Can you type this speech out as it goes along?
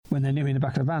when they knew me in the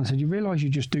back of the van, said, "You realise you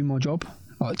just do my job?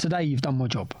 Like today, you've done my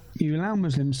job. You allow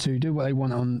Muslims to do what they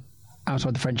want on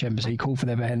outside the French embassy, call for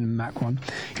their behead and Macron.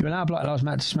 You allow Black Lives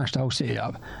Matter to smash the whole city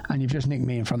up, and you've just nicked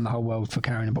me in front of the whole world for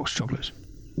carrying a box of chocolates."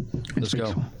 Let's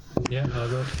go. Yeah, no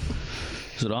good.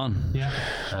 Is it on?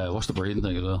 Yeah. What's the breathing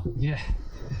thing as well? Yeah.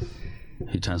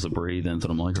 He tends to breathe into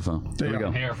the microphone. There we go.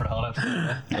 Here for the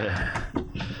holiday. Yeah.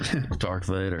 Darth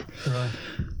Vader. Right.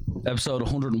 Episode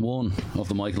 101 of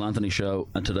the Michael Anthony Show,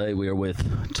 and today we are with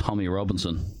Tommy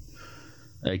Robinson,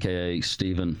 aka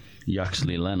Stephen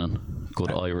Yaxley Lennon.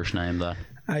 Good Irish name, that.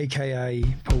 AKA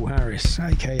Paul Harris,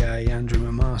 AKA Andrew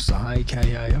McMaster,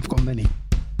 AKA I've got many.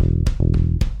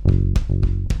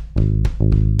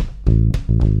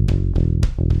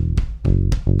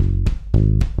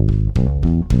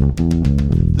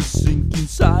 The sinking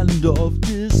sand of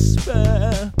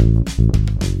despair,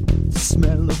 the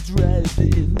smell of dread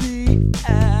in the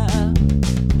air.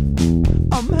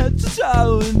 I'm head to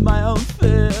toe in my own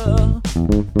fear.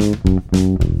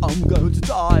 I'm going to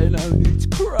die, no need to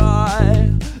cry.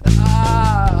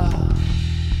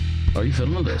 Are you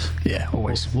filming this? Yeah,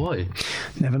 always. Why?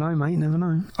 Never know, mate, never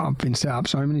know. I've been set up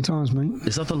so many times, mate.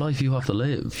 Is that the life you have to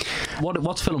live?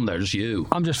 What's filmed there? Just you?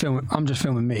 I'm just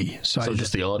filming me. So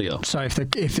just the audio. So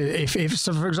if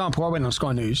so for example, I went on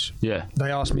Sky News. Yeah.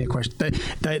 They asked me a question.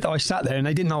 I sat there and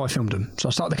they didn't know I filmed them. So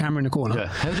I stuck the camera in the corner. Yeah.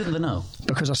 How didn't they know?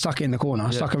 Because I stuck it in the corner.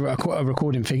 I stuck a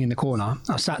recording thing in the corner.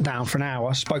 I sat down for an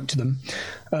hour, spoke to them,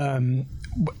 and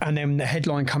then the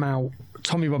headline come out.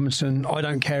 Tommy Robinson, I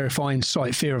don't care if I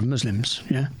incite fear of Muslims.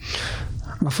 Yeah,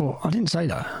 and I thought I didn't say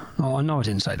that. Oh, I know I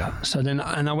didn't say that. So then,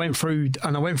 I went through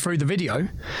the video,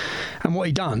 and what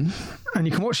he done, and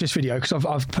you can watch this video because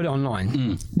I've put it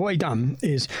online. What he done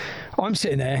is, I'm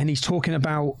sitting there and he's talking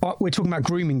about we're talking about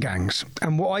grooming gangs,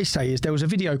 and what I say is there was a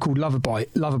video called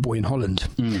Loverboy in Holland,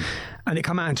 and it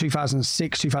came out in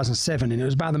 2006, 2007, and it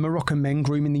was about the Moroccan men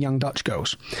grooming the young Dutch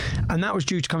girls, and that was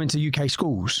due to come into UK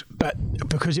schools, but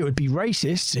because it would be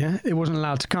racist, yeah, it wasn't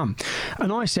allowed to come.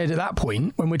 And I said at that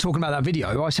point, when we're talking about that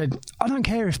video, I said, I don't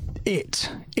care if I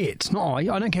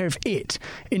don't care if it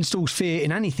installs fear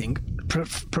in anything,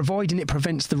 providing it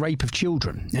prevents the rape of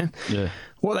children. Yeah.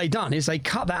 What they done is they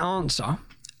cut that answer,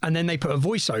 and then they put a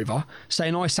voiceover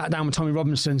saying I sat down with Tommy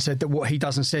Robinson and said that what he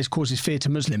does and says causes fear to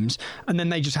Muslims, and then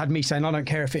they just had me saying I don't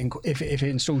care if it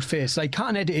installs fear. So they cut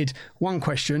and edited one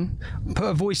question, put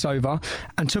a voiceover,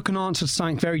 and took an answer to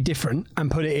something very different and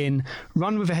put it in,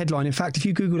 run with a headline. In fact, if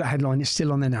you Google that headline, it's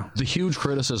still on there now. The huge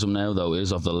criticism now, though,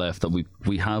 is of the left that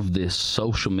we have this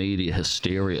social media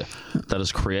hysteria that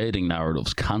is creating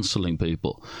narratives, cancelling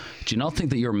people. Do you not think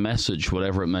that your message,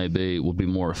 whatever it may be, would be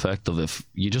more effective if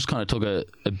you just kind of took a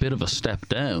bit of a step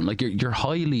down? Like you're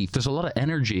highly, there's a lot of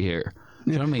energy here.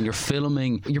 You know what I mean? You're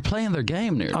filming, you're playing their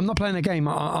game nearly. I'm not playing their game.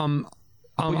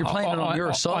 But you're playing it on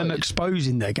your side. I'm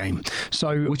exposing their game.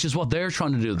 So, which is what they're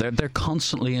trying to do. They're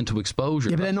constantly into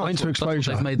exposure. Yeah, but they're not into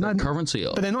exposure. They've made their currency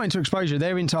of. But they're not into exposure.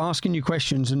 They're into asking you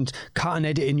questions and cut and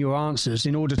editing your answers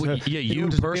in order to. Yeah, you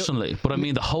personally. But I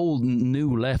mean, the whole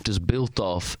new left is built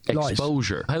off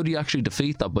exposure. Lies. How do you actually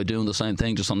defeat that by doing the same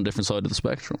thing, just on a different side of the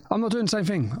spectrum? I'm not doing the same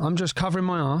thing. I'm just covering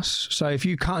my ass. So if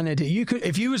you cut and edit, you could.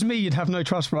 If you was me, you'd have no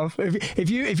trust, bruv.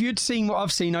 If you'd seen what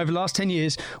I've seen over the last 10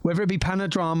 years, whether it be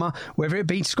Panodrama, whether it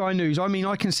be Sky News, I mean,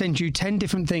 I can send you 10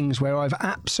 different things where I've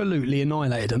absolutely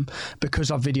annihilated them because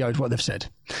I've videoed what they've said.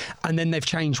 And then they've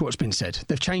changed what's been said.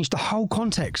 They've changed the whole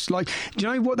context. Like, do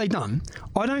you know what they've done?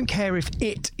 I don't care if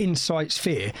it incites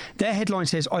fear. Their headline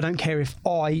says, I don't care if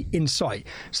I incite.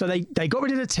 So they got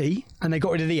rid of the T and they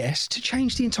got rid of the S to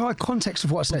change the entire context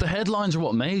of what I said. But the headlines are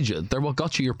what made you. They're what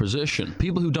got you your position.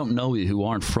 People who don't know you, who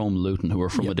aren't from Luton, who are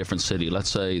from a different city. Let's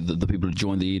say the people who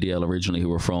joined the EDL originally, who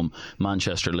were from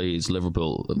Manchester, Leeds, Liverpool,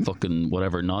 fucking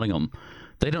whatever, Nottingham.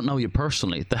 They don't know you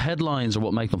personally. The headlines are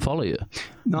what make them follow you.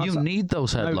 No, you need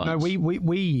those headlines. No,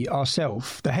 we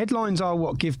ourselves. The headlines are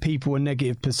what give people a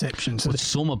negative perception. So but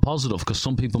some are positive because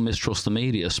some people mistrust the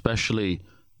media, especially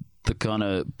the kind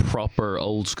of proper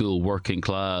old school working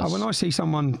class. When I see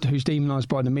someone who's demonised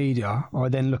by the media, I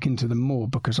then look into them more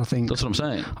because I think that's what I'm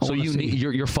saying. So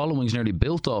your following's nearly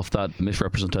built off that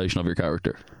misrepresentation of your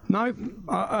character. No.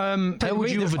 How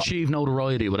would you have achieved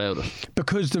notoriety without it?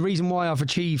 Because the reason why I've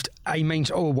achieved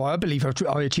why I believe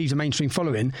I achieved a mainstream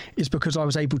following is because I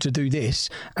was able to do this.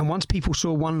 And once people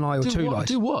saw one lie or two lies.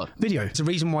 Do what? Video. The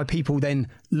reason why people then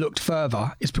looked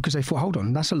further is because they thought, hold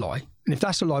on, that's a lie. And if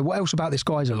that's a lie, what else about this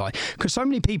guy's a lie? Because so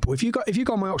many people, if you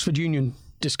go on my Oxford Union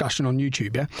discussion on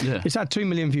YouTube, yeah? Yeah. It's had 2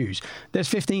 million views. There's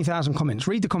 15,000 comments.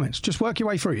 Read the comments. Just work your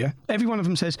way through, yeah? Every one of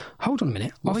them says, hold on a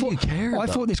minute. Why do you care, I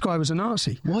though? thought this guy was a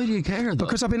Nazi. Why do you care, though?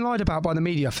 Because I've been lied about by the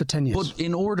media for 10 years. But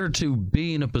in order to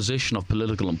be in a position of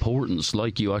political importance,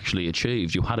 like you actually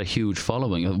achieved, you had a huge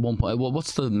following at one point. Well,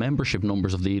 what's the membership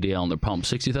numbers of the EDL on their pump?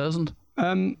 60,000?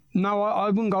 No, I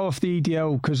wouldn't go off the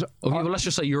EDL because... Okay, well, let's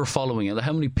just say you're following it.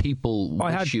 How many people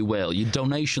wish you well? You had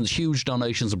donations, huge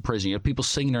donations in prison. You had people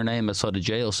singing their name outside a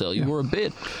jail cell. You were a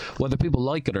bit, whether people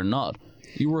like it or not,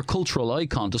 you were a cultural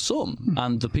icon to some.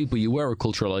 And the people you were a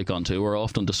cultural icon to were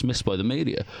often dismissed by the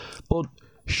media. But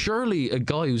surely a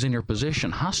guy who's in your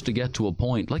position has to get to a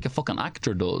point, like a fucking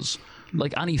actor does,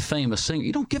 like any famous singer.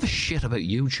 You don't give a shit about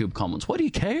YouTube comments. Why do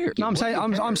you care? No,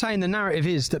 I'm saying the narrative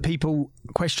is that people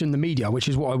question the media, which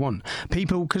is what I want.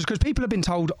 People, because people have been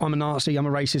told I'm a Nazi, I'm a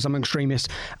racist, I'm an extremist,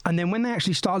 and then when they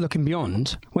actually start looking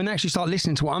beyond, when they actually start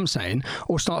listening to what I'm saying,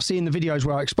 or start seeing the videos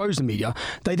where I expose the media,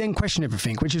 they then question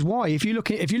everything. Which is why, if you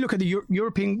look at the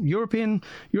European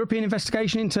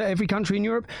investigation into every country in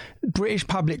Europe, British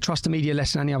public trust the media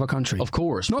less than any other country. Of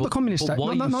course, not the communist but state.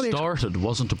 Why you started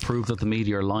wasn't to prove that the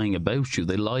media are lying about you.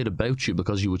 They lied about you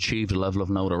because you achieved a level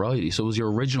of notoriety. So as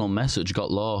your original message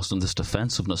got lost in this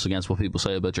defensiveness against what people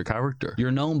say about your character,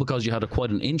 you're known because you had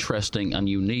quite an interesting and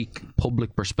unique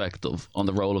public perspective on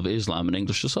the role of Islam in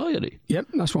English society. Yep,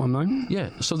 that's what I'm known.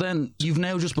 Yeah, so then you've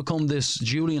now just become this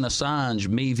Julian Assange,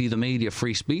 me v the media,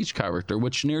 free speech character,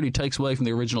 which nearly takes away from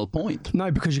the original point. No,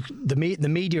 because the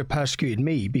media persecuted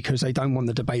me because they don't want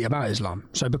the debate about Islam.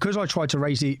 So because I tried to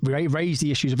raise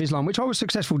the issues of Islam, which I was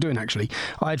successful doing actually,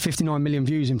 I had 59 million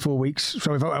views in 4 weeks.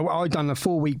 So if I'd done a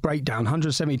 4-week breakdown,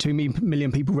 172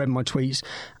 million people read my tweets,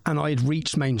 and I had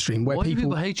reached mainstream. Where Why do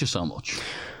people hate you so much?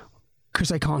 Because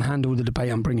they can't handle the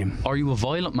debate I'm bringing. Are you a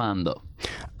violent man, though?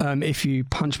 If you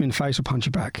punch me in the face, I'll punch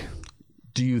you back.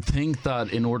 Do you think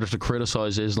that in order to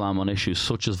criticise Islam on issues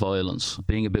such as violence,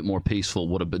 being a bit more peaceful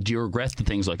would have been... Do you regret the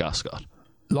things like Ascot?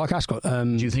 Like Ascot.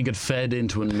 Do you think it fed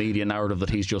into a media narrative that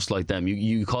he's just like them?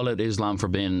 You call it Islam for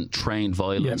being trained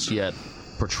violence, yet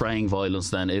portraying violence,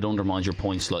 then it undermines your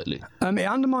point slightly. It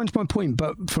undermines my point,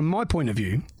 but from my point of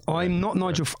view, I'm not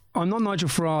Nigel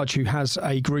Farage, who has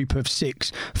a group of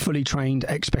 6 fully trained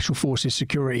ex-special forces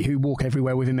security who walk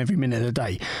everywhere with him every minute of the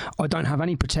day. I don't have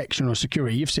any protection or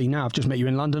security. You've seen now, I've just met you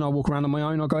in London. I walk around on my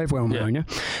own. I go everywhere on my own. Yeah.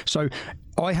 So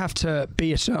I have to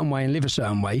be a certain way and live a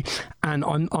certain way. And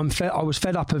I was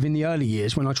fed up of in the early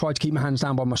years when I tried to keep my hands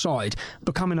down by my side,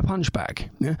 becoming a punchbag.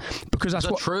 Yeah, because that's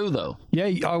true though.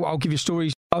 Yeah, I'll give you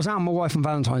stories. I was out with my wife on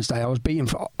Valentine's Day.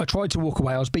 I tried to walk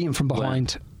away. I was beaten from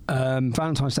behind.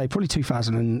 Valentine's Day, probably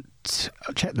 2000, and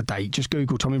check the date, just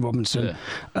Google Tommy Robinson.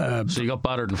 Yeah. So you got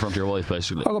battered in front of your wife,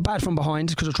 basically? I got battered from behind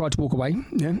because I tried to walk away.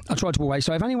 Yeah, I tried to walk away.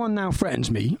 So if anyone now threatens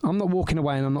me, I'm not walking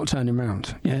away and I'm not turning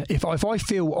around. Yeah, if I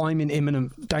feel I'm in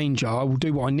imminent danger, I will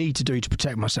do what I need to do to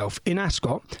protect myself. In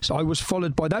Ascot, so I was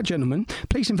followed by that gentleman.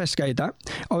 Police investigated that.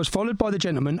 I was followed by the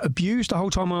gentleman, abused the whole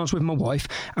time I was with my wife,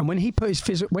 and when he put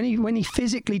his when he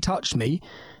physically touched me,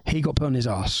 he got put on his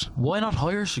ass. Why not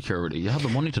hire security? You have the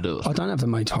money to do it. I don't have the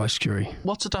money to hire security.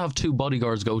 What's it to have 2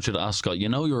 bodyguards go to the Ascot? You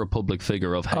know you're a public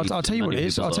figure of hate. I'll tell you what it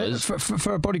is.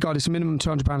 For a bodyguard, it's a minimum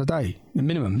 £200 a day. A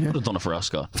minimum, yeah. I would have done it for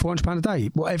Ascot. £400 a day.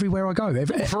 Well, everywhere I go.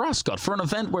 For Ascot, for an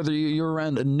event where you're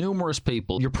around numerous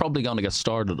people, you're probably going to get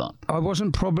started on.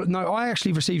 I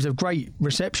actually received a great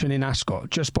reception in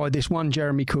Ascot just by this one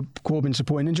Jeremy Corbyn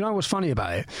supporting. And do you know what's funny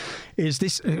about it? Is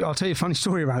this, I'll tell you a funny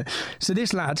story about it. So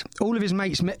this lad, all of his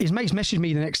mates messaged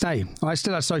me the next day. I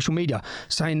still had social media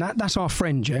saying that's our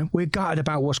friend, yeah? We're gutted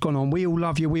about what's gone on. We all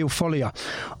love you. We all follow you.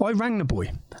 I rang the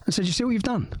boy and said, you see what you've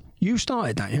done? You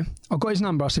started that, yeah? I got his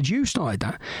number. I said, you started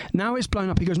that. Now it's blown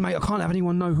up. He goes, mate, I can't have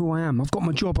anyone know who I am. I've got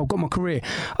my job. I've got my career.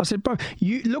 I said, bro,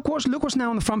 you look what's now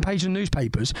on the front page of the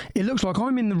newspapers. It looks like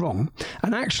I'm in the wrong.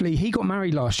 And actually, he got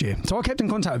married last year. So I kept in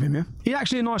contact with him, yeah? He's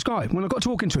actually a nice guy. When I got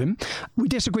talking to him, we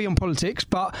disagree on politics,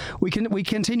 but we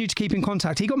continue to keep in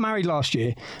contact. He got married last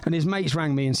year, and his mates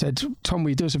rang me and said, Tom, will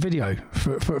you do us a video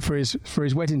for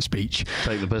his wedding speech?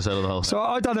 Take the piss out of the whole. So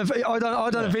I done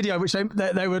a video which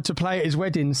they were to play at his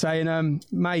wedding, saying,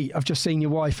 mate, I've just seen your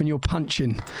wife and you're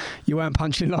punching. You weren't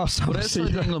punching last time. But it's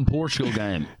like the England-Portugal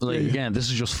game. Again, this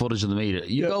is just footage of the media.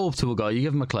 You go up to a guy, you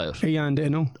give him a clout. He earned it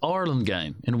and all. Ireland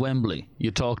game in Wembley.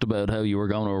 You talked about how you were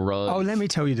going to arrive. Oh, let me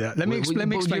tell you that. Let me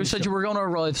explain. You said you were going to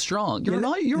arrive strong. You're an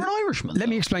Irishman. Let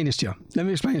me explain this to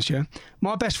you.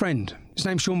 My best friend, his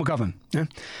name's Sean McGovern. Yeah?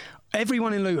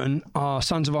 Everyone in Luton are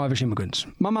sons of Irish immigrants.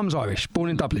 My mum's Irish, born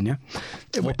in Dublin, yeah?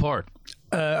 What part?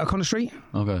 O'Connor Street.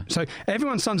 Okay. So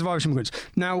everyone's sons of Irish immigrants.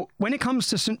 Now, when it comes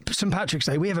to St Patrick's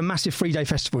Day, we have a massive 3-day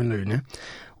festival in Luton. Yeah?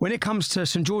 When it comes to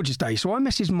St George's Day, so I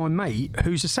messaged my mate,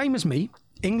 who's the same as me,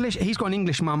 English. He's got an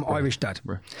English mum, Irish dad.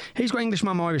 He's got English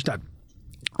mum, Irish dad.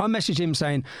 I messaged him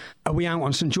saying, are we out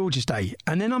on St George's Day?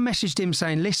 And then I messaged him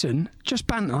saying, listen, just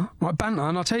banter, right, banter.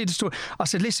 And I'll tell you the story. I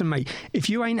said, listen, mate, if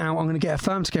you ain't out, I'm going to get a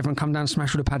firm together and come down and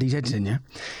smash all the paddies' heads in, yeah?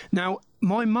 Now,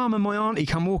 my mum and my auntie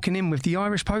come walking in with the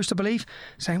Irish Post, I believe,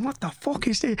 saying, what the fuck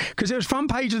is this? Because it was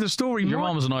front page of the story. Your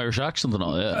mum has an Irish accent and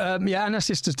all, yeah. Yeah, and her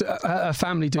sisters, her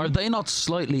family do. Are they not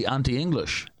slightly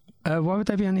anti-English? Why would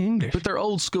they be anti-English? But they're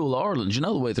old school Ireland. You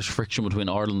know the way there's friction between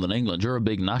Ireland and England. You're a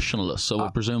big nationalist, so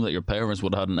I presume that your parents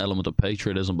would have had an element of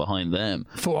patriotism behind them.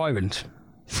 For Ireland.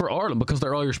 For Ireland, because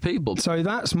they're Irish people. So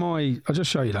that's my... I'll just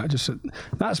show you that.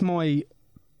 That's my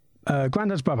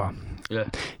granddad's brother. Yeah.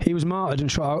 He was martyred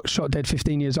and shot dead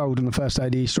 15 years old on the first day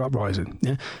of the Easter Uprising.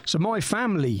 Yeah. So my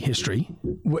family history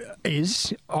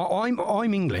is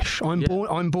I'm English.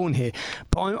 I'm born here,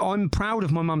 but I'm proud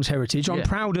of my mum's heritage. I'm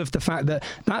proud of the fact that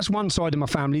that's one side of my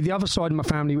family. The other side of my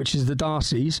family, which is the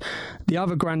Darcys, the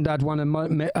other granddad won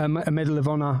a Medal of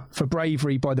Honour for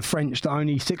bravery by the French that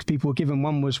only 6 people were given.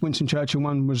 One was Winston Churchill,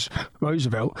 one was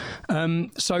Roosevelt.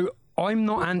 So I'm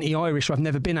not anti-Irish. I've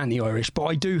never been anti-Irish, but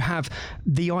I do have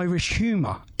the Irish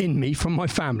humour in me from my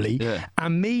family. Yeah.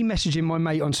 And me messaging my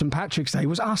mate on St Patrick's Day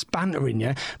was us bantering,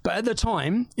 yeah. But at the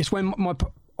time, it's when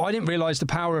I didn't realise the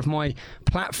power of my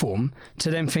platform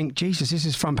to then think, Jesus, this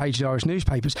is front page of the Irish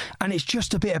newspapers, and it's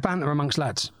just a bit of banter amongst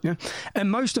lads. Yeah. And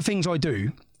most of the things I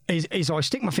do is I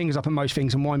stick my fingers up at most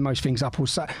things and wind most things up,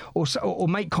 or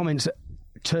make comments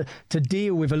to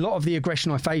deal with a lot of the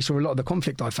aggression I face or a lot of the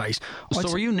conflict I face. So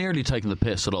are you nearly taking the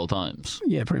piss at all times?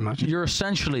 Yeah, pretty much. You're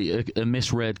essentially a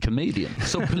misread comedian.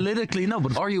 So politically, no,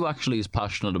 but are you actually as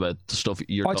passionate about the stuff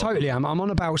you're talking totally am. I'm on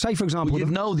about, say for example... Well,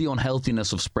 you know the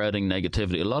unhealthiness of spreading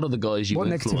negativity. A lot of the guys you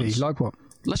influence... What negativity? Like what?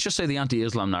 Let's just say the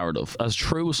anti-Islam narrative, as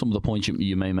true as some of the points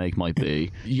you may make might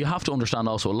be, you have to understand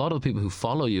also a lot of the people who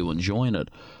follow you and join it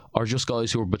are just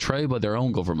guys who are betrayed by their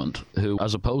own government, who,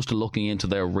 as opposed to looking into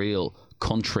their real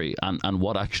country and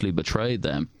what actually betrayed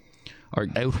them, are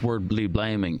outwardly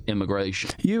blaming immigration.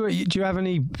 Do you have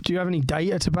any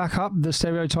data to back up the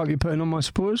stereotype you're putting on my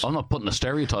supporters? I'm not putting a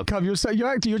stereotype. You're just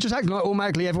acting like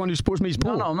automatically everyone who supports me is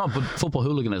poor. No, I'm not. But football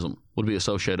hooliganism would be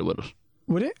associated with it.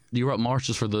 Would it? You were at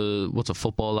marches for the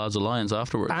Football Lads Alliance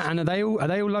afterwards. And are they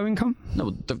all low income?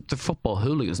 No, they're football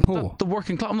hooligans. Poor. The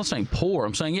working class. I'm not saying poor.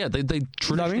 I'm saying they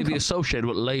traditionally be associated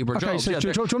with labour jobs. So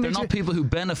they're not people who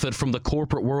benefit from the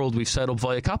corporate world we've set up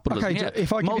via capitalism.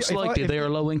 Most likely they are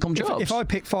low income jobs. If I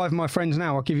pick 5 of my friends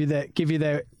now, I'll give you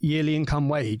their yearly income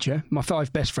wage. Yeah, my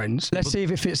 5 best friends. Let's see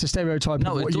if it fits the stereotype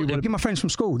of what you want. Give my friends from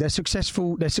school. They're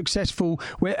successful. I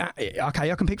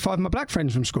can pick 5 of my black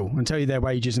friends from school and tell you their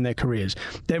wages and their careers.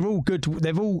 They're all good.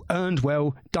 They've all earned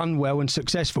well, done well, and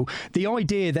successful. The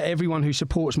idea that everyone who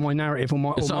supports my narrative I'm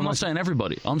not saying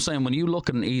everybody. I'm saying when you look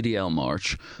at an EDL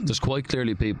march, there's quite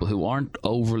clearly people who aren't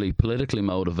overly politically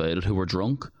motivated, who are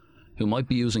drunk, who might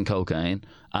be using cocaine,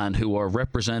 and who are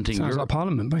representing sounds like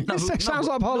Parliament, mate. Sounds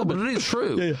like Parliament. No, but it is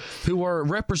true. Yeah. Who are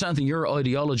representing your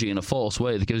ideology in a false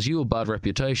way that gives you a bad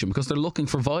reputation because they're looking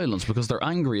for violence, because they're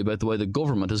angry about the way the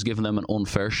government has given them an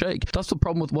unfair shake. That's the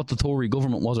problem with what the Tory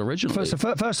government was originally. First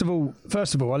of all,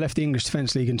 I left the English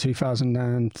Defence League in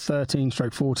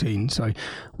 2013/14. So,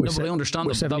 but I understand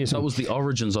that was the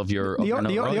origins of your.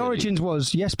 The origins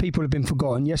was, yes, people have been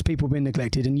forgotten. Yes, people have been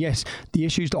neglected, and yes, the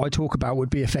issues that I talk about would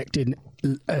be affecting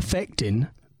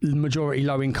majority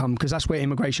low income, because that's where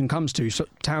immigration comes to. So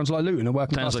towns like Luton are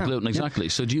working class. Towns like Luton, exactly.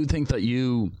 So do you think that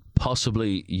you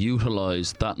possibly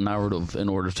utilise that narrative in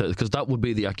order to, because that would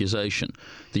be the accusation,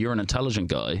 that you're an intelligent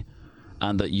guy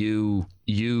and that you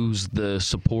use the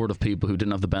support of people who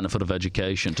didn't have the benefit of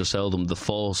education to sell them the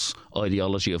false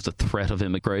ideology of the threat of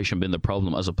immigration being the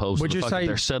problem, as opposed to the fact that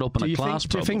they're set up in a class problem.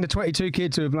 Do you think the 22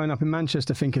 kids who have blown up in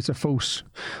Manchester think it's a false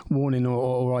warning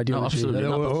or ideology? No, absolutely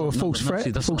or a false threat?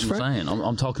 See, that's what I'm saying.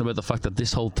 I'm talking about the fact that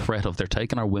this whole threat of they're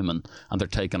taking our women and they're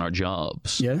taking our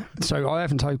jobs. Yeah, so I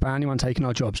haven't talked about anyone taking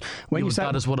our jobs.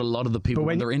 That is what a lot of the people,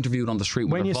 when they're interviewed on the street,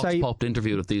 when they're vox popped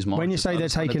interviewed at these marches, when you say they're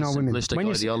taking our women, when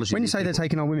you say they're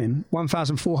taking our women, 1,000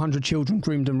 1,400 children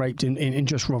groomed and raped in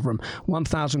just Rotherham.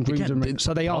 1,000 groomed and raped.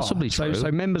 So they are. Possibly true.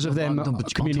 So members of them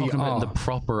But community I'm talking about are. in the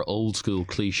proper old school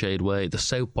cliched way. The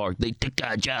South Park, they take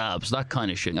our jobs, that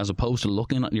kind of shit, as opposed to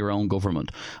looking at your own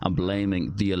government and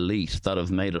blaming the elite that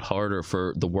have made it harder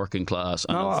for the working class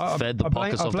and have fed the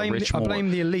pockets of the rich more. I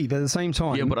blame the elite, but at the same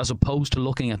time. Yeah, but as opposed to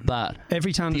looking at that,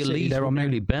 every town the and city, elite there are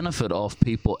really benefit off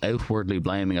people outwardly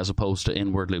blaming as opposed to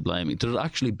inwardly blaming. Did it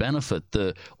actually benefit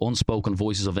the unspoken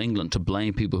voices of England to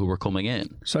blame people who were coming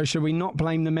in? So should we not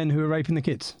blame the men who are raping the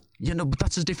kids? Yeah, no, but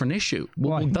that's a different issue.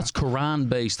 Why? That's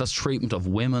Quran-based. That's treatment of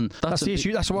women. That's the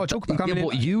issue. That's what I talk about. Yeah,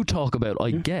 what you talk about, I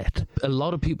get. A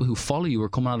lot of people who follow you are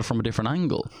coming at it from a different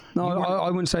angle. No, I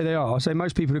wouldn't say they are. I say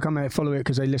most people who come out follow it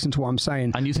because they listen to what I'm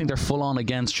saying. And you think they're full on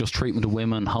against just treatment of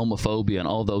women, homophobia, and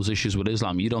all those issues with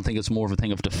Islam. You don't think it's more of a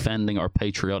thing of defending our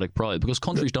patriotic pride because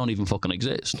countries don't even fucking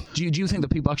exist. Do you think that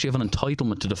people actually have an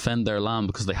entitlement to defend their land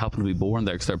because they happen to be born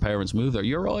there because their parents moved there?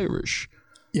 You're Irish.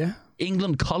 Yeah.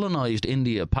 England colonised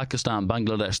India, Pakistan,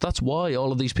 Bangladesh. That's why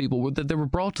all of these people were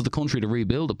brought to the country to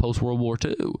rebuild it post World War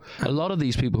II. A lot of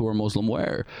these people who are Muslim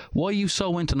were. Why are you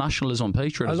so into nationalism and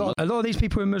patriotism? A lot of these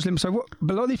people are Muslim. So what?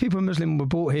 A lot of these people are Muslim were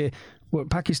brought here. What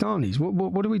Pakistanis?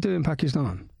 What do we do in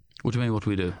Pakistan? What do you mean? What do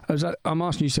we do? I'm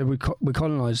asking you. Said we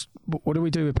colonised. What do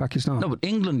we do with Pakistan? No, but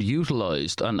England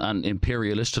utilised and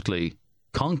imperialistically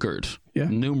conquered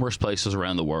numerous places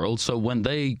around the world. So when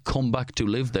they come back to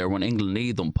live there, when England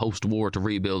need them post-war to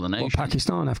rebuild the nation,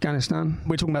 Pakistan, Afghanistan.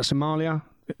 We're talking about Somalia.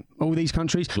 All these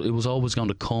countries. It was always going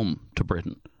to come to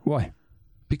Britain. Why?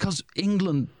 Because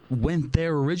England went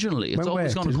there originally. It's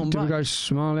always going to come back. Did we go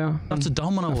Somalia? That's a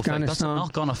domino effect. That's a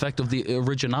knock-on effect of the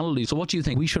originality. So what do you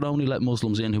think? We should only let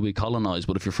Muslims in who we colonise,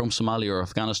 but if you're from Somalia or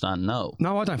Afghanistan, no.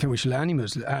 No, I don't think we should let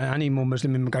any more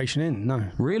Muslim immigration in, no.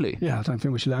 Really? Yeah, I don't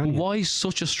think we should let any. Why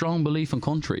such a strong belief in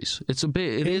countries? It's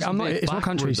not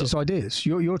countries, it's ideas.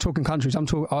 You're talking countries.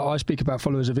 I speak about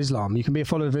followers of Islam. You can be a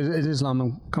follower of Islam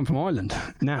and come from Ireland.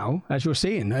 Now, as you're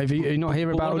seeing, have you not hear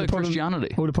about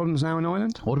Christianity? All the problems now in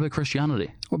Ireland? What about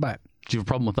Christianity? What about it? Do you have a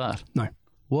problem with that? No.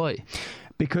 Why?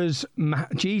 Because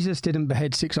Jesus didn't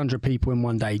behead 600 people in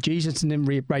one day. Jesus didn't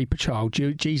rape a child.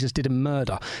 Jesus didn't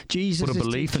murder. But a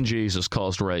belief in Jesus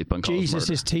caused rape and caused murder.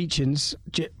 Jesus' teachings...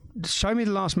 Show me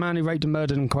the last man who raped and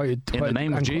murdered and quoted in the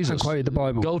name of Jesus and quoted the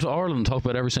Bible. Go to Ireland and talk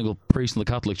about every single priest in the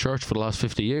Catholic Church for the last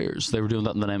 50 years. They were doing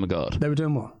that in the name of God. They were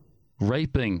doing what?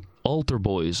 Raping altar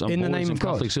boys and in boys the name in of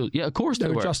Catholic God. schools. Yeah, of course they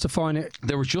were justifying it.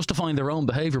 They were justifying their own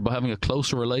behaviour by having a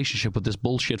closer relationship with this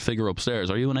bullshit figure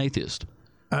upstairs. Are you an atheist?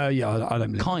 Yeah, I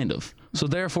don't believe. Kind of. So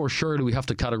therefore, surely we have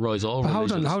to categorise all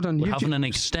religions. Hold on. Having an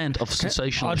extent of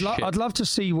sensational shit. I'd love to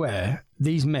see where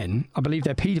these men, I believe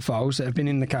they're paedophiles that have been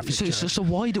in the Catholic Church. So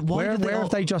why where have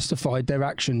they justified their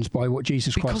actions by what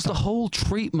Jesus Christ Because done? the whole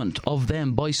treatment of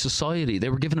them by society, they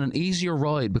were given an easier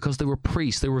ride because they were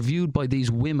priests. They were viewed by these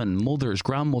women, mothers,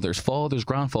 grandmothers, fathers,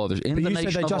 grandfathers in the nation of Ireland.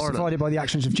 You said they justified it by the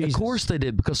actions of Jesus. Of course they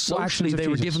did, because socially they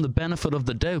were given the benefit of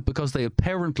the doubt because they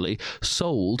apparently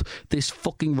sold this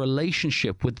fucking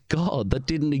relationship with God that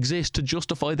didn't exist to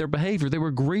justify their behaviour. They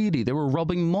were greedy. They were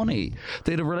robbing money.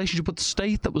 They had a relationship with the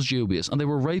state that was dubious, and they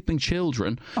were raping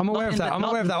children. I'm aware of that.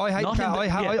 I hate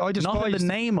that. I despise. Not in the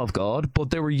name of God, but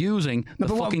they were using the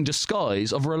fucking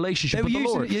disguise of a relationship with the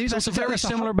Lord. So it's a very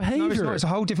similar behaviour. No, it's not. It's a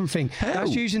whole different thing.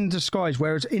 That's using the disguise,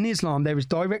 whereas in Islam there is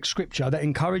direct scripture that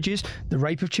encourages the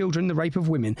rape of children, the rape of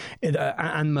women,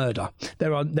 and murder.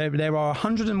 There are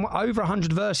over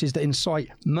 100 verses that incite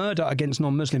murder against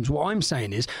non-Muslims. What I'm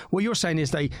saying is, what you're saying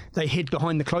is they hid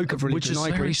behind the cloak of religion.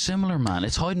 Which is very similar, man.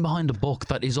 It's hiding behind a book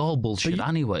that is all bullshit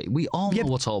anyway. We all know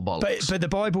what's all bollocks. But the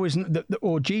Bible isn't,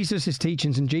 or Jesus'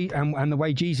 teachings and the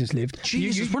way Jesus lived.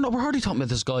 Jesus, we're already talking about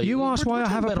this guy. You asked why I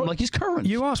have a problem. Like he's current.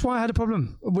 You asked why I had a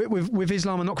problem with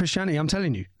Islam and not Christianity. I'm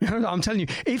telling you. I'm telling you.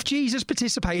 If Jesus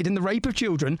participated in the rape of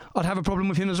children, I'd have a problem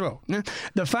with him as well.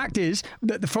 The fact is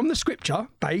that from the scripture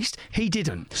based, he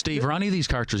didn't. Steve, are any of these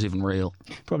characters even real?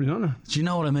 Probably not. No. Do you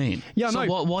know what I mean? Yeah, so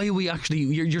no. Why are we actually?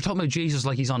 You're talking about Jesus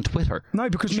like he's on Twitter. No,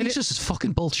 because Jesus is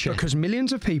fucking bullshit. Because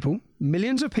millions of people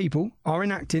are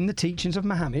enacting the teachings of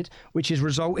Muhammad, which is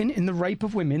resulting in the rape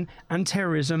of women and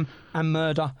terrorism and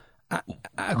murder.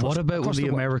 What about when the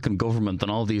American government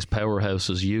and all these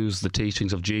powerhouses use the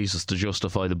teachings of Jesus to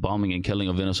justify the bombing and killing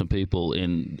of innocent people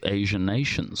in Asian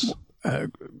nations? I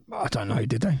don't know,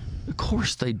 did they? Of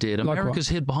course they did. America's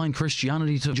hid behind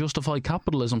Christianity to justify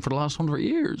capitalism for the last 100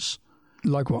 years.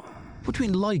 Like what? What do you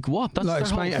mean, like what? That's Like,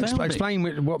 their whole founding.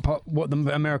 explain what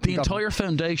the American The entire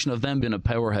foundation of them being a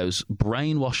powerhouse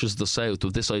brainwashes the South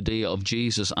with this idea of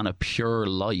Jesus and a pure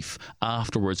life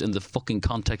afterwards in the fucking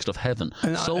context of heaven.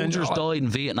 Soldiers died in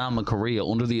Vietnam and Korea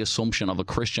under the assumption of a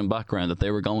Christian background that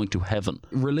they were going to heaven.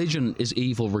 Religion is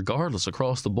evil regardless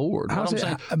across the board. How's What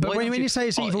I'm it- saying, but why when don't you say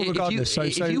it's evil regardless,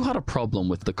 if so- you had a problem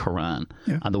with the Quran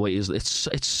and the way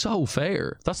it's so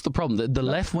fair. That's the problem. The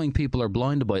left wing people are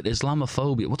blinded by it.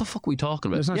 Islamophobia. What the fuck are we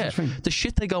talking about? There's no such thing. The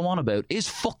shit they go on about is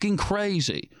fucking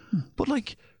crazy. But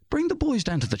like, bring the boys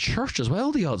down to the church as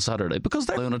well the odd Saturday, because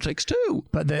they're lunatics too.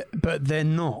 But they're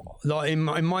not. Like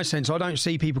in my sense, I don't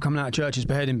see people coming out of churches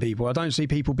beheading people. I don't see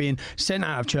people being sent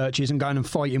out of churches and going and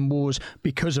fighting wars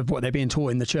because of what they're being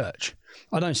taught in the church.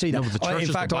 I don't see that. No, but the church is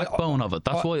the backbone of it.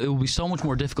 That's why it will be so much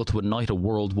more difficult to ignite a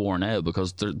world war now,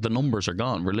 because the numbers are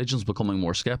gone. Religion's becoming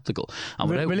more skeptical. And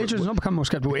Religion's not becoming more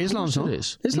skeptical. Islam's not. It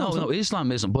is. Islam's not.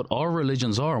 Islam isn't, but our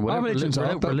religions are. And Our religions are,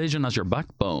 without but- religion as your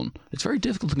backbone, it's very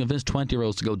difficult to convince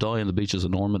 20-year-olds to go die on the beaches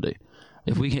of Normandy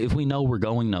if we know we're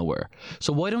going nowhere.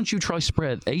 So why don't you try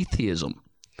spread atheism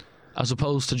as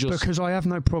opposed to just... Because I have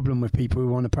no problem with people who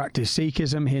want to practice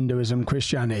Sikhism, Hinduism,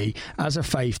 Christianity as a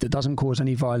faith that doesn't cause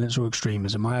any violence or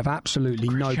extremism. I have absolutely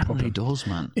no problem. Christianity does,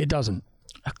 man. It doesn't.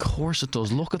 Of course it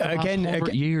does. Look at the past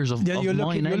 100 years of you're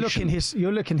my nation.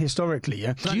 You're looking historically.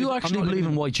 Yeah. Do you actually believe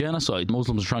in white genocide?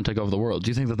 Muslims are trying to take over the world.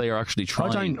 Do you think that they are actually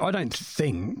trying? I don't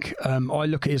think. I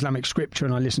look at Islamic scripture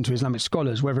and I listen to Islamic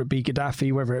scholars, whether it be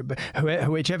Gaddafi, whether it be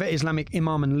whichever Islamic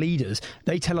imam and leaders,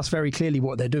 they tell us very clearly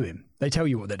what they're doing. They tell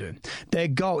you what they're doing. Their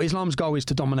goal, Islam's goal, is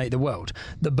to dominate the world.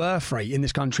 The birth rate in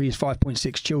this country is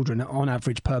 5.6 children on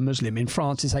average per Muslim. In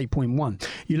France, it's 8.1.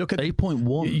 You look at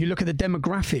 8.1. You look at the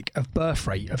demographic of birth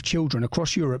rate of children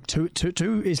across Europe to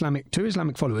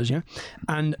Islamic followers, yeah,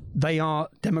 and they are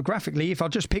demographically. If I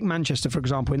just pick Manchester for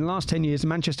example, in the last 10 years, the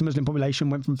Manchester Muslim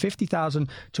population went from 50,000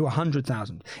 to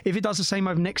 100,000. If it does the same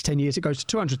over the next 10 years, it goes to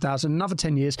 200,000. Another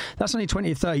 10 years, that's only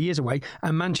 20 or 30 years away,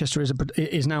 and Manchester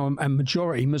is now a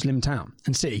majority Muslim town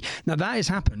and city. Now that has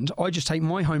happened. I just take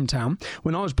my hometown.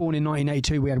 When I was born in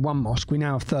 1982, we had one mosque. We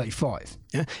now have 35.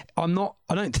 Yeah,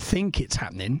 I don't think it's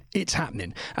happening. It's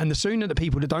happening. And the sooner the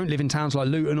people that don't live in towns like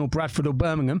Luton or Bradford or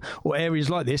Birmingham or areas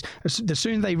like this, the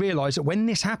sooner they realise that when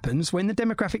this happens, when the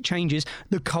demographic changes,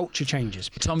 the culture changes.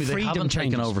 Tell me, they haven't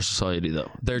changes. taken over society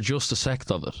though. They're just a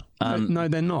sect of it. No,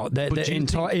 they're not.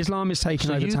 Islam is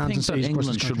taking over towns and cities. So you think that across England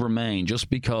this should country. remain just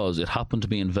because it happened to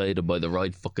be invaded by the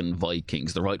right fucking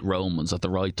Vikings, the right Romans at the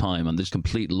right time, and this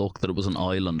complete luck that it was an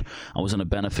island and was in a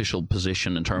beneficial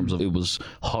position in terms of it was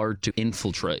hard to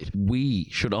infiltrate. We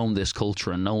should own this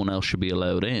culture and no one else should be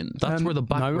allowed in. That's where the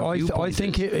backward viewpoint I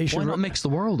think is. it should Why not mix the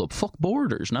world up? Fuck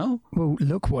borders, no? Well,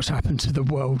 look what's happened to the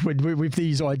world with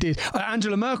these ideas.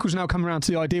 Angela Merkel's now coming around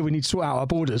to the idea we need to sort out our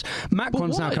borders.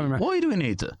 Macron's now coming around. Why do we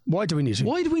need to? Why do we need to?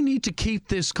 Why do we need to keep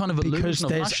this kind of illusion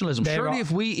of nationalism? Surely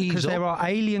if we ease because up... there are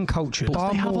alien cultures.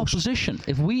 But they have opposition.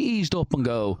 If we eased up and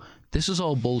go, this is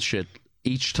all bullshit,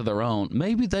 each to their own,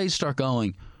 maybe they start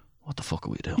going, what the fuck are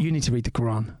we doing? You need to read the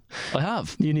Quran. I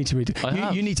have. You need to read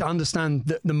it. You need to understand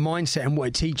the mindset and what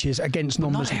it teaches against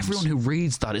non-Muslims. Not everyone who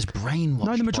reads that is brainwashed.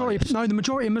 No, the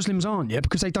majority of Muslims aren't, yeah,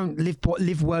 because they don't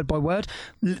live word by word.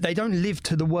 They don't live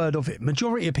to the word of it.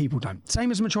 Majority of people don't.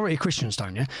 Same as the majority of Christians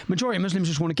don't, yeah. Majority of Muslims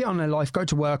just want to get on their life, go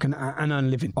to work, and earn a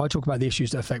living. I talk about the issues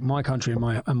that affect my country and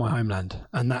my homeland,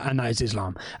 and that is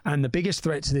Islam. And the biggest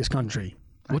threat to this country.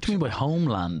 What do you mean by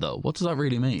homeland, though? What does that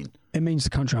really mean? It means the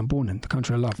country I'm born in, the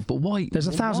country I love. But why? There's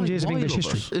 1,000 years of English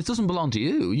history. It doesn't belong to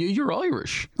you. You're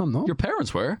Irish. I'm not. Your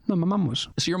parents were. No, my mum was.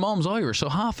 So your mom's Irish. So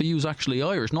half of you is actually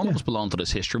Irish. None of us belong to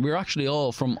this history. We're actually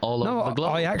all from all over the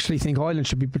globe. I actually think Ireland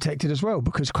should be protected as well,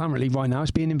 because currently, right now,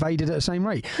 it's being invaded at the same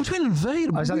rate. What do you mean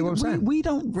invaded? Exactly what I'm saying. We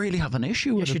don't really have an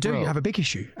issue with it, Yes, you do. bro. You have a big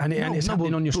issue, and it's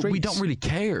happening on your streets. But we don't really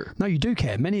care. No, you do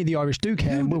care. Many of the Irish do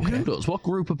care and will care. Who does? What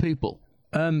group of people?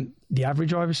 The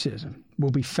average Irish citizen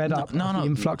will be fed up with the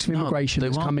influx of immigration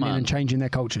that's coming in and changing their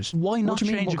cultures. Why not What do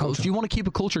you mean, change what the culture? Do you want to keep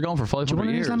a culture going for 500 Do you want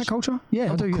an years? Islamic culture?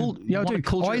 Yeah, I do. I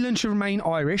do. Ireland should remain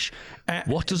Irish.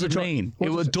 What does it mean?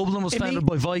 Dublin was founded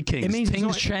by Vikings. It means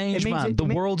Things change, man. The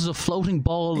world is a floating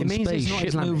ball in space.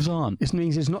 Shit moves on. It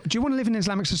means it's not. Do you want to live in an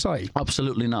Islamic society?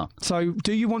 Absolutely not. So,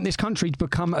 do you want this country to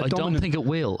become a dominant? I don't think it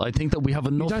will. I think that we have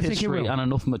enough history and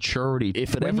enough maturity.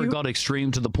 If it ever got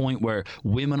extreme to the point where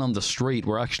women on the street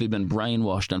were actually been been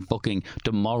brainwashed and fucking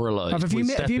demoralised. Have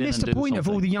you missed the point of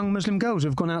all the young Muslim girls who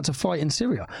have gone out to fight in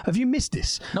Syria? Have you missed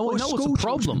this? No, I know it's a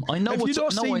problem. I know it's a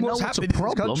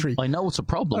problem. I know it's a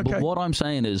problem. Okay. But what I'm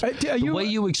saying is, the way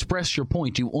you express your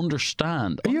point, you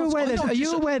understand. Are you aware there's Are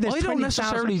you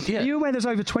aware there's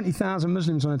over 20,000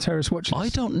 Muslims on a terrorist watch list? I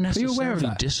don't necessarily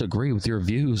disagree with your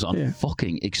views on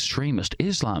fucking extremist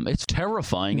Islam. It's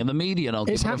terrifying, and the media don't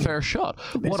give it a fair shot.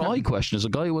 What I question is a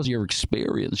guy who has your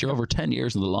experience. You're over 10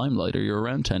 years in the limelight, or you're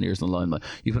around 10 years in the limelight.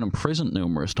 You've been imprisoned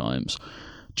numerous times.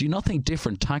 Do you not think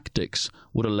different tactics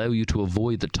would allow you to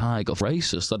avoid the tag of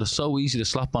racist that is so easy to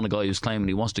slap on a guy who's claiming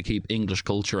he wants to keep English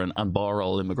culture and bar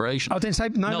all immigration? I didn't say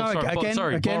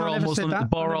bar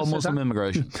all Muslim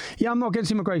immigration. Yeah, I'm not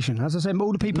against immigration. As I said,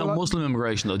 all the people. No, Muslim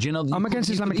immigration though. Do you know? I'm against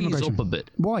Islamic immigration. Up a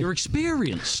bit. Why? Your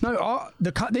experience. No,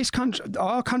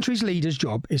 our country's leader's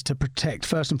job is to protect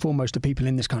first and foremost the people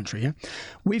in this country. Yeah,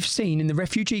 we've seen in the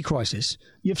refugee crisis.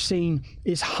 You've seen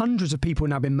it's hundreds of people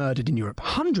now been murdered in Europe.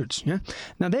 Hundreds. Yeah.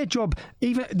 Now their job,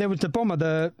 even there was the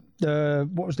bomber,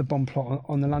 what was the bomb plot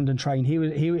on the London train?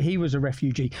 He was a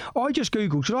refugee. I just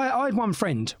googled because I had one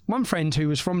friend who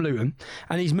was from Luton,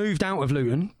 and he's moved out of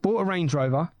Luton, bought a Range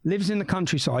Rover, lives in the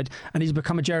countryside, and he's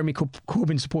become a Jeremy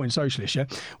Corbyn supporting socialist. Yeah,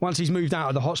 once he's moved out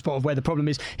of the hotspot of where the problem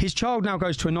is, his child now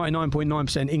goes to a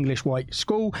 99.9% English white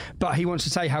school, but he wants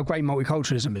to say how great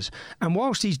multiculturalism is. And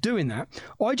whilst he's doing that,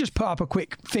 I just put up a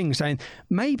quick thing saying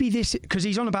maybe this, because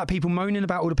he's on about people moaning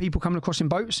about all the people coming across in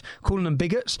boats, calling them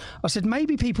bigots. I said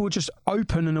maybe people just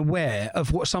open and aware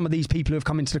of what some of these people who have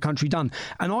come into the country done.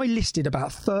 And I listed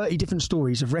about 30 different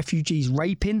stories of refugees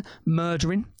raping,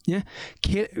 murdering,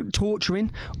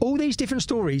 torturing, all these different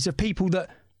stories of people that,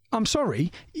 I'm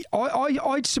sorry,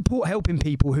 I'd support helping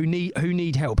people who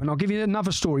need help. And I'll give you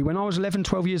another story. When I was 11,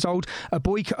 12 years old, a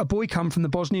boy come from the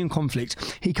Bosnian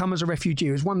conflict. He come as a refugee.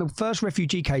 It was one of the first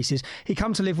refugee cases. He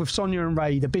come to live with Sonia and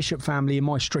Ray, the Bishop family in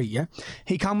my street, yeah?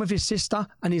 He come with his sister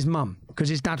and his mum because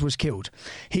his dad was killed.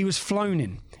 He was flown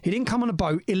in. He didn't come on a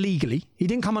boat illegally. He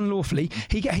didn't come unlawfully.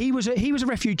 He was a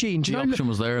refugee. And the option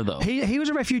was there, though. He was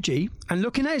a refugee, and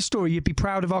looking at his story, you'd be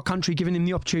proud of our country giving him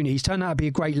the opportunity. He's turned out to be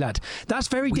a great lad. That's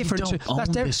very different. We don't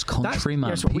own this country, man.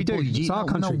 Yes, what we do. It's our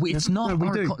country. No, it's not our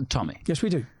country. Tommy. Yes, we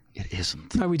do. It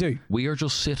isn't. No, we do. We are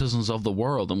just citizens of the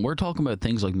world, and we're talking about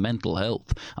things like mental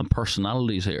health and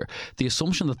personalities here. The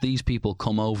assumption that these people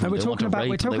come over and they want to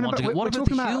rape, they want to get... What about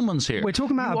the humans here? We're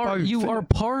talking about... You are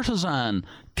partisan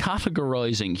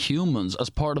categorising humans as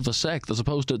part of a sect as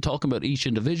opposed to talking about each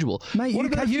individual. Mate, you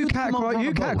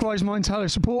categorised my entire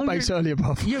support base earlier,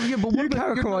 Buff. Yeah, but you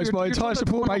categorised my entire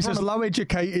support base as low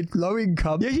educated, low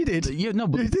income. Yeah, you did. Yeah, no,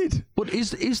 but you did. But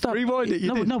is that... Rewind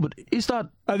it. No, but is that...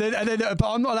 But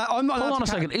I'm not. Hold on a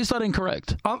second. Is that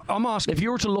incorrect? I'm asking. If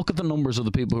you were to look at the numbers of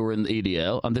the people who are in the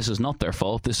EDL, and this is not their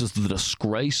fault, this is the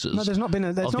disgraces. No, there's not been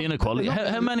the inequality.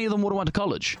 How many of them would have went to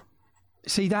college?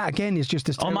 See, that again is just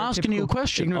a I'm asking you a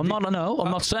question. I'm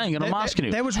not saying it. I'm asking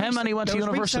you. How many went to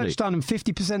university? There was research done, and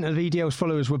 50% of EDL's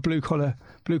followers were blue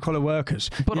collar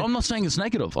workers. But I'm not saying it's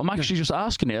negative. I'm actually just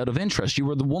asking you out of interest. You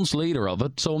were the once leader of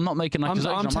it, so I'm not making an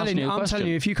accusation. I'm asking you a question. I'm telling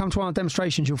you, if you come to our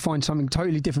demonstrations, you'll find something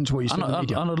totally different to what you see in the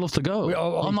media. And I'd love to go.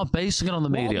 I'm not basing it on the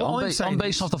media. I'm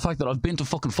based off the fact that I've been to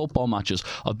fucking football matches.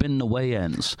 I've been in away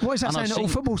ends. What is that saying? That all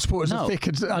football supporters are thick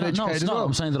and uneducated as well?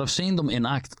 I'm saying that I've seen them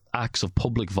enact acts of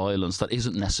public violence that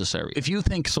isn't necessary. If you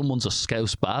think someone's a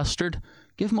scouse bastard,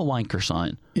 give him a wanker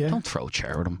sign. Yeah. Don't throw a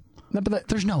chair at him. No, but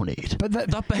there's no need. But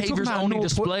that behaviour is only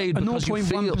displayed because you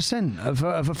feel 0.1%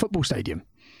 of a football stadium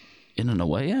in an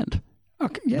away end.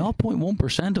 Okay, yeah.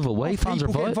 0.1% of away fans are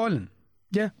violent.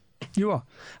 Yeah. You are.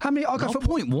 How many? I go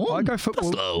football. 0.1? I go football.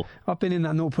 That's low. I've been in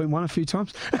that 0.1 a few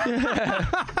times.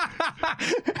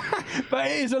 But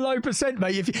it is a low percent,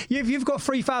 mate. If you've got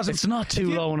 3,000... It's not too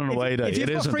low on an away day. It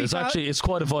isn't. It's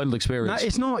quite a violent experience. No,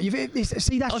 it's not.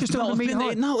 See, that's just on the media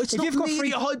hype. No, it's not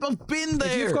media hype. I've been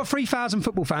there. If you've got 3,000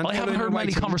 football fans... I haven't heard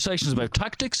many conversations about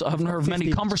tactics. I haven't heard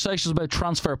many conversations about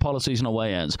transfer policies and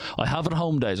away ends. I have at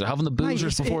home days. I have in the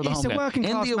boozers before the home game. It's a working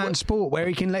class man sport where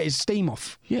he can let his steam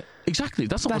off. Yeah, exactly.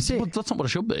 That's not what it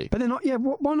should be. But they're not. Yeah,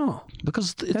 why not?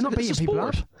 Because they're not beating people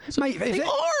up. Mate, they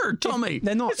are, Tommy.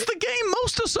 They're not. It's the game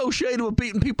most associated with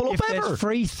beating people up ever. If there's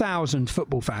 3,000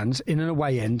 football fans in an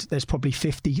away end, there's probably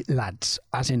 50 lads,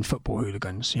 as in football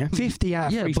hooligans. Yeah, 50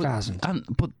 out of 3,000.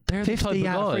 But they're the type of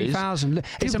guys. 3,000.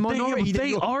 It's a minority.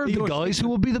 They are the guys who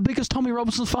will be the biggest Tommy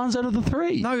Robinson fans out of the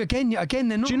three. No, again,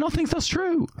 they're not. Do you not think that's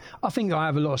true? I think I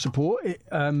have a lot of support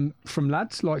from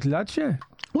lads, likely lads. Yeah.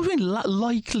 What do you mean,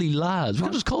 likely lads? We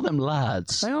can just call them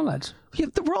lads. They are lads. Yeah,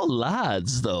 we're all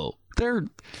lads, though. They're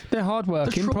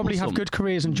hardworking, probably have troublesome. good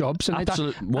careers and jobs. And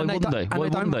Absolutely. Why wouldn't they? Why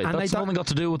wouldn't they? That's nothing got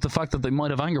to do with the fact that they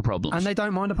might have anger problems. And they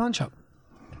don't mind a punch-up.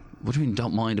 What do you mean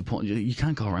don't mind a punch? You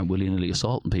can't go around willy-nilly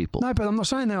assaulting people. No, but I'm not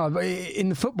saying they are. But in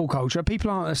the football culture,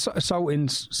 people aren't assaulting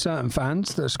certain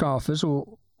fans that are scarfers,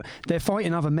 or they're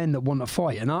fighting other men that want to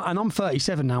fight. And I'm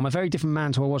 37 now. I'm a very different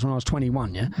man to I was when I was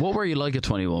 21, yeah? What were you like at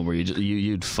 21? Were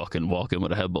you'd fucking walk in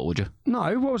with a headbutt, would you?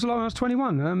 No, what was I like when I was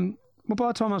 21? Well, by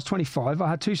the time I was 25, I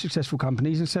had 2 successful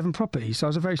companies and 7 properties. So I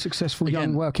was a very successful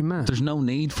young working man. There's no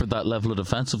need for that level of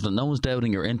defensiveness. No one's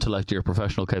doubting your intellect or your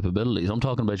professional capabilities. I'm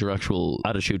talking about your actual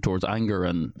attitude towards anger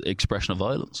and expression of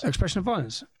violence. Expression of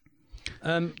violence.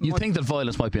 You think that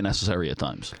violence might be necessary at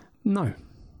times? No.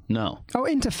 No. Oh,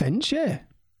 in defence, yeah.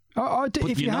 But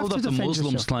if you know that the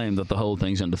Muslims claim that the whole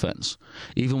thing's in defence.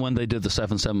 Even when they did the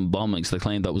 7/7 bombings, they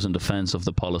claimed that was in defence of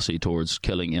the policy towards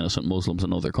killing innocent Muslims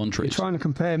in other countries. You're trying to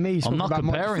compare me. I'm not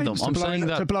comparing them. I'm saying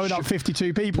that to blowing up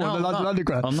 52 people in the London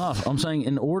Underground. I'm not. I'm saying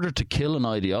in order to kill an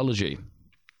ideology,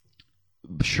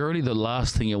 surely the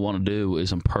last thing you want to do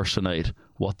is impersonate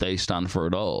what they stand for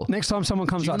at all. Next time someone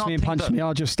comes up to me and punches me,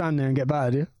 I'll just stand there and get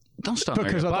battered, yeah? Don't stand there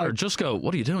and get battered. Just go,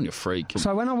 what are you doing, you freak?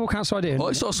 So when I walk outside here...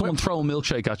 I saw someone throw a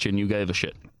milkshake at you and you gave a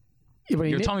shit.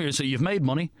 You're telling me, so you've made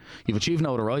money, you've achieved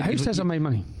notoriety. Who says I made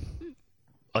money?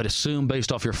 I'd assume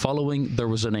based off your following, there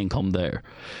was an income there.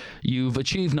 You've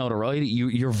achieved notoriety,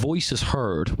 your voice is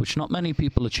heard, which not many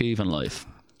people achieve in life.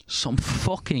 Some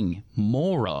fucking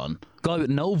moron, guy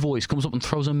with no voice, comes up and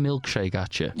throws a milkshake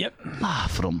at you. Yep.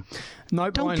 Laugh at him.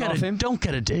 No, don't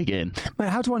get a dig in. Mate,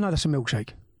 how do I know that's a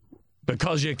milkshake?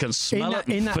 Because you can smell it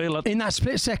and feel it. In that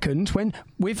split second, when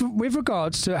with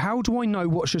regards to how do I know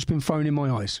what's just been thrown in my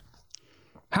eyes?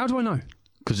 How do I know?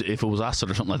 Because if it was acid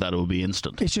or something like that, it would be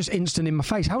instant. It's just instant in my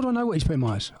face. How do I know what he's put in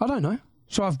my eyes? I don't know.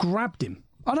 So I've grabbed him.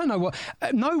 I don't know what...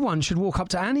 no one should walk up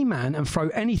to any man and throw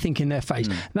anything in their face.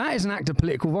 That is an act of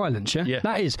political violence, yeah?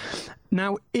 That is.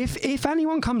 Now, if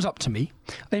anyone comes up to me...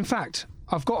 In fact...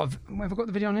 Have I got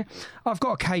the video on here? I've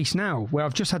got a case now where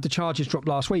I've just had the charges dropped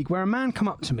last week where a man come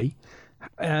up to me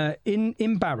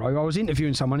in Barrow. I was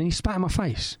interviewing someone and he spat in my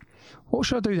face. What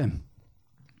should I do then?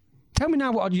 Tell me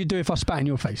now what would you do if I spat in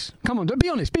your face? Come on, be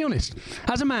honest, be honest.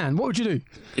 As a man, what would you do?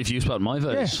 If you spat in my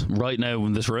face right now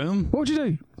in this room? What would you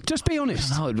do? Just be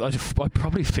honest. I'd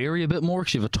probably fear you a bit more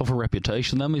because you have a tougher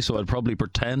reputation than me, so I'd probably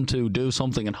pretend to do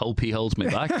something and hope he holds me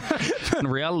back. In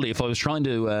reality, if I was trying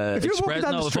to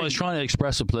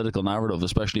express a political narrative,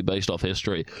 especially based off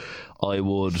history, I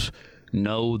would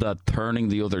know that turning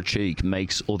the other cheek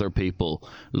makes other people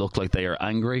look like they are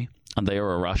angry and they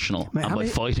are irrational. Mate, and by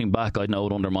fighting back, I know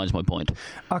it undermines my point.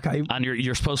 Okay. And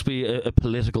you're supposed to be a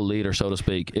political leader, so to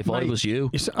speak. If I was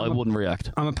you, I wouldn't react.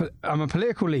 I'm a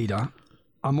political leader.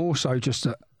 I'm also just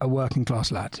a working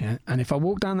class lad, yeah. And if I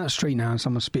walk down that street now and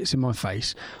someone spits in my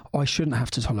face, I shouldn't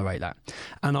have to tolerate that,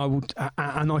 and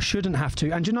I shouldn't have to.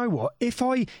 And you know what? If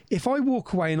I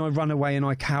walk away and I run away and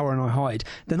I cower and I hide,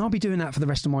 then I'll be doing that for the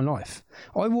rest of my life.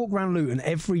 I walk around Luton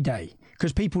every day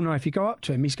because people know if you go up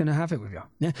to him, he's going to have it with you.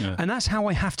 Yeah? And that's how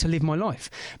I have to live my life.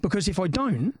 Because if I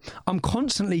don't, I'm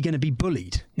constantly going to be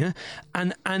bullied. Yeah,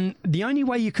 and the only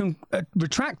way you can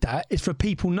retract that is for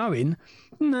people knowing.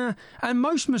 Nah, and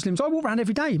most Muslims, I walk around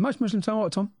every day. Most Muslims say, "All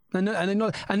right, Tom," and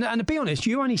to be honest,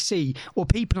 you only see, or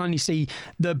people only see,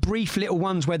 the brief little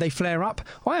ones where they flare up.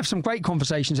 I have some great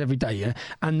conversations every day, yeah,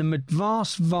 and the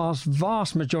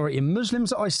vast majority of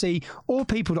Muslims that I see, or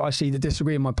people that I see that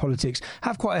disagree in my politics,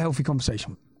 have quite a healthy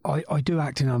conversation. I do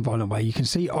act in an unviolent way. You can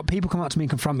see people come up to me and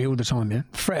confront me all the time, yeah,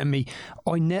 threaten me.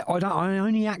 I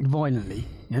only act violently,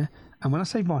 yeah, and when I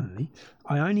say violently,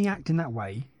 I only act in that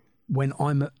way when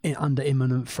I'm under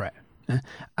imminent threat.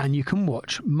 And you can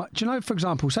watch, do you know, for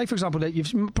example, that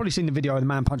you've probably seen the video of the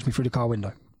man punched me through the car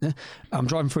window. I'm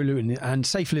driving through Luton, and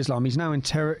Saif al-Islam, he's now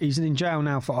he's in jail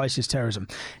now for ISIS terrorism.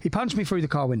 He punched me through the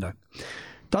car window.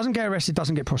 Doesn't get arrested,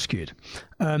 doesn't get prosecuted.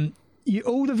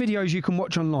 All the videos you can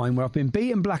watch online where I've been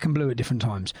beaten black and blue at different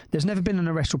times, there's never been an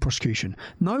arrest or prosecution.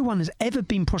 No one has ever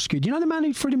been prosecuted. You know the man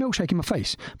who threw the milkshake in my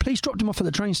face? Police dropped him off at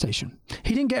the train station.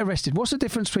 He didn't get arrested. What's the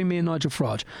difference between me and Nigel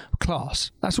Farage? Class.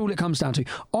 That's all it comes down to.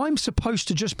 I'm supposed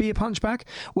to just be a punchbag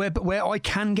where I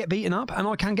can get beaten up and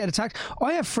I can get attacked.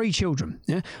 I have 3 children.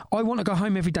 Yeah, I want to go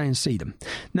home every day and see them.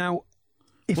 Now,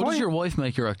 what does your wife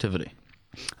make your activity?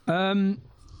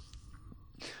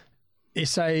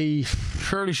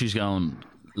 Surely she's going,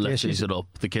 let's ease it up.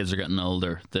 The kids are getting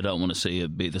older. They don't want to see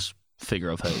it be this figure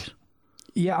of hate.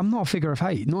 Yeah, I'm not a figure of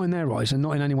hate. Not in their eyes and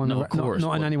not in anyone. No, of course.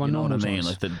 Not in anyone. You know what I eyes. mean?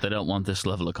 Like they don't want this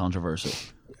level of controversy.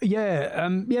 Yeah,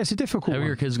 it's a difficult How one. are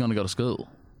your kids going to go to school?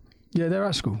 Yeah, they're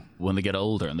at school. When they get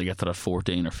older and they get to that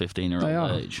 14 or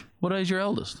 15-year-old age. What age is your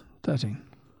eldest? 13.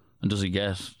 And does he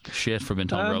get shit for being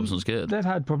Tommy Robinson's kid? They've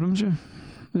had problems, yeah.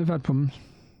 They've had problems.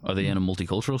 Are they in a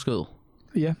multicultural school?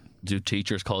 Yeah. Do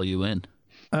teachers call you in?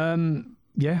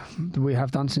 Yeah, we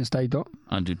have done since day dot.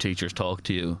 And do teachers talk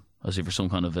to you as if you're some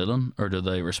kind of villain, or do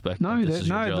they respect that this is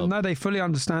your job? No, they fully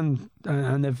understand,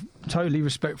 and they're totally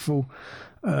respectful,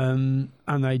 and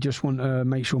they just want to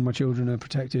make sure my children are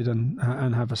protected and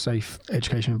have a safe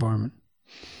education environment.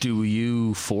 Do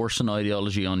you force an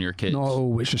ideology on your kids? Not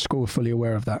all, which the school are fully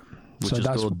aware of that. Which is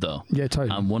good, though. Yeah,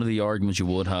 totally. And one of the arguments you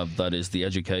would have, that is the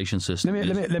education system.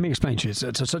 Let me explain to you, so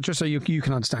just so you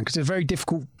can understand, because it's a very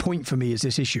difficult point for me is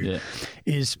this issue.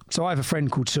 Yeah. So I have a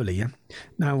friend called Sully. Yeah.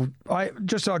 Now, I'll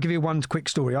give you one quick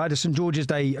story. I had a St George's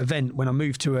Day event when I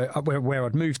moved to where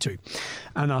I'd moved to,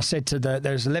 and I said to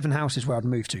there's 11 houses where I'd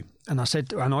moved to, and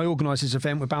I organised this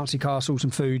event with bouncy castles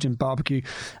and food and barbecue,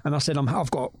 and I said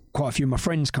I've got quite a few of my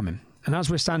friends coming. And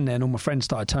as we're standing there and all my friends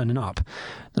started turning up,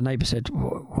 the neighbour said,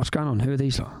 "What's going on? Who are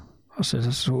these lot?" I said,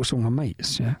 "That's all my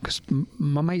mates, yeah, because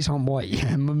my mates aren't white,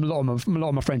 yeah, a lot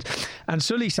of my friends." And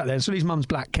Sully sat there, and Sully's mum's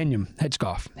black, Kenyan,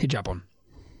 headscarf, hijab on.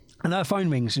 And her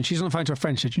phone rings, and she's on the phone to her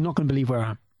friend. She said, "You're not going to believe where I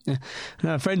am." Yeah.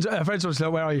 And her friends was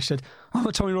like, "Where are you?" She said, "I'm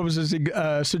at Tommy Robinson's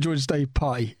St George's Day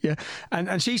party." Yeah,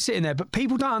 and she's sitting there, but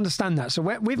people don't understand that. So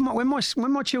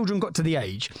when my children got to the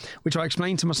age, which I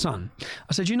explained to my son,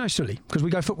 I said, "You know Sully, because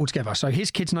we go football together. So his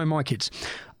kids know my kids.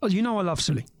 Oh, you know I love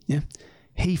Sully. Yeah,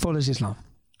 he follows Islam.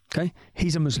 Okay,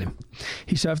 he's a Muslim.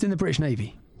 He served in the British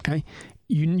Navy. Okay."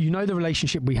 You know the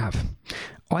relationship we have.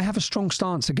 I have a strong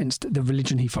stance against the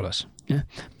religion he follows. Yeah,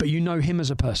 but you know him as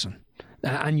a person.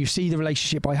 And you see the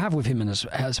relationship I have with him as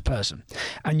a person.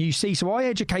 And you see, so I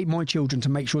educate my children to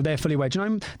make sure they're fully aware. Do you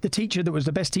know the teacher that was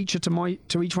the best teacher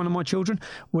to each one of my children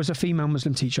was a female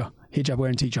Muslim teacher, hijab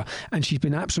wearing teacher. And she's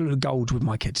been absolute gold with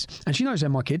my kids. And she knows they're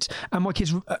my kids. And my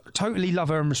kids totally love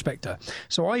her and respect her.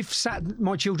 So I've sat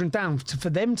my children down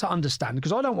for them to understand,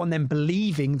 because I don't want them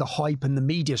believing the hype and the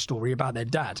media story about their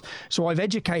dad. So I've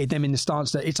educated them in the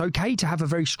stance that it's okay to have a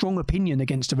very strong opinion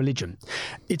against a religion.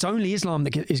 It's only Islam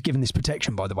that is given this protection.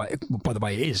 By the way,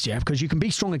 it is, yeah, because you can be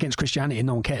strong against Christianity and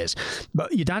no one cares.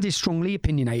 But your dad is strongly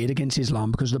opinionated against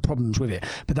Islam because of the problems with it.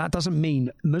 But that doesn't mean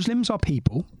Muslims are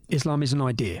people. Islam is an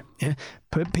idea. Yeah,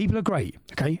 people are great.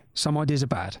 Okay, some ideas are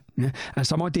bad. Yeah, and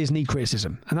some ideas need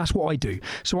criticism, and that's what I do.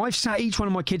 So I've sat each one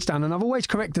of my kids down, and I've always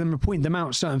corrected them and pointed them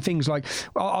out certain things. Like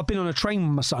I've been on a train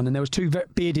with my son, and there was two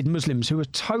bearded Muslims who were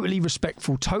totally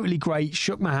respectful, totally great,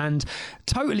 shook my hand,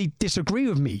 totally disagree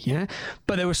with me. Yeah,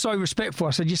 but they were so respectful.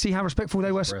 I said, "You see how respectful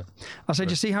they were?" I said,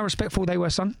 "You see how respectful they were,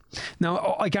 son?"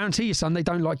 Now I guarantee you, son, they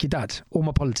don't like your dad or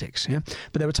my politics. Yeah,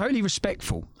 but they were totally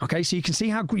respectful. Okay, so you can see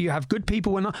how you have good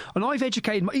people, and I've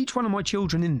educated each one of my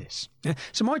children in this. Yeah?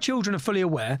 So my children are fully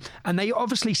aware, and they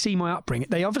obviously see my upbringing.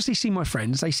 They obviously see my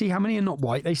friends. They see how many are not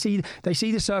white. They see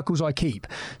the circles I keep.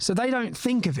 So they don't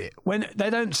think of it when they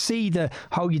don't see your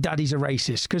daddy's a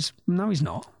racist, because no, he's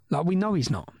not. Like, we know he's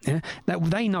not. Yeah,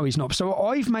 they know he's not. So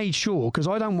I've made sure, because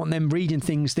I don't want them reading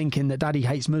things thinking that daddy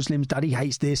hates Muslims, daddy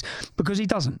hates this, because he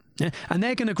doesn't. Yeah? And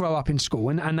they're going to grow up in school,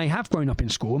 and they have grown up in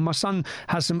school. And my son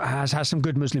has some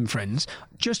good Muslim friends,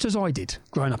 just as I did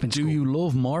growing up in school. Do you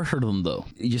love martyrdom, though?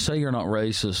 You say you're not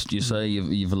racist. You say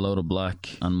you've a load of black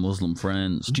and Muslim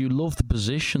friends. Do you love the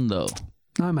position, though?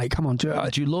 No, mate, come on. Do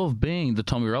you love being the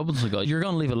Tommy Robinson guy? You're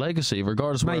going to leave a legacy,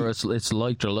 regardless of whether it's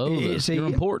liked or loathed. You're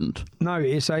important. No,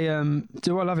 it's a...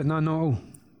 do I love it? No,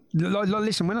 not at all.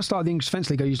 Listen, when I started the English Defence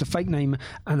League, I used a fake name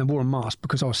and I wore a mask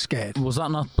because I was scared. Was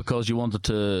that not because you wanted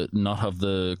to not have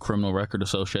the criminal record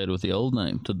associated with the old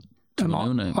name, to the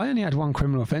new name? I only had one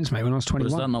criminal offence, mate, when I was 21.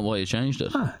 But is that not why you changed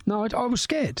it? No, I was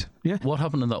scared. Yeah. What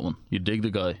happened in that one? You digged the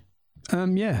guy?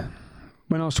 Yeah.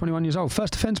 When I was 21 years old.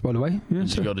 First offence, by the way. Yeah,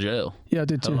 did you go to jail? Yeah, I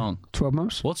did too. How long? 12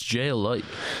 months. What's jail like?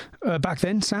 Back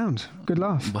then, sound. Good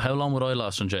laugh. How long would I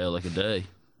last in jail? Like a day?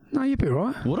 No, you'd be all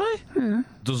right. Would I? Yeah.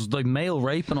 Does like male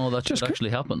rape and all that shit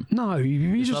actually happen? No.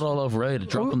 Is that all overrated?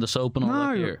 Dropping the soap and all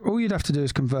that gear? All you'd have to do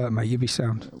is convert, mate. You'd be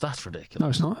sound. That's ridiculous. No,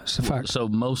 it's not. It's a fact. So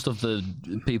most of the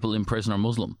people in prison are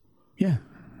Muslim? Yeah.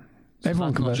 So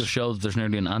everyone converts. That just shows there's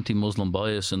nearly an anti-Muslim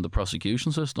bias in the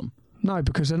prosecution system. No,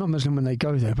 because they're not Muslim when they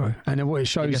go there, bro. And then what it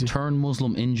shows is... turn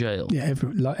Muslim in jail. Yeah,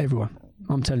 everyone.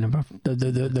 I'm telling them, bro.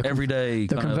 The every day...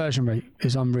 The conversion rate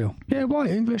is unreal. Yeah, white,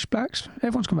 English, blacks,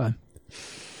 everyone's converting.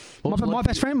 My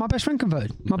best friend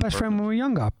converted. My best friend when we were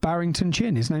younger, Barrington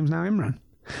Chin, his name's now Imran.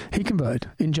 He converted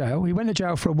in jail. He went to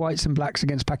jail for a whites and blacks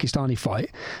against Pakistani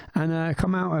fight and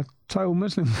come out a total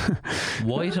Muslim.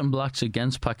 White and blacks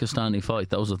against Pakistani fight,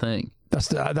 that was the thing.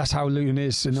 That's how Luton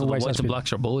is. And so always the whites and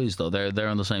blacks are boys, though. They're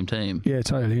on the same team. Yeah,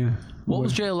 totally, yeah. What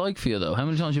was jail like for you, though? How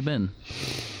many times you been?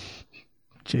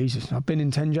 Jesus, I've been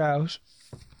in 10 jails.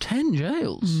 10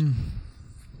 jails?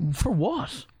 For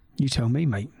what? You tell me,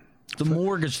 mate. The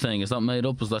mortgage thing, is that made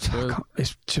up? Is that true?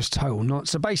 It's just total not.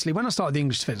 So basically, when I started the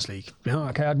English Defence League,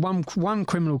 I had one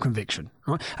criminal conviction,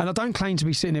 right? And I don't claim to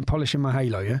be sitting here polishing my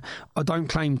halo. Yeah, I don't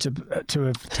claim to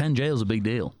have. 10 jails is a big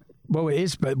deal. Well, it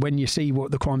is, but when you see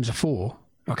what the crimes are for,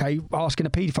 okay, asking a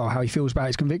paedophile how he feels about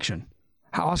his conviction.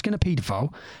 Asking a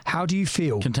paedophile, how do you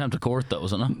feel? Contempt of court, though,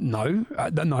 isn't it? No.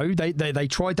 They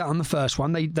tried that on the first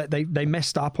one. They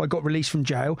messed up. I got released from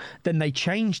jail. Then they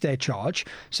changed their charge.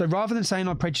 So rather than saying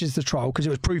I prejudiced the trial because it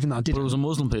was proven that I did, But it was a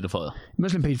Muslim paedophile.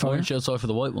 Muslim paedophile. Why aren't you outside for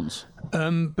the white ones?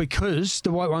 Because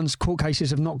the white ones' court cases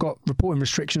have not got reporting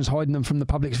restrictions hiding them from the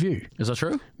public's view. Is that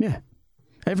true? Yeah.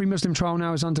 Every Muslim trial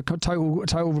now is under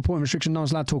total reporting restriction. No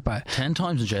one's allowed to talk about it. 10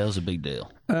 times in jail is a big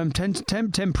deal. 10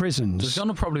 prisons. There's going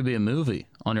to probably be a movie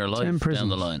on your life 10 prisons. down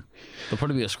the line. There'll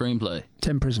probably be a screenplay.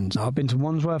 10 prisons. I've been to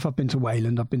Wandsworth, I've been to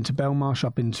Wayland, I've been to Belmarsh,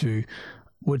 I've been to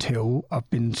Woodhill, I've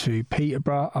been to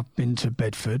Peterborough, I've been to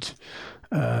Bedford,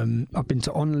 I've been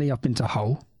to Onley, I've been to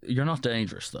Hull. You're not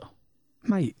dangerous, though.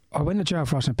 Mate, I went to jail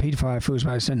for asking a paedophile how it feels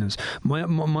about his sentence. My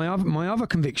other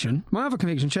conviction,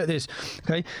 check this,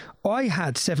 okay? I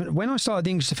had 7, when I started the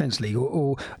English Defence League,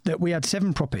 or that we had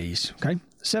 7 properties, okay?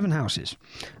 7 houses.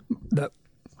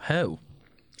 How?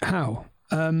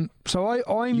 So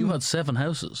I'm... You had 7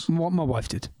 houses? What my wife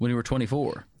did. When you were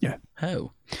 24? Yeah.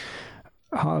 How?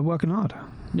 Working hard.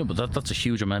 No, but that's a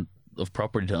huge amount of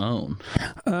property to own.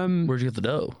 Where'd you get the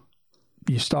dough?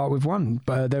 You start with one,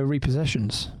 but they're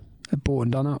repossessions. They're bought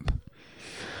and done up.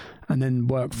 And then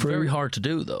work through. Very hard to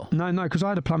do, though. No, because I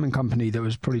had a plumbing company that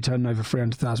was probably turning over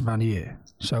 £300,000 a year.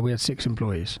 So we had 6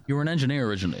 employees. You were an engineer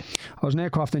originally. I was an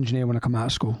aircraft engineer when I come out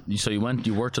of school. So you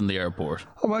worked in the airport.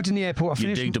 I worked in the airport.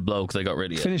 You digged a bloke, they got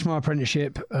rid of you. Finished my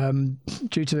apprenticeship.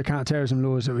 Due to the counter-terrorism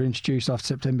laws that were introduced after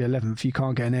September 11th, you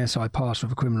can't get an airside pass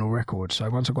with a criminal record. So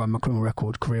once I got my criminal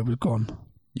record, career was gone.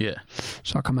 Yeah.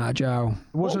 So I come out of jail.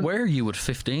 What were you at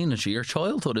 15? Your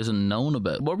childhood isn't known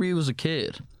about. What were you as a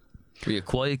kid? Were you a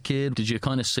quiet kid? Did you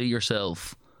kind of see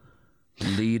yourself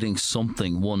leading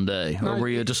something one day? Or were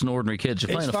you just an ordinary kid? Did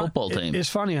you play in a football team? It's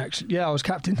funny, actually. Yeah, I was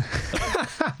captain.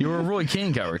 You were a Roy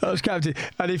Keane character. I was captain.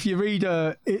 And if you read...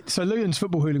 so Luton's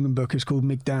football hooligan book is called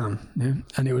Mig Down. Yeah?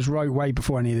 And it was wrote way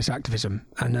before any of this activism.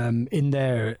 And in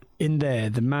there,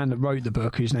 the man that wrote the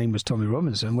book, whose name was Tommy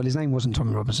Robinson, well, his name wasn't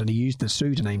Tommy Robinson. He used the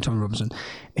pseudonym Tommy Robinson.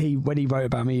 When he wrote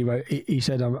about me, he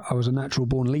said I was a natural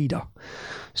born leader.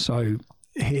 So...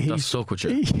 That stuck with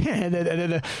you.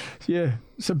 Yeah, yeah.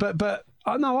 So, but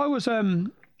no, I was. I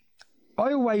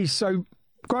always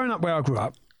growing up where I grew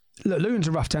up. Look, Luton's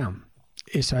a rough town.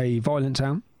 It's a violent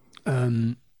town.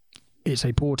 It's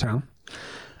a poor town.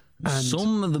 And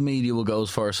some of the media will go as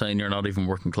far as saying you're not even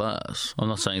working class. I'm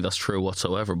not saying that's true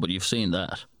whatsoever, but you've seen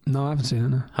that. No, I haven't seen it.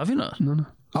 No. Have you not? No.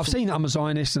 I've seen I'm a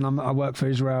Zionist and I work for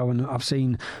Israel, and I've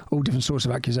seen all different sorts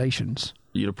of accusations.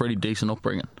 You had a pretty decent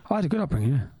upbringing. I had a good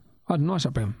upbringing. Yeah. I had a nice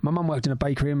upbringing. My mum worked in a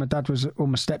bakery, and my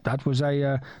stepdad was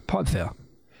a pipe fitter.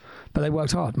 But they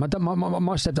worked hard. My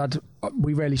stepdad,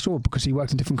 we rarely saw because he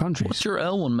worked in different countries. What's your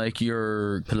L1 make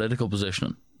your political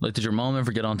positioning? Like, did your mom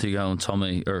ever get onto you going,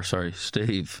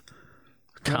 Steve,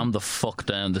 calm the fuck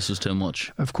down, this is too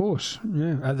much? Of course,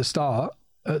 yeah. At the start,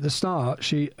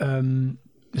 she,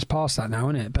 it's past that now,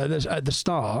 isn't it? But at the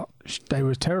start, they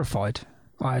were terrified.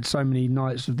 I had so many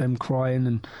nights of them crying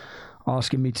and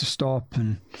asking me to stop,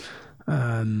 and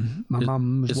my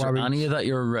mum was worried. Is there any of that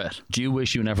you regret? Do you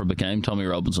wish you never became Tommy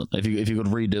Robinson? If you could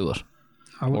redo it,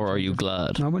 or are you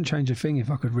glad? I wouldn't change a thing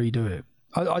if I could redo it.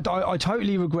 I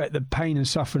totally regret the pain and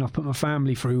suffering I've put my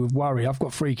family through with worry. I've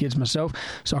got 3 kids myself,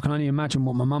 so I can only imagine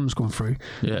what my mum's gone through,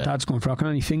 dad's gone through. I can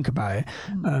only think about it.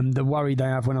 The worry they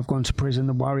have when I've gone to prison,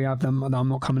 the worry I have that I'm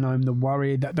not coming home, the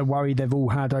worry they've all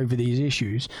had over these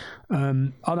issues.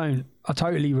 I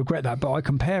totally regret that, but I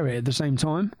compare it at the same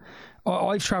time.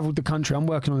 I've travelled the country. I'm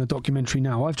working on a documentary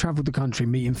now. I've travelled the country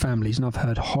meeting families, and I've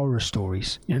heard horror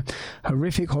stories,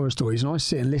 horrific horror stories. And I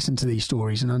sit and listen to these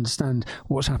stories and understand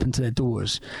what's happened to their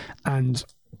daughters. And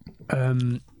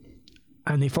listen,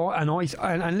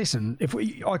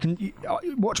 I can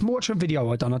watch a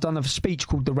video I've done a speech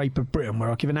called "The Rape of Britain,"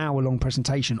 where I give an hour-long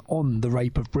presentation on the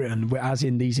rape of Britain, as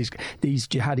in these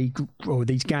jihadi or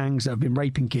these gangs that have been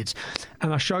raping kids,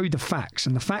 and I show the facts.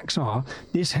 And the facts are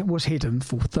this was hidden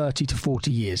for 30 to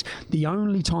 40 years. The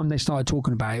only time they started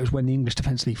talking about it was when the English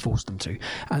Defence League forced them to.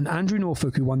 And Andrew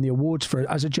Norfolk, who won the awards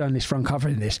as a journalist for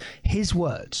uncovering this, his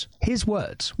words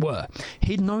were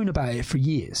he'd known about it for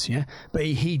years, but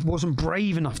he wasn't brave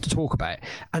brave enough to talk about it.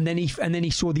 And then he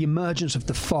saw the emergence of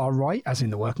the far right, as in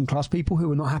the working class people who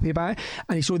were not happy about it.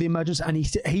 And he saw the emergence, and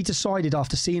he decided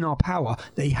after seeing our power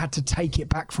that he had to take it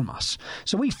back from us.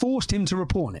 So we forced him to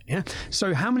report it. Yeah.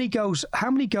 So how many girls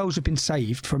have been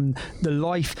saved from the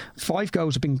life? 5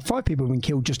 people have been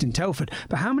killed just in Telford.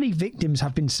 But how many victims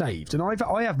have been saved? And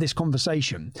I have this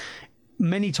conversation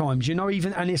many times,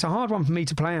 and it's a hard one for me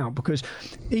to play out, because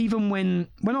even when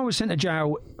I was sent to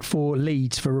jail for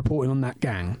Leeds for reporting on that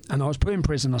gang, and I was put in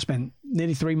prison, I spent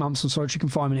nearly 3 months on solitary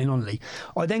confinement in Onley.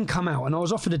 I then come out and I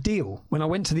was offered a deal when I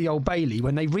went to the Old Bailey,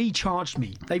 when they recharged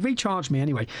me. They recharged me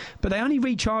anyway, but they only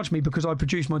recharged me because I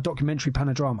produced my documentary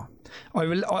Panodrama.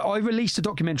 I released a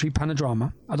documentary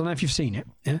Panodrama. I don't know if you've seen it.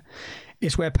 Yeah,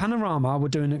 it's where Panorama were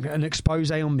doing an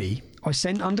expose on me. I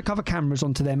sent undercover cameras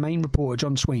onto their main reporter,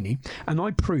 John Sweeney, and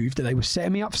I proved that they were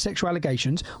setting me up for sexual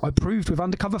allegations. I proved with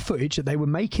undercover footage that they were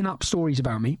making up stories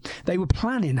about me. They were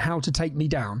planning how to take me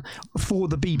down for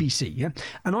the BBC. Yeah?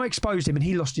 And I exposed him, and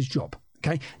he lost his job.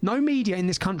 Okay, no media in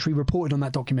this country reported on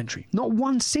that documentary. Not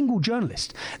one single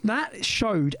journalist. That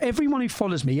showed everyone who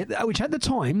follows me, which at the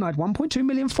time I had 1.2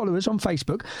 million followers on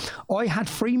Facebook. I had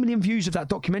 3 million views of that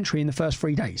documentary in the first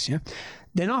 3 days. Yeah.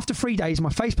 Then after 3 days, my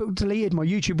Facebook was deleted, my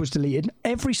YouTube was deleted,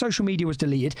 every social media was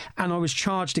deleted, and I was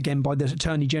charged again by the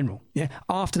Attorney General. Yeah,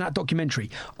 after that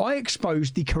documentary, I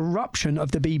exposed the corruption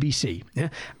of the BBC. Yeah,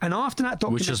 and after that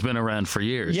documentary, which has been around for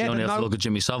years. Yeah, you only have to look at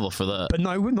Jimmy Savile for that. But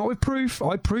no, not with proof.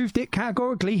 I proved it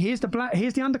categorically. Here's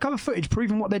the undercover footage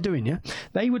proving what they're doing. Yeah,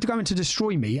 they were going to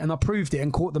destroy me, and I proved it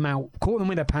and caught them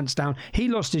with their pants down. He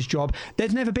lost his job.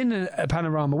 There's never been a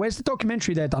Panorama. Where's the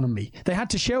documentary they've done on me? They had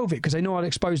to shelve it because they know I'd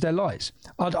exposed their lies.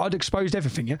 I'd exposed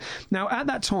everything. Yeah. Now at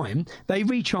that time they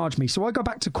recharged me, so I got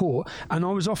back to court, and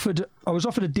I was offered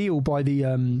a deal by the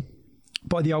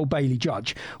Old Bailey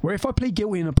judge, where if I plead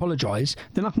guilty and apologise,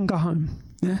 then I can go home.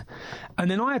 Yeah.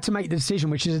 And then I had to make the decision,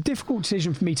 which is a difficult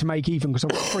decision for me to make, even because I've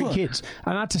got 3 kids,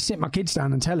 and I had to sit my kids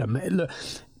down and tell them, look,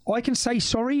 I can say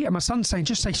sorry, and my son's saying,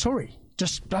 just say sorry,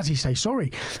 just bloody say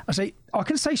sorry. I say I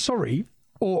can say sorry,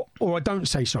 or I don't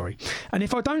say sorry, and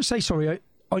if I don't say sorry,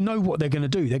 I know what they're going to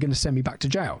do. They're going to send me back to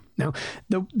jail. Now,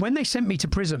 when they sent me to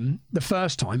prison the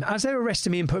first time, as they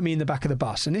arrested me and put me in the back of the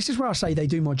bus, and this is where I say they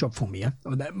do my job for me, yeah?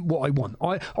 What I want.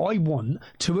 I want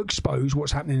to expose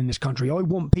what's happening in this country. I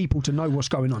want people to know what's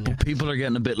going on. Yeah? People are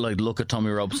getting a bit like, look at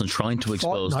Tommy Robinson trying to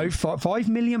expose them. 5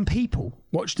 million people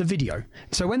watched the video.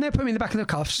 So when they put me in the back of the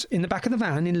cuffs, in the back of the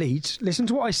van in Leeds, listen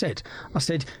to what I said. I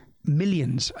said,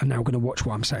 millions are now going to watch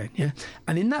what I'm saying, yeah.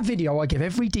 And in that video, I give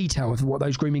every detail of what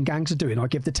those grooming gangs are doing. I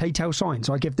give the telltale signs.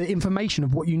 I give the information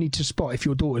of what you need to spot if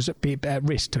your daughter's at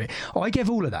risk to it. I give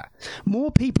all of that.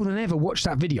 More people than ever watch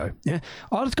that video. Yeah,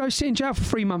 I'd go sit in jail for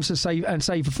 3 months and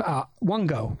save 1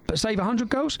 girl, but save 100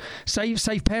 girls.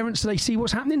 Save parents so they see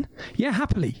what's happening. Yeah,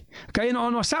 happily. Okay, and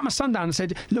I sat my son down and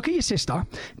said, "Look at your sister.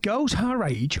 Girls her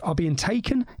age are being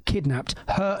taken, kidnapped,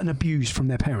 hurt, and abused from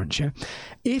their parents. Yeah,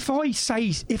 if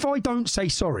I don't say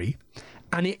sorry,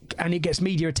 and it gets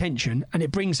media attention, and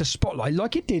it brings a spotlight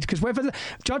like it did, because whether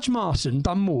Judge Marson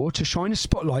done more to shine a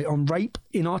spotlight on rape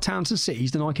in our towns and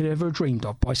cities than I could ever have dreamed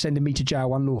of by sending me to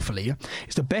jail unlawfully. Yeah?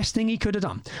 It's the best thing he could have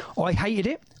done. I hated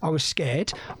it. I was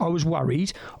scared. I was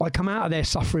worried. I come out of there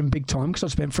suffering big time because I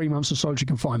spent 3 months in solitary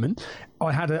confinement.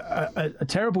 I had a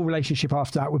terrible relationship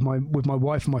after that with my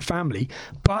wife and my family.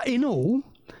 But in all,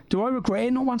 do I regret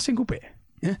it? Not one single bit.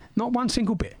 Yeah, not one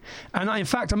single bit. And in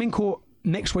fact, I'm in court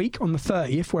next week on the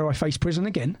 30th, where I face prison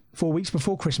again, 4 weeks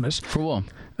before Christmas. For what?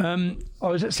 I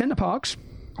was at Centre Parks.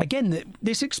 Again,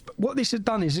 what this has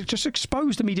done is it just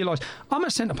exposed the media lies. I'm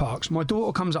at Centre Parks. My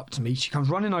daughter comes up to me. She comes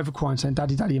running over crying, saying,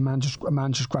 "Daddy, Daddy, a man just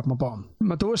grabbed my bottom."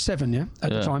 My daughter's 7, yeah, at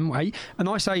the time, 8, and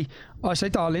I say,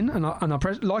 "Darling," and I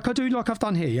press like I've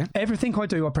done here, yeah. Everything I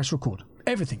do, I press record.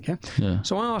 Everything, yeah.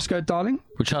 So I ask her, "Darling,"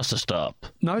 which has to stop.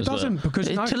 No, it doesn't, because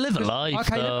to live a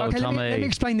life. Okay, let me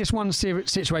explain this one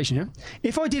situation. Yeah,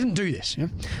 if I didn't do this, yeah,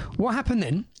 what happened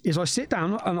then is I sit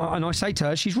down and I say to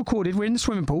her, she's recorded. We're in the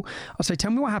swimming pool. I say, "Tell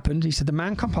me what happened." He said, "The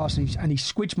man come past and he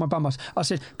squidged my bum." I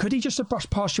said, "Could he just have brushed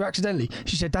past you accidentally?"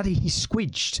 She said, "Daddy, he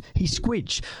squidged. He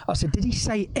squidged." I said, "Did he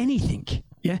say anything?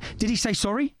 Yeah, did he say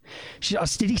sorry?"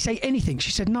 Did he say anything? She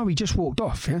said, "No, he just walked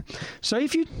off." Yeah. So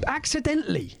if you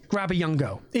accidentally grab a young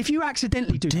girl, if you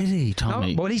accidentally do, did he,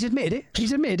 Tommy? No, well, he's admitted it.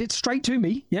 He's admitted it straight to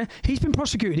me. Yeah, he's been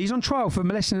prosecuted. He's on trial for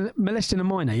molesting a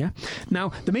minor. Yeah.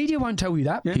 Now the media won't tell you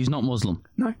that. Yeah? He's not Muslim.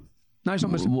 No, he's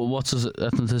not Muslim. What's his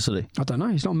ethnicity? I don't know.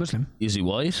 He's not Muslim. Is he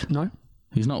white? No,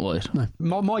 he's not white. No.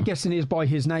 My guessing is by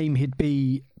his name, he'd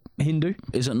be Hindu.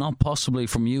 Is it not possibly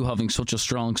from you having such a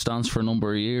strong stance for a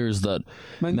number of years that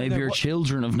maybe your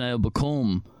children have now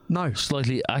become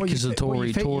slightly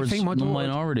accusatory towards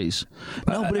minorities?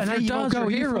 No, but if your dad's your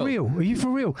hero, are you for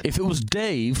real? If it was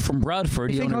Dave from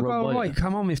Bradford, you think I go right?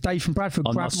 Come on, if Dave from Bradford,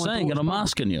 I'm not saying it. I'm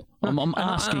asking you. I'm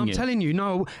asking you. I'm telling you.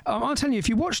 No, I'm telling you. If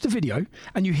you watch the video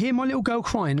and you hear my little girl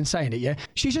crying and saying it,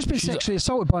 she's just been sexually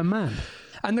assaulted by a man.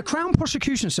 And the Crown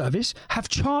Prosecution Service have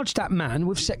charged that man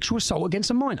with sexual assault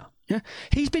against a minor. Yeah,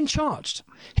 he's been charged.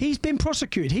 He's been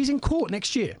prosecuted. He's in court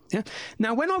next year. Yeah.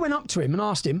 Now, when I went up to him and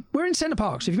asked him, we're in Centre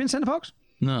Parks. Have you been in Centre Parks?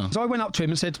 No. So I went up to him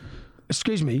and said,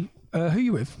 "Excuse me, who are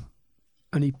you with?"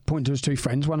 And he pointed to his two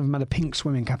friends. One of them had a pink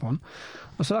swimming cap on.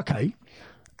 I said, "Okay,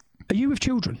 are you with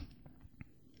children?"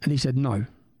 And he said, "No."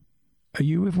 "Are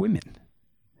you with women?"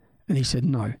 And he said,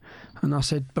 "No." And I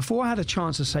said, before I had a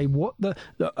chance to say what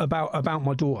about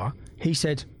my daughter, he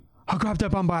said, "I grabbed her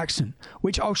bum by accident,"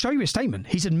 which I'll show you a statement.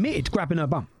 He's admitted grabbing her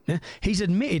bum. Yeah? He's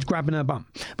admitted grabbing her bum.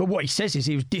 But what he says is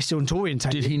he was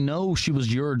disorientated. Did he know she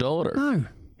was your daughter? No.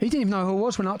 He didn't even know who I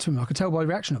was when I went up to him. I could tell by the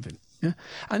reaction of him. Yeah?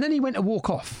 And then he went to walk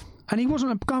off. And he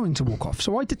wasn't going to walk off.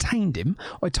 So I detained him.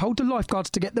 I told the lifeguards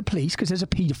to get the police because there's a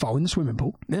paedophile in the swimming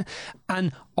pool. Yeah?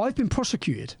 And I've been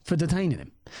prosecuted for detaining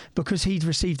him because he'd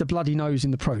received a bloody nose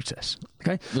in the process.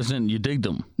 Okay? Listen, you digged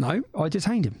him. No, I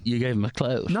detained him. You gave him a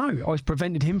clout. No, I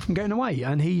prevented him from getting away.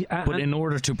 And he. But in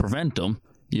order to prevent him,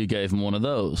 you gave him one of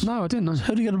those. No, I didn't. No.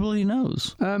 How do you get a bloody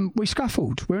nose? We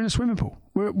scuffled. We're in a swimming pool.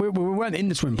 We weren't in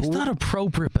the swimming pool. Is that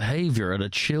appropriate behaviour at a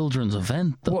children's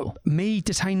event, though? What, me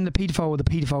detaining the paedophile or the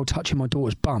paedophile touching my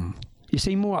daughter's bum? You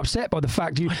seem more upset by the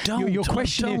fact you're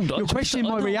questioning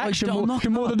my reaction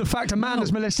more than the fact a man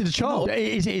has molested a child. No.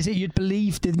 Is it you'd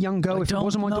believe the young girl if it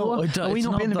wasn't my daughter? Are we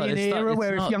not in an era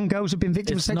where if young girls have been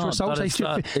victims of sexual assault, they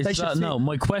should? No,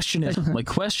 my question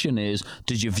is,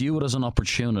 did you view it as an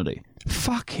opportunity?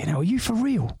 Fucking hell, are you for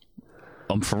real?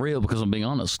 I'm for real because I'm being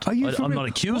honest. I'm not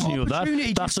accusing you of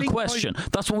that. That's the question.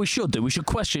 That's what we should do. We should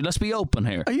question. Let's be open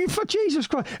here. Are you for Jesus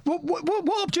Christ?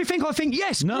 What do you think I think?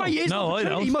 Yes, no, great, no, I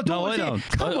don't. No, I don't.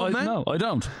 Come on, man. No, I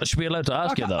don't. I should be allowed to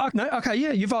ask you that. No, okay,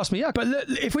 yeah, you've asked me. Yeah, but look,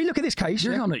 if we look at this case,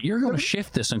 you're going to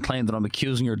shift this and claim that I'm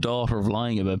accusing your daughter of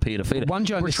lying about paedophilia. One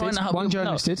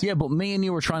journalist did. Yeah, but me and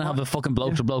you were trying to have a fucking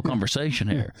bloke to bloke conversation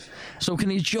here. So can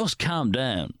you just calm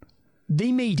down?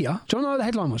 The media, do you know what the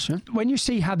headline was? Yeah? When you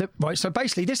see how so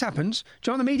basically this happens, do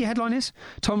you know what the media headline is?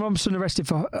 Tom Robinson arrested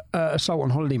for assault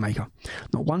on holidaymaker.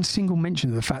 Not one single mention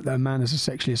of the fact that a man has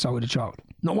sexually assaulted a child.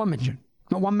 Not one mention.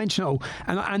 Not one mention at all.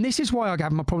 And this is why I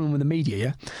have my problem with the media,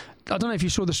 yeah? I don't know if you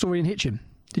saw the story in Hitchin.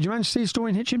 Did you manage to see the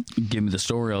story in Hitchin? Give me the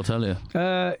story, I'll tell you.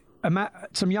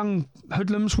 Some young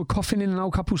hoodlums were coughing in an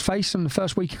old couple's face on the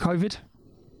first week of COVID.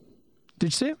 Did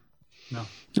you see it? No.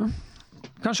 Can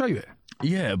I show you it?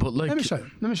 Yeah, but like... Let me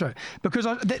show you. Because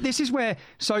this is where...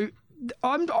 So,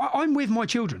 I'm with my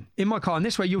children in my car, and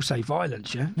this way you'll say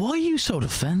violence, yeah? Why are you so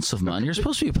defensive, man? You're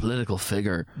supposed to be a political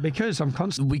figure. Because I'm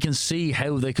constant. We can see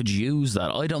how they could use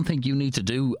that. I don't think you need to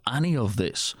do any of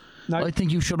this. No. I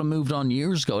think you should have moved on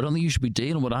years ago. I don't think you should be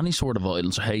dealing with any sort of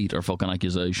violence or hate or fucking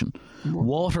accusation.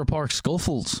 Water park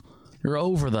scuffles. You're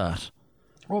over that.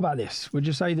 What about this? Would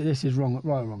you say that this is right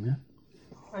or wrong, yeah?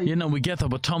 You know, we get that,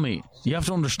 but Tommy, you have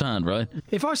to understand, right?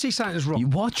 If I see something that's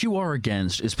wrong... What you are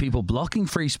against is people blocking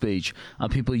free speech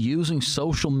and people using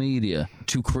social media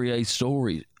to create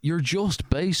stories. You're just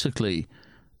basically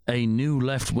a new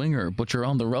left-winger, but you're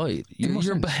on the right.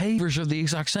 Your behaviours are the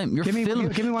exact same.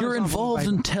 You're involved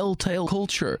in telltale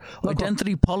culture,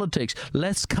 identity politics.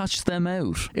 Let's catch them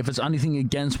out. If it's anything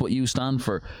against what you stand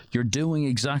for, you're doing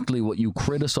exactly what you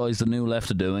criticise the new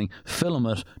left of doing. Film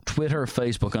it, Twitter,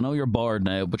 Facebook. I know you're bored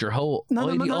now, but your whole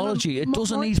ideology, it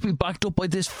doesn't need to be backed up by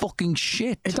this fucking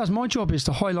shit. It does. My job is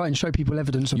to highlight and show people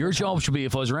evidence. Your job should be,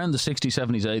 if I was around the 60s,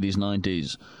 70s, 80s,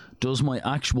 90s, does my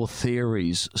actual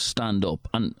theories stand up?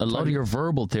 And a lot of your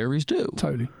verbal theories do.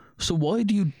 Totally. So why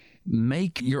do you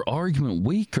make your argument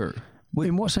weaker?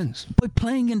 In what sense? By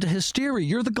playing into hysteria.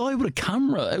 You're the guy with a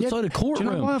camera outside a courtroom.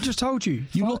 Do you know what I've just told you?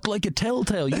 You look like a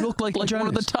telltale. You look like one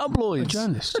of the tabloids. A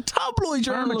journalist. A tabloid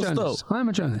journalist, though. I am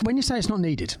a journalist. When you say it's not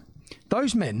needed,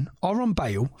 those men are on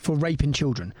bail for raping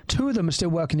children. 2 of them are still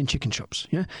working in chicken shops.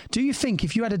 Yeah. Do you think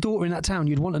if you had a daughter in that town,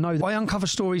 you'd want to know that? I uncover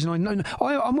stories, and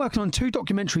I'm working on 2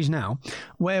 documentaries now,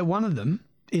 where one of them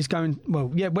is going,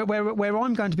 where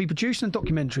I'm going to be producing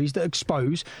documentaries that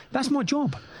expose. That's my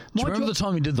job. Do you remember the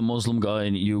time you did the Muslim guy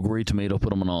and you agreed to meet up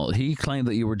with him and all? He claimed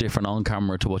that you were different on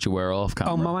camera to what you were off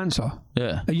camera. Oh, Mo Ansar?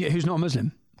 Yeah. Who's not a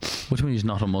Muslim? What do you mean he's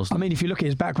not a Muslim? I mean, if you look at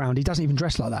his background, he doesn't even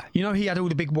dress like that. You know, he had all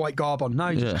the big white garb on. No,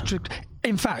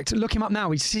 in fact, look him up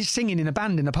now. He's singing in a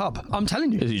band in a pub. I'm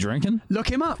telling you. Is he drinking? Look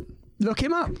him up. Look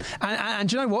him up. And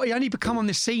do you know what? He only become on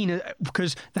this scene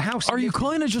because the house... Are you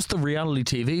kind of just the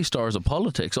reality TV stars of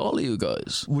politics, all of you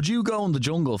guys? Would you go in the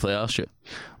jungle if they asked you?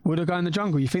 Would I go in the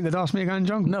jungle? You think they'd ask me to go in the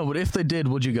jungle? No, but if they did,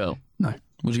 would you go? No.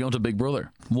 Would you go into Big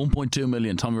Brother? 1.2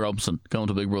 million, Tommy Robinson, going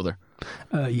to Big Brother.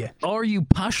 Yeah. Are you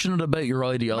passionate about your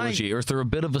ideology, Mate, or is there a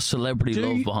bit of a celebrity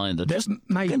love behind it? Just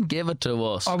mate, give it to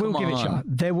us. I will give it to you.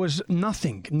 There was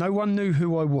nothing. No one knew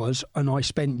who I was, and I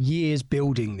spent years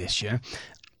building this, yeah,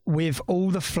 with all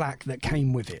the flack that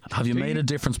came with it. Have you made a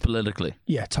difference politically?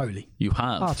 Yeah, totally. You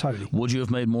have? Oh, totally. Would you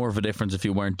have made more of a difference if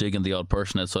you weren't digging the odd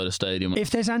person outside a stadium? If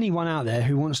there's anyone out there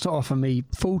who wants to offer me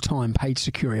full-time paid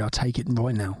security, I'll take it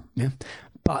right now, yeah?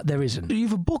 But there isn't. You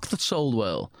have a book that sold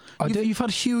well. You've had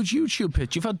huge YouTube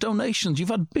hits. You've had donations. You've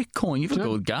had Bitcoin. You've had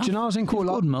good gas. Do you know I was in court?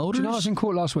 Good motors. Do you know I was in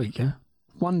court last week? Yeah,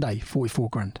 one day,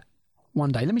 44 grand.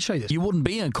 One day. Let me show you this. You wouldn't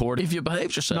be in court if you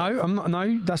behaved yourself. No, I'm not.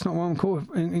 No, that's not what I'm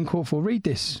in court for. Read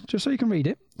this, just so you can read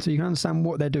it, so you can understand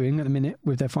what they're doing at the minute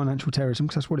with their financial terrorism,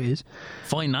 because that's what it is.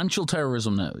 Financial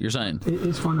terrorism. Now you're saying it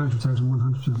is financial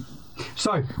terrorism, 100%.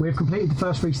 So we have completed the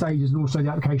first 3 stages and also the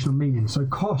application on meaning. So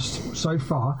cost so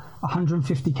far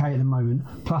 150k at the moment,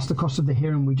 plus the cost of the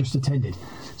hearing we just attended.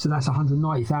 So that's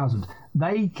 190,000.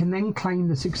 They can then claim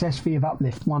the success fee of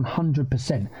uplift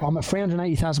 100%. I'm at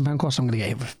 £380,000 cost I'm going to get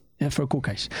hit with. Yeah, for a court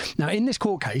case. Now, in this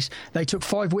court case, they took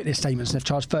 5 witness statements and they've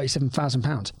charged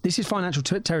 £37,000. This is financial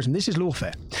terrorism. This is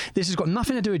lawfare. This has got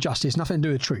nothing to do with justice, nothing to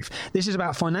do with truth. This is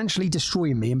about financially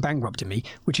destroying me and bankrupting me,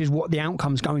 which is what the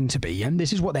outcome's going to be. And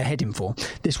this is what they're heading for.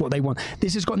 This is what they want.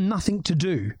 This has got nothing to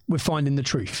do with finding the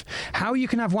truth. How you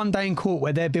can have one day in court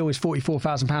where their bill is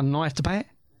 £44,000 and I have to pay it?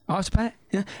 I have to pay it.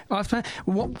 Yeah, I have to pay it.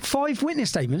 What, 5 witness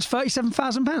statements,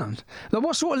 £37,000? Like,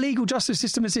 what sort of legal justice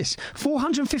system is this?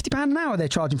 £450 an hour they're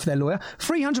charging for their lawyer,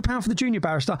 £300 for the junior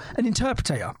barrister, an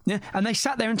interpreter. Yeah, and they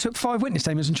sat there and took 5 witness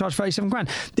statements and charged 37 grand.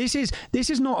 This is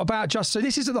not about just. So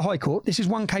this is at the High Court. This is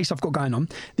one case I've got going on.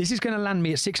 This is going to land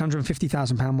me at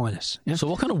 £650,000 minus. Yeah? So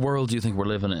what kind of world do you think we're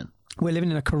living in? We're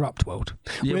living in a corrupt world.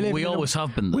 Yeah, we always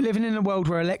have been. We're living in a world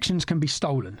where elections can be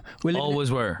stolen.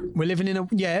 Always were. We're living in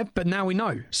but now we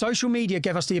know. Social media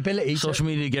gave us the ability. Social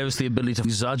media gave us the ability to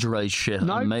exaggerate shit.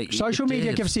 No, and make, social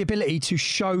media gave us the ability to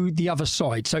show the other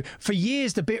side. So for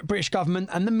years, the British government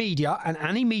and the media and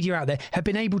any media out there have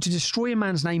been able to destroy a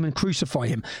man's name and crucify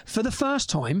him. For the first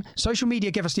time, social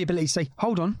media gave us the ability to say,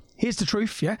 hold on, here's the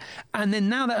truth, yeah? And then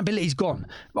now that ability's gone.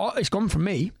 It's gone from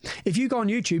me. If you go on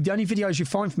YouTube, the only videos you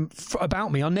find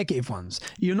about me are negative ones.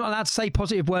 You're not allowed to say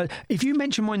positive words. If you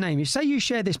mention my name, if say you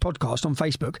share this podcast on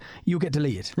Facebook, you'll get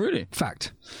deleted. Really?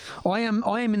 Fact. I am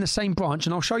in the same branch,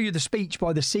 and I'll show you the speech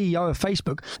by the CEO of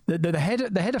Facebook, the head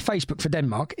of Facebook for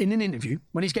Denmark, in an interview,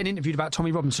 when he's getting interviewed about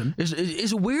Tommy Robinson. Is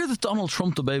it weird that Donald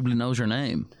Trump the baby knows your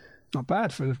name? Not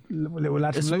bad for a little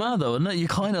lad. It's mad though, isn't it? You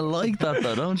kind of like that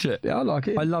though, don't you? Yeah, I like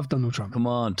it. I love Donald Trump. Come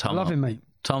on, Tom. I love him, mate.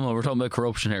 Tom, we're talking about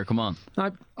corruption here. Come on.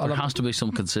 No, there has to be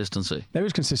some consistency. There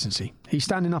is consistency. He's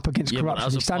standing up against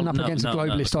corruption. He's standing up against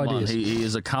globalist ideas. He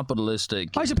is a capitalistic...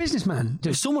 He's a businessman.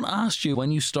 If someone asked you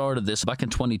when you started this back in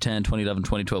 2010, 2011,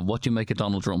 2012, what do you make of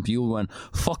Donald Trump? You went,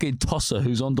 fucking Tussa,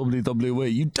 who's on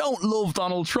WWE. You don't love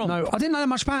Donald Trump. No, I didn't know that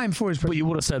much about him before his... But you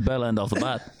would have said bell end off the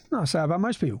bat. No, I say about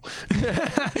most people.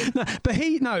 I'd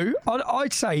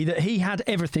say that he had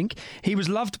everything. He was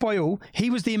loved by all. He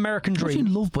was the American dream. He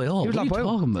was loved by all. He was loved by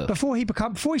all. Talking about? Before he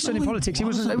started in politics, he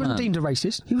wasn't deemed a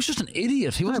racist. He was just an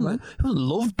idiot. He wasn't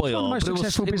loved by all. One of the most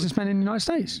successful businessmen in the United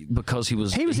States. Because he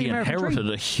inherited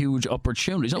a huge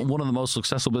opportunity. He's not one of the most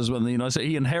successful businessmen in the United States.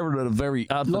 He inherited a very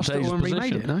advantageous position.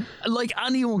 Remade it, no? Like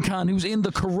anyone can who's in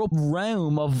the corrupt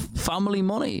realm of family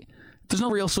money. There's no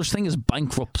real such thing as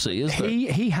bankruptcy, is there?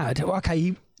 He had.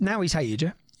 Okay, now he's hated,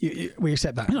 yeah? We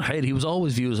accept that. He's not hated. He was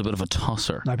always viewed as a bit of a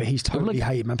tosser. No, but he's totally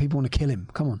hated, man. People want to kill him.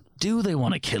 Come on. Do they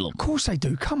want to kill him? Of course they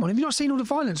do. Come on. Have you not seen all the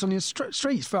violence on the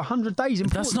streets for 100 days?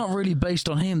 That's not really based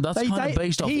on him. That's kind of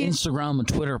based off Instagram and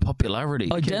Twitter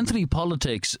popularity. Identity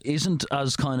politics isn't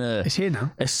as kind of... It's here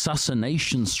now.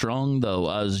 Assassination strong,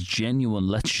 though, as genuine,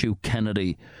 let's shoot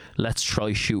Kennedy, let's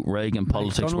try shoot Reagan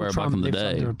politics were back in the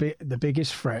day. The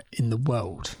biggest threat in the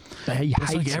world.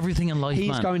 It's like everything in life,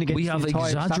 man. We have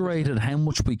exaggerated how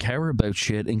much we care about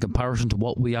shit in comparison to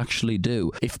what we actually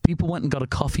do. If people went and got a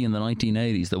coffee in the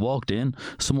 1980s, they walked in,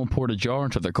 someone poured a jar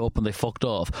into their cup and they fucked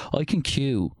off. I can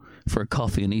queue for a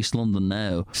coffee in East London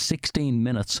now, 16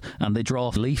 minutes, and they draw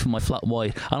a leaf in my flat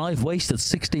white, and I've wasted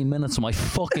 16 minutes of my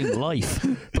fucking life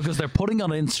because they're putting it on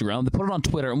Instagram, they put it on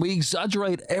Twitter, and we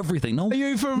exaggerate everything. No, Are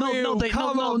you for real?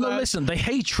 Come on, man. listen, they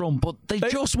hate Trump, but they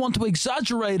just want to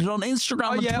exaggerate it on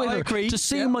Instagram and yeah, I Twitter agree. to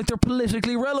seem like they're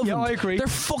politically relevant. Yeah, I agree. They're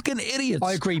fucking idiots.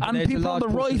 I agree, but and there's a people on large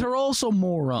the right portion- are also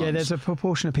morons. Yeah, there's a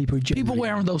proportion of people who People genuinely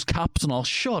wearing those caps and all,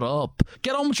 shut up.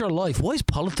 Get on with your life. Why is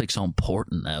politics so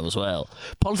important now as well?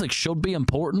 Politics should be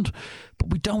important, but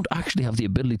we don't actually have the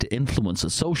ability to influence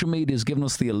it. Social media has given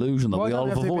us the illusion that Why we don't all we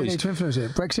have a the ability voice. to influence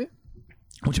it? Brexit?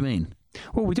 What do you mean?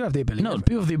 Well, we do have the ability. No,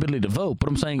 people have the ability to vote, but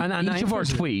I'm saying And each of our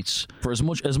influence it. tweets, for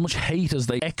as much hate as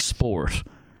they export,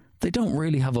 they don't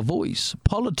really have a voice.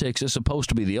 Politics is supposed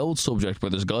to be the old subject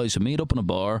where there's guys who meet up in a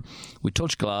bar, we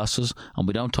touch glasses, and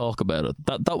we don't talk about it.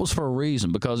 That was for a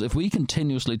reason, because if we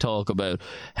continuously talk about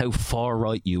how far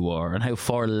right you are and how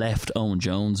far left Owen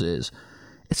Jones is,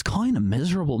 it's kind of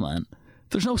miserable, man.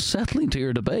 There's no settling to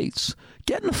your debates.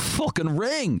 Get in a fucking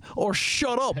ring or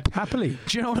shut up. Happily.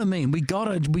 Do you know what I mean? We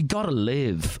gotta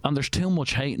live, and there's too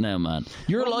much hate now, man.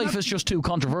 Your life is just too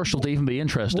controversial to even be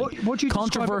interesting. What do you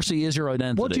Controversy is your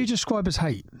identity. What do you describe as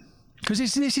hate? Because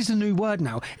this is a new word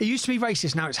now. It used to be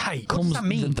racist, now it's hate. What does that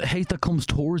mean? The hate that comes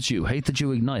towards you, hate that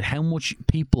you ignite. How much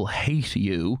people hate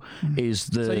you is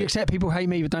the. So you accept people hate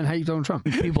me but don't hate Donald Trump?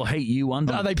 people hate you and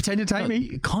Are they pretending to hate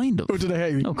me? Kind of. Or do they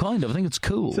hate me? No, kind of. I think it's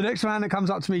cool. So the next man that comes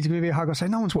up to me to give me a hug, I say,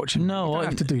 no one's watching. No, you don't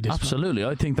have to do this. Absolutely.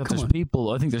 I think that there's people,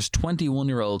 I think there's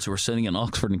 21-year-olds who are sitting in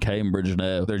Oxford and Cambridge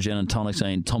now, they're gin and tonic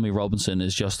saying Tommy Robinson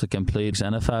is just a complete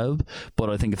xenophobe.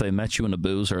 But I think if they met you in a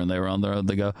boozer and they were on there,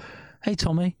 they go, hey,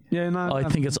 Tommy. Yeah, no. I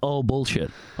think it's all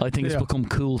bullshit. I think it's become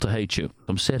cool to hate you.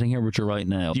 I'm sitting here with you right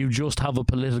now. You just have a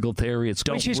political theory.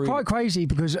 Which is quite crazy,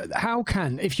 because how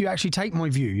can, if you actually take my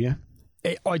view,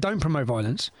 yeah, I don't promote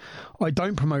violence. I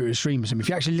don't promote extremism. If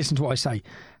you actually listen to what I say,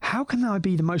 how can I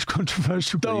be the most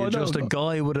controversial? You're just a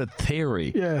guy with a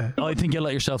theory. Yeah. I think you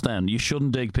let yourself down. You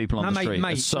shouldn't dig people on the street.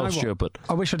 Mate, it's so you know what? stupid.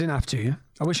 I wish I didn't have to, yeah?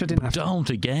 I wish I didn't have to. Don't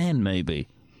again, maybe.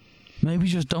 Maybe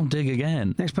just don't dig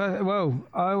again. Next person, well,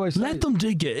 I always Let them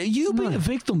dig it. You being a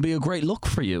victim be a great look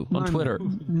for you on Twitter.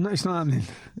 No, it's not happening.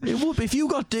 It would if you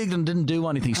got digged and didn't do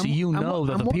anything. So you know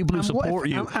that the people who support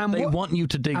you, they want you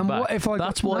to dig back.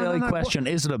 That's why I question: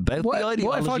 is it about the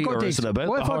ideology or is it about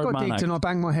the hard man? What if I got digged and I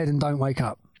bang my head and don't wake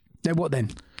up? Then what then?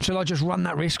 Shall I just run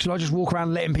that risk? Shall I just walk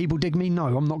around letting people dig me?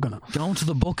 No, I'm not gonna. Go to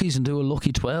the bookies and do a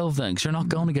lucky 12 then, because you're not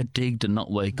going to get digged and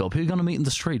not wake up. Who are you going to meet in the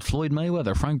street? Floyd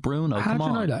Mayweather, Frank Bruno. How come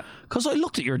on. do you know that? Because I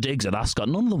looked at your digs at Ascot.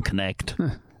 None of them connect.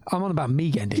 I'm on about me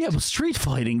getting digged. Yeah, but street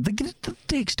fighting, the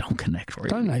digs don't connect really.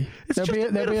 Don't they? It's just a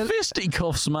bit of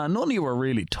fisticuffs, man. None of you are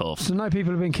really tough. So no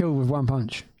people have been killed with one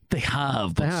punch. They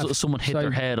have, but someone hit their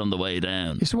head on the way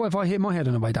down. So what if I hit my head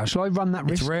on the way down? Shall I run that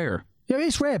risk? It's rare. Yeah,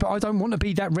 it's rare, but I don't want to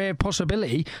be that rare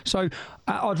possibility. So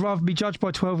I'd rather be judged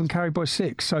by 12 and carried by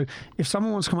 6. So if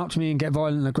someone wants to come up to me and get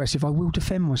violent and aggressive, I will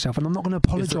defend myself, and I'm not going to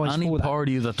apologise for that. Is there any part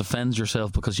of you that defends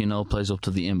yourself because you know plays up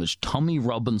to the image? Tommy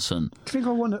Robinson. Do you think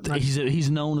I want to? He's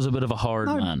known as a bit of a hard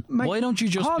man. Mate, why don't you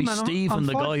just be Stephen,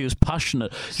 the guy who's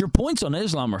passionate? Your points on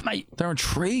Islam are, they're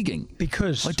intriguing.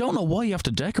 Because I don't know why you have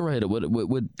to decorate it with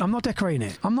I'm not decorating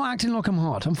it. I'm not acting like I'm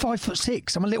hard. I'm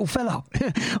 5'6". I'm a little fella.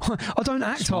 I don't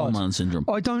act small hard. man syndrome.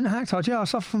 I don't act hard. Yeah, I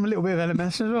suffer from a little bit of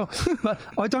LMS as well. But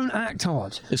I don't act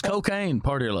hard. Is cocaine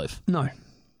part of your life? No.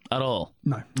 At all?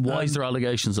 No. Why is there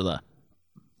allegations of that?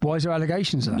 Why is there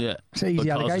allegations of that? Yeah. It's an easy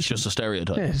allegation. It's just a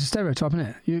stereotype. Yeah, it's a stereotype,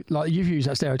 isn't it? You've used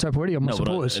that stereotype already on my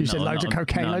supporters. You said loads of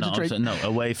cocaine, loads of drink. No,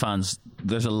 away fans,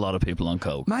 there's a lot of people on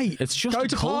coke. Mate, it's just go a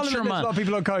to culture, Parliament, man. there's a lot of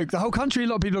people on coke. The whole country, a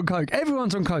lot of people on coke.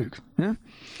 Everyone's on coke. Yeah.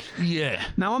 Yeah.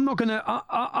 Now I'm not gonna.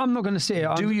 I'm not gonna sit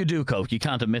here. Do you do coke? You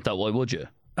can't admit that. Why would you?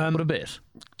 But a bit.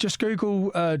 Just Google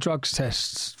drugs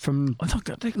tests from. I thought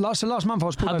that. Last month I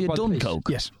was. Have you done coke?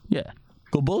 Yes. Yeah.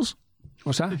 Good buzz.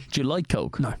 What's that? Do you like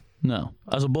coke? No. No.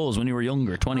 As a buzz when you were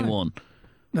younger, 21.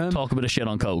 Talk a bit of shit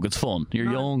on coke. It's fun.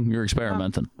 You're young. You're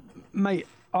experimenting. Mate,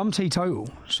 I'm teetotal,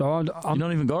 so I'm. You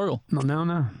don't even gargle. Not now,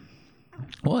 no.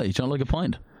 Why? You don't like a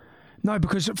pint? No,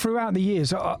 because throughout the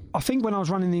years, I think when I was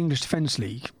running the English Defence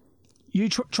League, you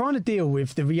trying to deal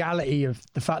with the reality of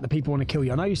the fact that people want to kill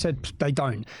you. I know you said they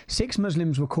don't. 6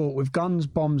 Muslims were caught with guns,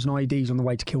 bombs, and IEDs on the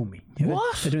way to kill me. Yeah,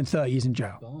 what? They're doing 30 years in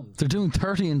jail. They're doing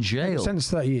 30 in jail.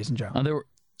 Sentenced 30 years in jail. And they were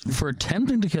for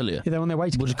attempting to kill you. Yeah, they're on their way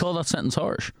to. Would you call that sentence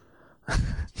harsh?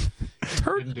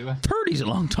 30's a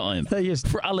long time. 30 years.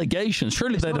 For allegations.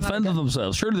 Surely they defended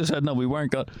themselves. Surely they said, no, we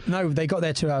weren't got. No, they got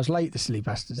there 2 hours late, the silly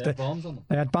bastards. They had bombs on them.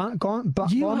 They had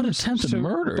bombs. You had attempted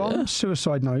murder, bombs, yeah?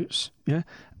 suicide notes,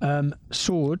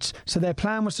 swords. So their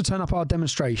plan was to turn up our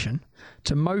demonstration,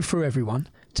 to mow through everyone,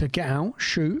 to get out,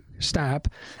 shoot,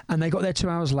 stab, and they got there 2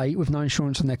 hours late with no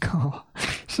insurance on their car.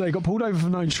 So they got pulled over for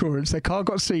no insurance. Their car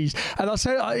got seized. And I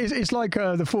say it's like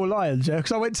the Four Lions, yeah?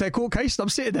 Because I went to their court case and I'm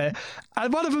sitting there,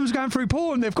 and one of them's going through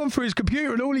porn. They've gone through his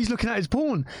computer and all he's looking at is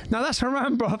porn. Now that's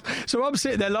haram, bruv. So I'm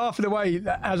sitting there laughing away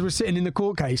as we're sitting in the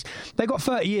court case. They got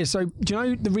 30 years. So do you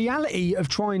know the reality of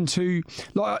trying to,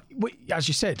 like, as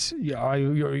you said,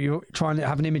 you're trying to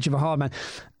have an image of a hard man.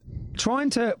 Trying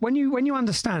to when you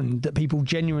understand that people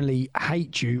genuinely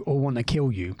hate you or want to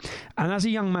kill you, and as a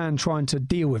young man trying to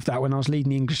deal with that when I was leading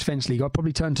the English Defence League, I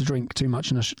probably turned to drink too much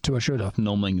to I should have.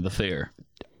 Numbing the fear.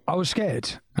 I was scared,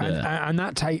 and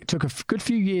that took a good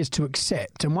few years to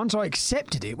accept. And once I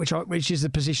accepted it, which is the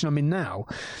position I'm in now,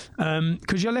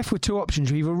 because you're left with two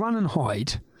options: you either run and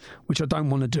hide, which I don't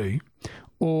want to do,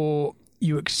 or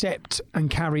you accept and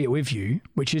carry it with you,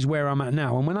 which is where I'm at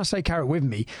now. And when I say carry it with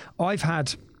me, I've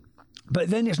had. But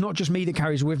then it's not just me that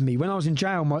carries with me. When I was in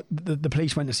jail, the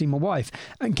police went to see my wife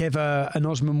and gave her an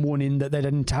Osman warning that they'd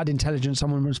had intelligence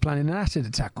someone was planning an acid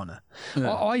attack on her.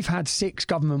 Yeah. I've had 6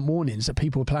 government warnings that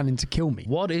people were planning to kill me.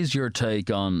 What is your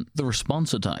take on the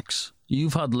response attacks?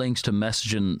 You've had links to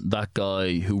messaging that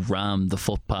guy who rammed the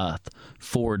footpath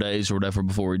 4 days or whatever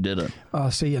before he did it.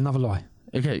 See, another lie.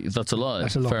 Okay, that's a lie.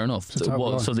 That's a lie. Fair enough. So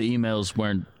the emails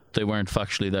weren't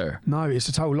factually there. No, it's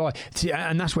a total lie. See,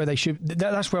 and that's where they should.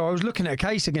 That's where I was looking at a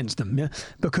case against them. Yeah,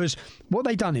 because what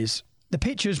they done is the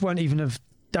pictures weren't even of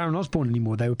Darren Osborne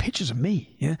anymore. They were pictures of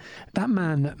me. Yeah, that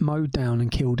man mowed down and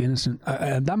killed innocent.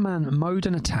 That man mowed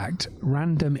and attacked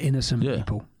random innocent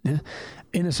people. Yeah,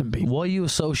 innocent people. Why are you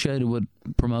associated with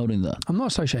promoting that? I'm not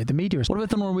associated. The media is. What about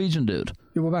the Norwegian dude?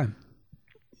 Yeah, what about him?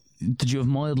 Did you have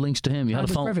mild links to him? You had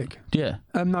a phone. Breivik. Yeah.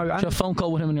 No. Did you have a phone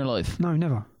call with him in your life? No,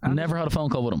 never. Never had a phone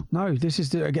call with him. No. This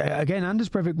is again. Anders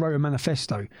Breivik wrote a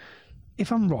manifesto.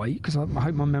 If I'm right, because I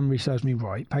hope my memory serves me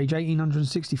right, page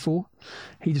 1864,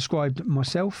 he described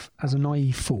myself as a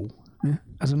naive fool. Yeah,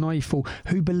 as a naive fool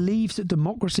who believes that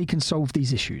democracy can solve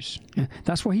these issues. Yeah,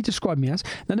 that's what he described me as.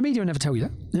 Now, the media will never tell you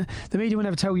that. Yeah, the media will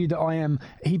never tell you that I am.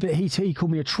 He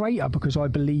called me a traitor because I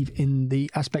believe in the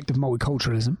aspect of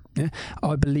multiculturalism. Yeah,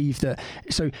 I believe that.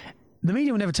 So. The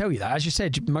media will never tell you that. As you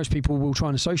said, most people will try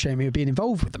and associate me with being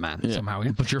involved with the man somehow.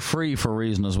 Yeah? But you're free for a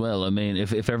reason as well. I mean,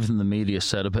 if everything the media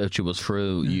said about you was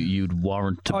true, you'd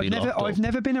warrant to be locked up. I've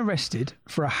never been arrested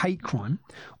for a hate crime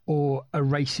or a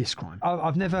racist crime.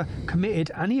 I've never committed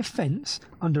any offence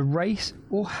under race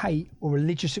or hate or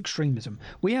religious extremism.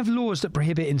 We have laws that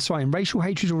prohibit inciting racial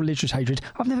hatred or religious hatred.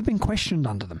 I've never been questioned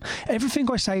under them.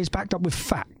 Everything I say is backed up with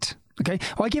fact. Okay,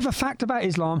 I give a fact about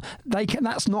Islam.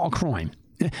 That's not a crime.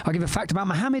 I give a fact about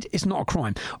Muhammad, it's not a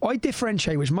crime. I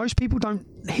differentiate, which most people don't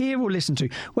hear or listen to.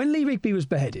 When Lee Rigby was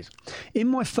beheaded, in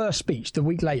my first speech the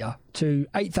week later to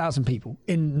 8,000 people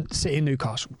in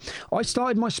Newcastle, I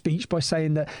started my speech by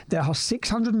saying that there are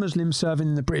 600 Muslims serving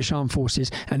in the British Armed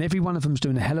Forces and every one of them's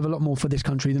doing a hell of a lot more for this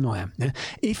country than I am. Yeah?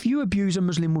 If you abuse a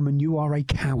Muslim woman, you are a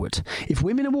coward. If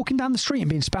women are walking down the street and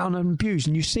being spat on and abused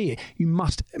and you see it, you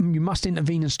must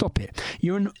intervene and stop it.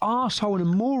 You're an arsehole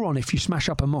and a moron if you smash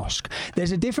up a mosque.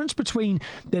 There's a difference between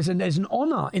there's an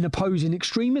honour in opposing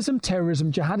extremism,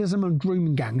 terrorism, jihadism, and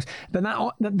grooming gangs. Then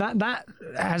that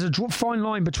has a fine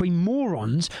line between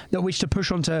morons that wish to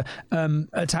push onto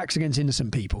attacks against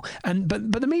innocent people.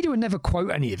 But the media would never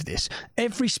quote any of this.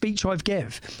 Every speech I've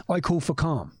give, I call for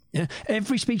calm. Yeah.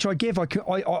 Every speech I give,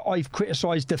 I've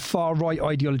criticised the far-right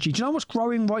ideology. Do you know what's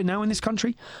growing right now in this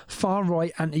country?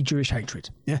 Far-right anti-Jewish hatred.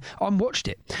 Yeah, I've watched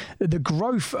it. The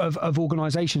growth of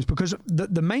organisations, because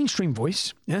the mainstream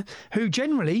voice, yeah, who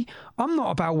generally, I'm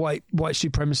not about white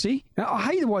supremacy. I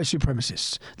hate the white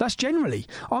supremacists. That's generally.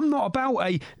 I'm not about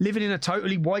living in a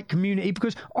totally white community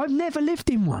because I've never lived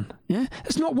in one. Yeah,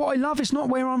 it's not what I love. It's not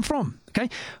where I'm from. Okay,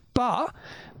 but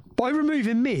by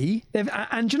removing me,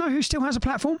 and do you know who still has a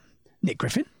platform? Nick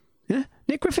Griffin. Yeah,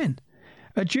 Nick Griffin,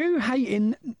 a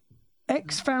Jew-hating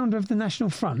ex-founder of the National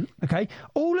Front. Okay,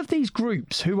 all of these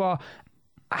groups who are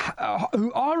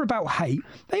about hate,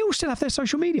 they all still have their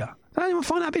social media. I don't even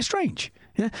find that a bit strange.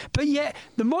 Yeah, but yet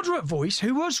the moderate voice,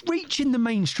 who was reaching the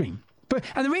mainstream. The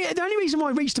only reason why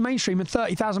I reached the mainstream and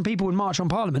 30,000 people would march on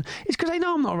Parliament is because they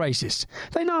know I'm not a racist.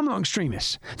 They know I'm not an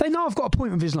extremist. They know I've got a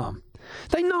point with Islam.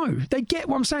 They know. They get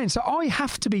what I'm saying. So I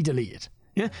have to be deleted.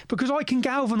 Yeah, because I can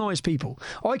galvanise people.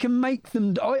 I can make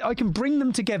them. I can bring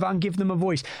them together and give them a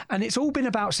voice. And it's all been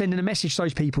about sending a message to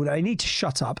those people that they need to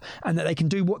shut up and that they can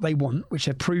do what they want, which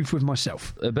I've proved with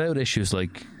myself. About issues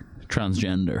like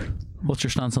transgender, what's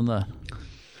your stance on that?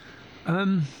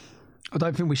 I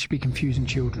don't think we should be confusing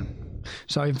children.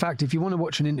 So, in fact, if you want to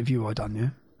watch an interview I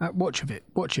done, Watch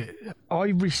it. I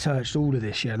researched all of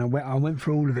this, and I went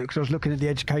through all of it because I was looking at the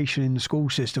education in the school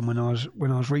system when I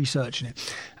was researching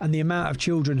it, and the amount of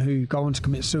children who go on to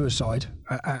commit suicide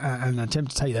and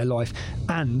attempt to take their life,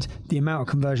 and the amount of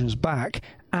conversions back,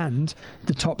 and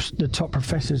the top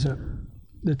professors at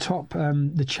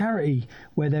the charity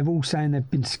where they're all saying they've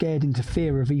been scared into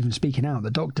fear of even speaking out.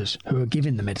 The doctors who are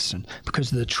giving the medicine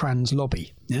because of the trans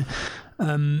lobby. Yeah.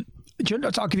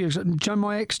 I'll give you. Do you know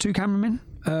my two cameramen,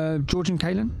 George and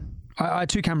Kaylin? I had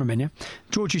two cameramen. Yeah.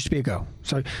 George used to be a girl.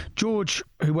 So George,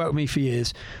 who worked with me for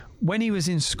years, when he was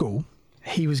in school,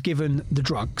 he was given the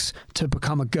drugs to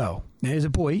become a girl. Now, he was a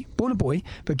boy, born a boy,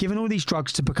 but given all these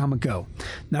drugs to become a girl.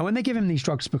 Now, when they give him these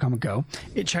drugs to become a girl,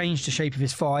 it changed the shape of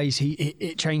his thighs.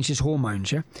 It changed his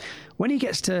hormones. Yeah. When he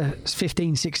gets to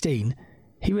 15, 16,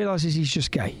 he realises he's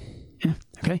just gay. Yeah.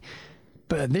 Okay.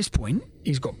 But at this point,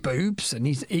 he's got boobs and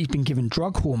he's been given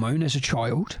drug hormone as a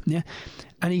child, yeah,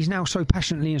 and he's now so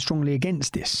passionately and strongly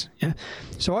against this, yeah.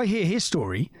 So I hear his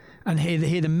story and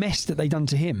hear the mess that they done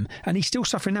to him, and he's still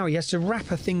suffering now. He has to wrap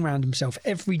a thing around himself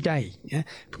every day, yeah,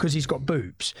 because he's got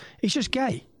boobs. He's just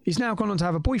gay. He's now gone on to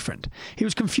have a boyfriend. He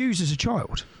was confused as a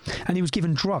child, and he was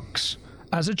given drugs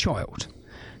as a child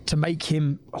to make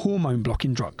him hormone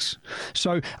blocking drugs.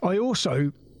 So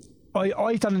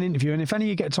I've done an interview, and if any of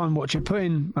you get time to watch it, put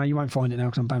in, you won't find it now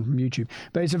because I'm banned from YouTube,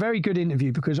 but it's a very good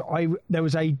interview because there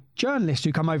was a journalist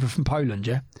who come over from Poland,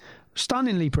 yeah,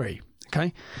 stunningly pretty,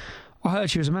 okay? I heard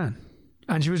she was a man,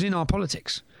 and she was in our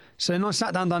politics. So then I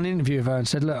sat down, done an interview with her and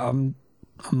said, look, I'm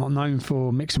not known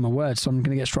for mixing my words, so I'm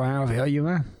going to get straight out of it. Are you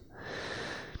a man?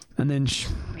 And then she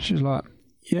was like,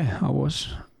 yeah, I was.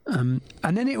 And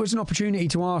then it was an opportunity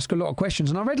to ask a lot of questions,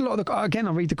 and I read a lot of I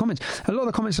read the comments. A lot of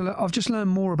the comments, I've just learned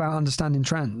more about understanding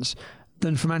trans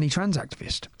than from any trans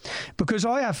activist, because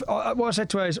what I said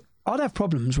to her is, I'd have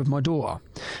problems with my daughter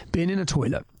being in a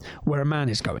toilet where a man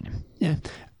is going in, yeah,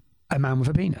 a man with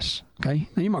a penis, okay?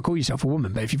 Now, you might call yourself a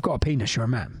woman, but if you've got a penis, you're a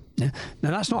man, yeah?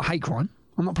 Now, that's not hate crime.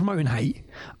 I'm not promoting hate,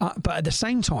 but at the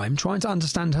same time, trying to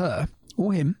understand her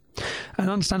or him and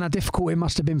understand how difficult it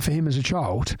must have been for him as a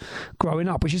child growing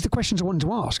up, which is the questions I wanted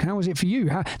to ask. How was it for you?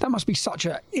 That must be such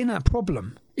an inner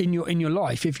problem in your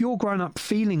life. If you're growing up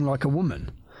feeling like a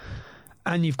woman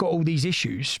and you've got all these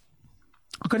issues,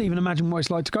 I can't even imagine what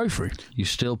it's like to go through. You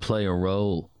still play a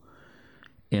role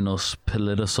in us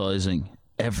politicising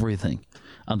everything.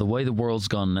 And the way the world's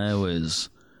gone now is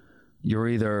you're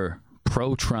either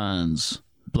pro-trans,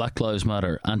 Black Lives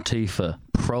Matter, Antifa,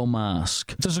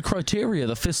 pro-mask. There's a criteria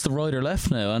that fits the right or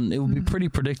left now, and it would be pretty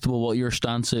predictable what your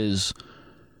stance is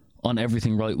on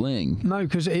everything right-wing. No,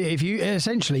 because if you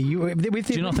essentially... Do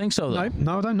you not think so, though?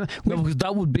 No, I don't know. No, because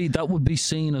that would be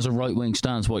seen as a right-wing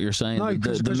stance, what you're saying, no,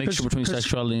 the mixture between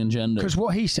sexuality and gender. Because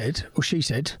what he said, or she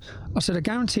said, I said, I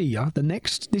guarantee you,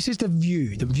 this is the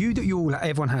view that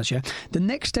everyone has, yeah? The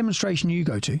next demonstration you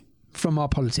go to from our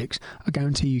politics, I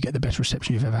guarantee you get the best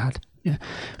reception you've ever had. Yeah,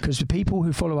 because the people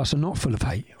who follow us are not full of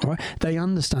hate. All right, they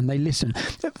understand, they listen.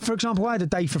 For example, I had a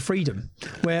Day for Freedom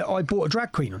where I brought a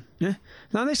drag queen on. Yeah,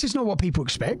 now this is not what people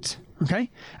expect.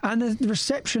 Okay, and the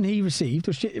reception he received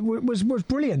was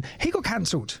brilliant. He got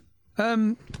cancelled.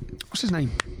 What's his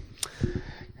name?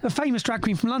 A famous drag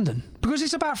queen from London, because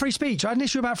it's about free speech. I had an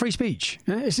issue about free speech.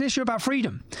 Yeah? It's an issue about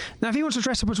freedom. Now, if he wants to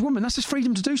dress up as a woman, that's his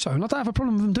freedom to do so, and I don't have a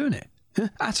problem with him doing it. Yeah,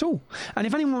 at all. And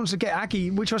if anyone wants to get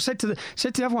aggy, which I said to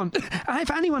the other one, if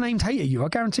anyone aimed hate at you, I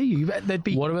guarantee you there'd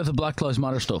be... What about the Black Lives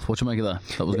Matter stuff? What do you make of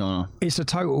that was going on? It's a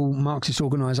total Marxist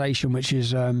organisation which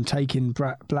is taking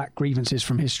black grievances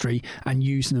from history and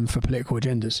using them for political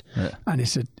agendas. Yeah. And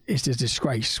it's a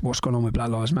disgrace what's gone on with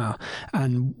Black Lives Matter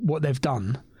and what they've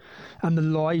done. And the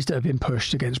lies that have been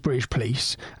pushed against British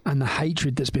police and the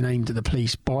hatred that's been aimed at the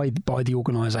police by the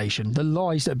organisation, the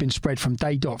lies that have been spread from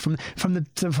day dot, from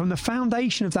the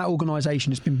foundation of that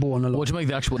organisation, has been born a lot. What do you make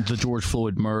the George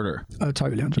Floyd murder?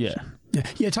 Totally unjust.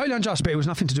 Yeah, totally unjust, but it was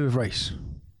nothing to do with race.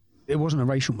 It wasn't a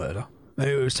racial murder.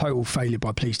 It was total failure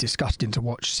by police, disgusting to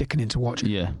watch, sickening to watch.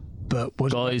 Yeah. But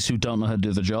guys who don't know how to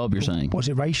do the job, you're saying? Was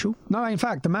it racial? No, in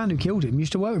fact, the man who killed him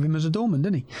used to work with him as a doorman,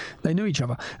 didn't he? They knew each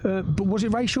other. But was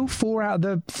it racial? 2 out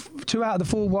of the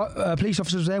 4 police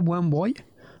officers there weren't white.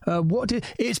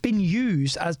 It's been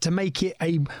used as to make it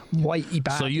a whitey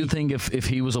bad. So you think if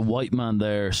he was a white man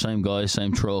there, same guy,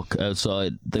 same truck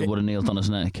outside, they would have kneeled on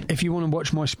his neck? If you want to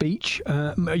watch my speech,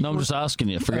 I'm just asking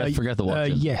you. Forget the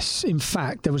watching. Yes, in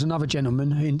fact, there was another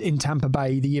gentleman in Tampa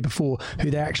Bay the year before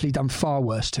who they actually done far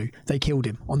worse to. They killed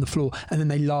him on the floor, and then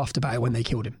they laughed about it when they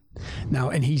killed him. Now,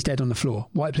 and he's dead on the floor.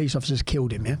 White police officers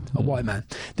killed him, a white man.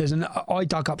 I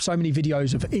dug up so many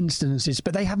videos of incidences,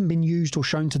 but they haven't been used or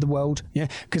shown to the world,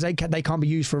 because they can't be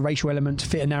used for a racial element to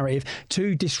fit a narrative,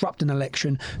 to disrupt an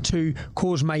election, to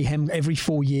cause mayhem every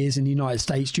 4 years in the United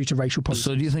States due to racial politics.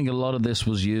 So do you think a lot of this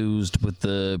was used with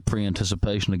the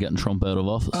pre-anticipation of getting Trump out of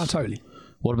office? Oh, totally.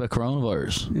 What about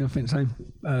coronavirus? Yeah, I think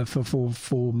the same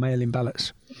for mail-in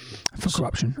ballots, for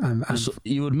corruption. So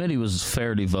you admit he was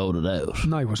fairly voted out.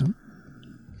 No, he wasn't.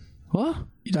 What?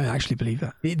 You don't actually believe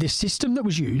that. The system that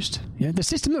was used,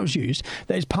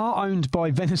 that is part owned by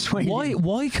Venezuela.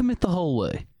 Why commit the whole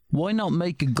way? Why not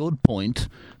make a good point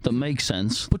that makes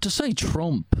sense? But to say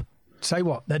Trump... Say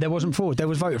what? That there wasn't fraud. There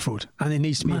was voter fraud, and it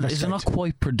needs to be investigated. Is it not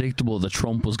quite predictable that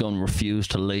Trump was going to refuse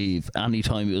to leave any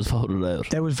time he was voted out?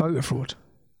 There was voter fraud.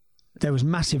 There was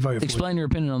massive voter fraud. Explain your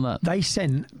opinion on that. They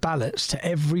sent ballots to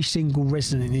every single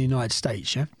resident in the United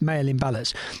States, mail-in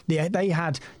ballots.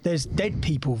 There's dead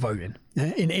people voting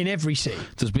in every city.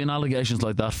 There's been allegations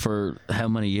like that for how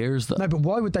many years, though? No, but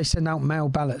why would they send out mail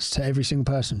ballots to every single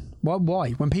person?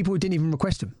 Why? When people didn't even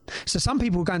request them. So some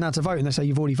people were going down to vote and they say,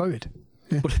 you've already voted.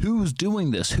 Yeah. But who's doing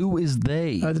this? Who is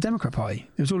they? The Democrat Party.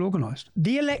 It was all organised.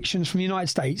 The elections from the United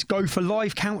States go for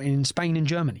live counting in Spain and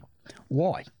Germany.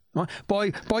 Why?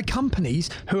 Right? By companies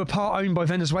who are part owned by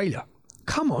Venezuela.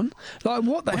 Come on. Like,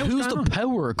 what the hell? Who's the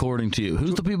power, according to you?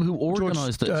 Who's the people who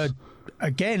organised this?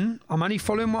 Again, I'm only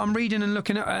following what I'm reading and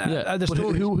looking at the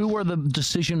story. Who are the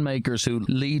decision makers who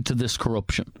lead to this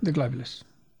corruption? The globalists.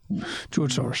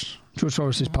 George Soros. George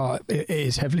Soros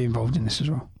is heavily involved in this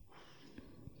as well.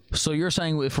 So you're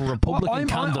saying if a Republican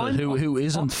candidate who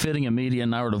isn't fitting a media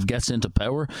narrative gets into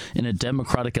power in a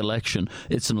democratic election,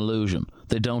 it's an illusion.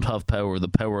 They don't have power. The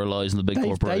power lies in the big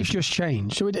corporations. They've just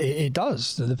changed. So it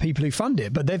does. The people who fund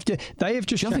it. But they have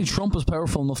just Do you think Trump is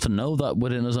powerful enough to know that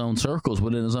within his own circles,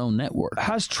 within his own network?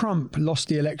 Has Trump lost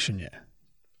the election yet?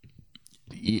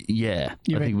 Yeah.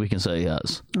 I think we can say he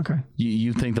has. Okay.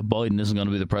 You think that Biden isn't going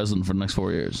to be the president for the next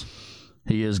 4 years?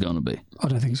 He is going to be. I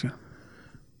don't think so.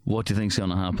 What do you think's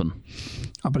going to happen?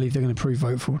 I believe they're going to prove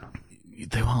vote fraud.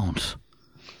 They won't.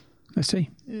 Let's see.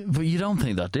 But you don't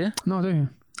think that, do you? No, I do.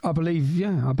 I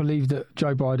believe that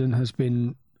Joe Biden has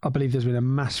been... I believe there's been a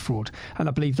mass fraud, and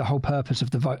I believe the whole purpose of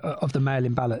the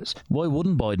mail-in ballots. Why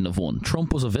wouldn't Biden have won?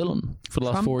 Trump was a villain for the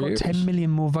last 4 years. Trump got 10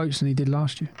 million more votes than he did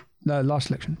last year. No, last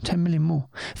election, 10 million more.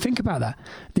 Think about that.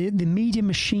 The media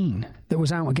machine that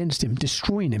was out against him,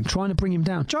 destroying him, trying to bring him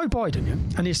down. Joe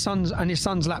Biden and his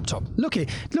son's laptop. Look at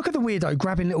the weirdo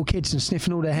grabbing little kids and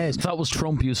sniffing all their hairs. If that was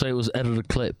Trump, you say it was edited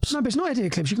clips. No, but it's not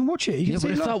edited clips. You can watch it. You can see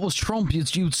but if that was Trump,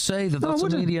 you'd say that's a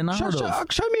media narrative.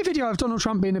 Show me a video of Donald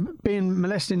Trump being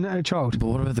molesting a child. But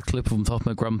what about the clip of him talking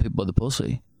about grabbing people by the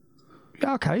pussy?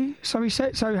 Okay, so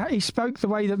he spoke the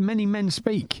way that many men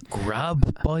speak.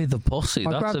 Grab by the pussy.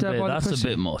 That's a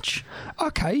bit much.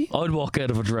 Okay. I'd walk out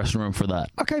of a dressing room for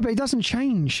that. Okay, but he doesn't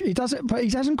change. But he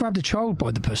hasn't grabbed a child by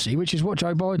the pussy, which is what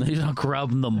Joe Biden. He's not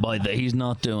grabbing them by the. He's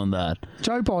not doing that.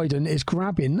 Joe Biden is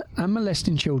grabbing and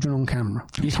molesting children on camera.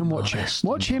 You can watch it.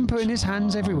 Watch him putting his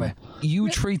hands everywhere. You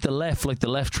treat the left like the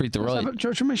left treat the right.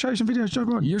 Let me show you some videos, Joe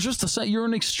Biden. You're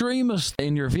an extremist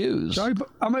in your views. I'm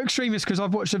an extremist because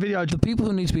I've watched the video. The people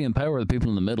who need to be in power are the people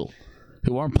in the middle,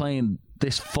 who aren't playing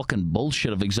this fucking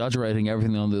bullshit of exaggerating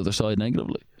everything on the other side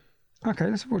negatively. Okay,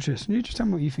 let's watch this. You just tell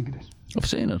me what you think of this. I've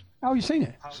seen it. Oh, you've seen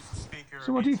it?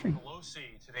 So what do you think?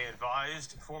 Pelosi today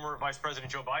advised former Vice President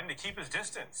Joe Biden to keep his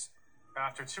distance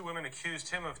after two women accused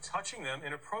him of touching them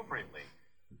inappropriately.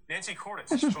 Nancy Cordes.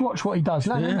 Let's just watch what he does,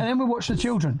 and then we'll watch the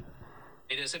children.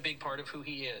 It is a big part of who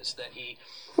he is, that he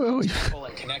people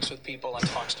and connects with people and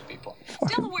talks to people.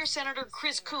 Delaware Senator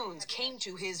Chris Coons came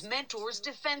to his mentor's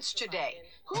defense today.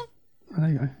 There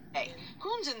you go.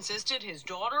 Coons insisted his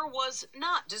daughter was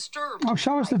not disturbed. Oh,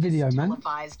 show us the video, man.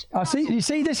 You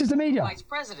see, this is the media. Vice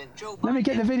President Joe Biden. Let me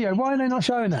get the video. Why are they not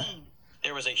showing that?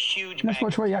 There was a huge. Let's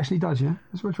watch what he actually does, yeah?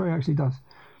 Let's watch what he actually does.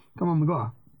 Come on, we got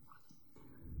her.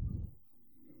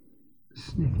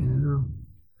 Snicking as well.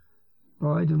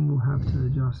 Biden will have to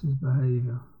adjust his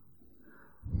behaviour.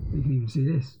 You can even see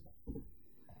this.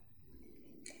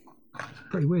 It's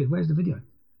pretty weird. Where's the video?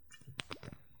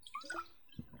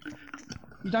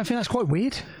 You don't think that's quite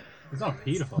weird? It's not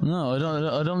beautiful. No,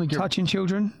 I don't think you're touching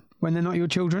children when they're not your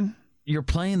children. You're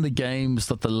playing the games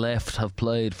that the left have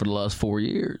played for the last 4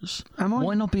 years. Am I?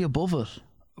 Why not be above it?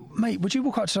 Mate, would you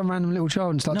walk up to some random little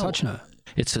child and start touching her?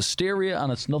 It's hysteria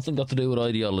and it's nothing got to do with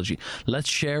ideology. Let's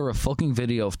share a fucking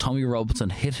video of Tommy Robinson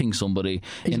hitting somebody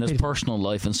in his personal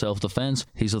life in self-defense.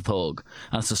 He's a thug.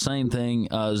 And it's the same thing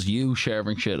as you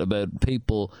sharing shit about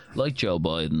people like Joe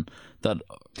Biden that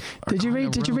Did you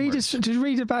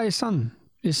read about his son?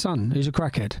 His son, who's a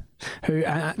crackhead, who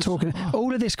talking.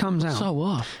 All of this comes out. So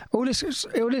what? All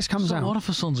this comes out. What if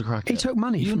his son's a crackhead? He took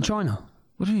money from China.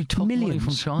 What do you mean he took money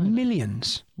from China?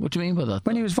 Millions. What do you mean by that?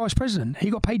 When he was vice president,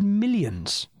 he got paid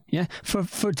millions. Yeah,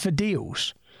 for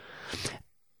deals.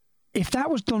 If that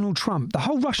was Donald Trump, the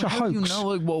whole Russia hoax.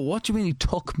 What do you mean he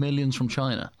took millions from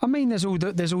China? I mean, there's all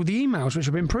the emails which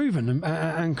have been proven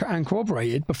and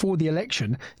corroborated before the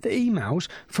election. The emails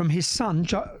from his son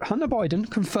Hunter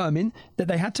Biden confirming that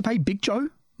they had to pay Big Joe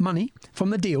money from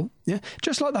the deal. Yeah,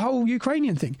 just like the whole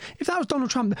Ukrainian thing. If that was Donald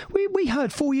Trump, we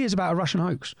heard 4 years about a Russian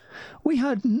hoax. We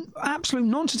heard absolute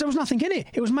nonsense. There was nothing in it.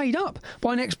 It was made up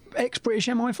by an ex-British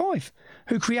MI5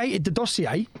 who created the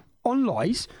dossier on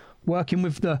lies, working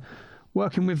with the.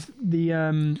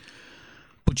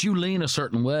 But you lean a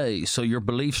certain way, so your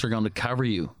beliefs are going to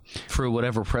carry you through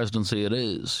whatever presidency it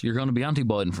is. You're going to be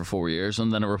anti-Biden for 4 years,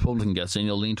 and then a Republican gets in,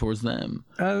 you'll lean towards them.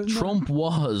 Trump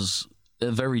was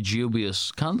a very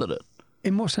dubious candidate.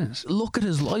 In what sense? Look at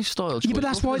his lifestyle. Yeah, but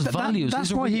that's why his values. That's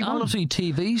These why are he won. reality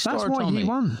TV stars. That's why he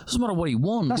won. Doesn't matter what he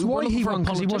won. That's why he won,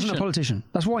 because he wasn't a politician.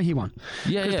 That's why he won.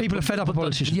 Because people are fed up with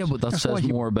politicians. Yeah, but that says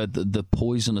more about the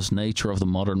poisonous nature of the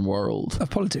modern world. Of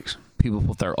politics. People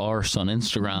put their arse on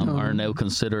Instagram are now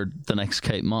considered the next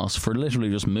Kate Moss for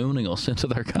literally just mooning us into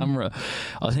their camera.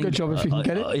 I think good job if you can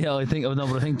get it. Yeah, I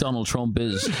think Donald Trump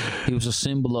he was a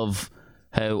symbol of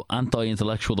how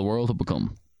anti-intellectual the world had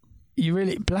become.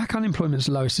 Black unemployment's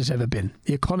the lowest it's ever been.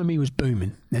 The economy was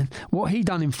booming. Yeah? What he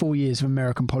done in 4 years of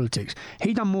American politics,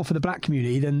 he done more for the black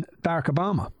community than Barack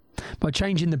Obama by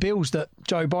changing the bills that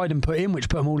Joe Biden put in, which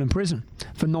put them all in prison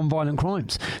for non-violent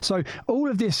crimes. So all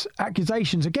of this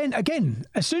accusations, again,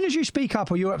 as soon as you speak up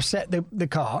or you upset the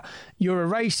cart, you're a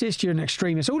racist, you're an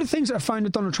extremist. All the things that are found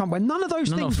with Donald Trump, when none of those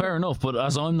things... No, fair enough, but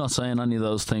as I'm not saying any of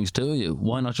those things to you,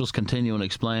 why not just continue and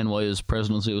explain why his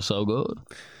presidency was so good?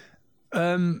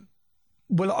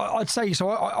 Well, I'd say so.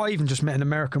 I even just met an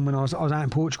American when I was out in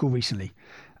Portugal recently,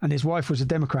 and his wife was a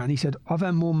Democrat, and he said, "I've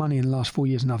earned more money in the last 4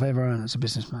 years than I've ever earned as a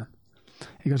businessman."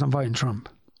 He goes, "I'm voting Trump."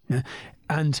 Yeah,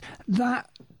 and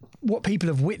what people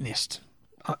have witnessed,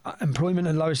 employment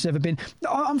at the lowest it's ever been.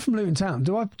 I'm from Luton Town.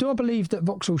 Do I believe that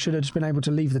Vauxhall should have just been able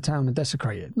to leave the town and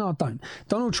desecrate it? No, I don't.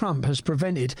 Donald Trump has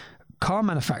prevented car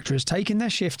manufacturers taking their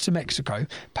shifts to Mexico,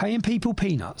 paying people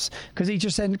peanuts, because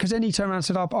then he turned around and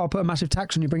said, I'll put a massive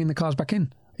tax on you bringing the cars back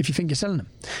in if you think you're selling them.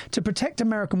 To protect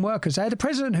American workers, they had a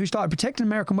president who started protecting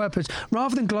American workers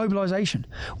rather than globalisation,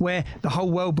 where the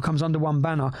whole world becomes under one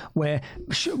banner, where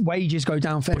wages go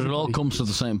down for everybody. But it all comes to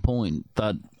the same point,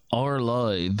 that our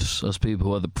lives as people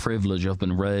who had the privilege of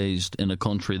being raised in a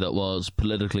country that was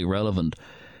politically relevant,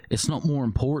 it's not more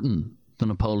important than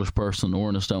a Polish person or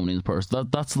an Estonian person.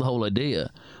 That's the whole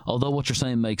idea. Although what you're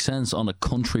saying makes sense on a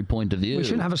country point of view. We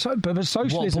shouldn't have a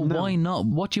socialism. But why not?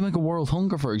 What do you make of world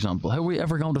hunger, for example? How are we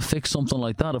ever going to fix something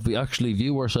like that if we actually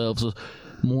view ourselves as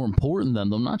more important than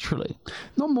them naturally?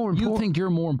 Not more important. You think you're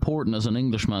more important as an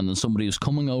Englishman than somebody who's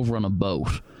coming over on a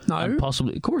boat? No. And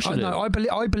possibly, of course you do. No,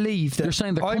 I believe that... You're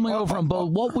saying they're coming over on a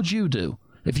boat. What would you do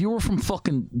if you were from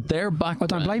fucking their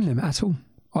background? I don't blame them at all.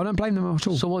 I don't blame them at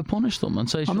all. So why punish them and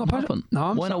say it shouldn't happen?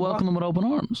 No, why not welcome them with open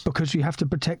arms? Because you have to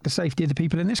protect the safety of the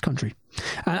people in this country.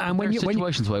 And when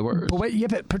situations way worse.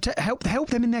 But help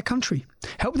them in their country.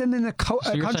 Help them in their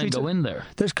country. So you're saying go in there?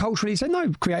 There's culturally said no.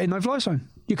 Create a no-fly zone.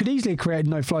 You could easily create a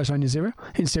no-fly zone in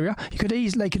Syria.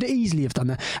 They could easily have done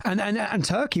that. And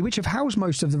Turkey, which have housed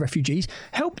most of the refugees,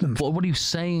 help them. What are you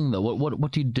saying though?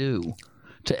 What do you do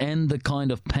to end the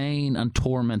kind of pain and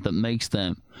torment that makes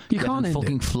them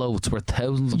fucking floats where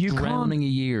thousands of drowning a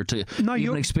year to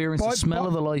even experience the smell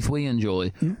of the life we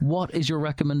enjoy? Yeah. What is your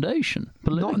recommendation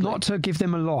politically? Not to give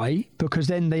them a lie, because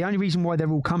then the only reason why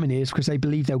they're all coming here is because they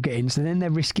believe they'll get in, so then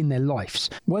they're risking their lives.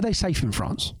 Were they safe in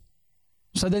France?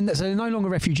 So they're no longer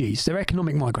refugees; they're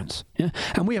economic migrants, yeah.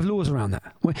 And we have laws around that.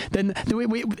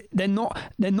 They're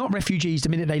not refugees the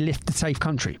minute they left the safe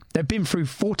country. They've been through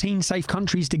 14 safe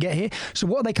countries to get here. So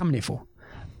what are they coming here for?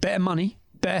 Better money,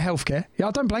 better healthcare. Yeah,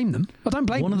 I don't blame them.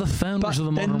 One of the founders of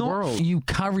the modern world. You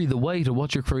carry the weight of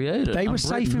what you created. They were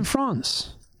safe in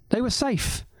France. They were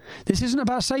safe. This isn't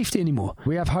about safety anymore.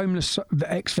 We have homeless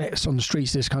ex-vets on the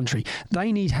streets of this country.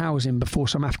 They need housing before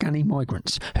some Afghani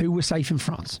migrants who were safe in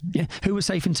France, who were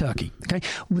safe in Turkey. Okay,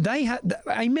 they had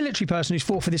a military person who's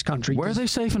fought for this country. Were they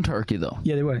safe in Turkey though?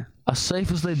 Yeah, they were. As safe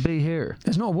as they'd be here.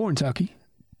 There's not a war in Turkey.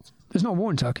 There's not a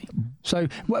war in Turkey. So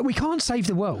we can't save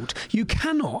the world. You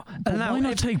cannot allow... Why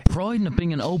not take pride in it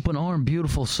being an open-armed,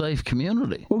 beautiful, safe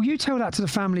community? Well, you tell that to the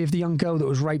family of the young girl that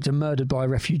was raped and murdered by a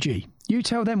refugee. You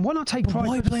tell them, why not take pride...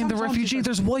 Why blame the refugee?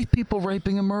 There's white people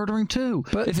raping and murdering too.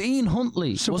 But if Ian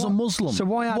Huntley was a Muslim,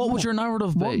 what would your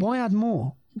narrative be? Why add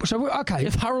more? So, okay.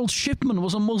 If Harold Shipman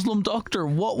was a Muslim doctor,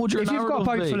 what would your narrative be? If you've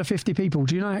got a boat full of 50 people,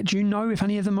 do you know if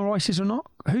any of them are ISIS or not?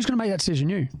 Who's going to make that decision?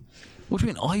 You. What do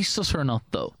you mean ISIS or not,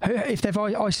 though? If they've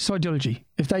ISIS ideology,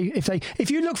 if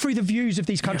you look through the views of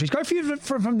these countries, go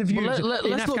from the views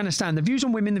in Afghanistan, the views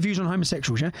on women, the views on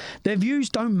homosexuals, yeah, their views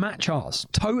don't match ours,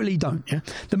 totally don't. Yeah,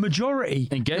 the majority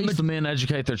engage them in,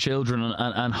 educate their children,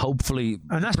 and hopefully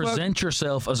present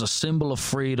yourself as a symbol of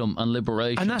freedom and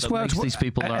liberation. And that's that makes these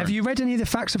people learn. Have you read any of the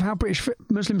facts of how British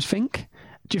Muslims think?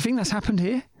 Do you think that's happened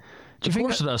here? Of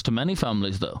course it has, to many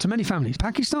families, though. To many families.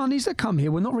 Pakistanis that come here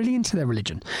were not really into their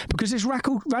religion because this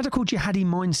radical jihadi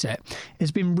mindset has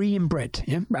been re-inbred.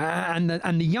 Yeah? And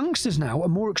the youngsters now are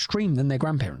more extreme than their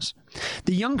grandparents.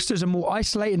 The youngsters are more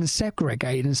isolated and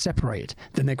segregated and separated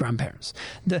than their grandparents.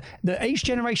 Each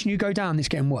generation you go down, it's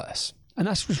getting worse. And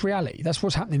that's just reality. That's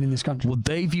what's happening in this country. Would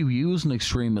they view you as an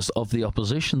extremist of the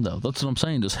opposition, though? That's what I'm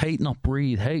saying. Does hate not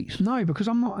breed hate? No, because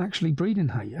I'm not actually breeding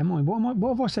hate, am I? What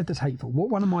have I said that's hateful? What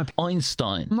one of my...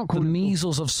 Einstein, the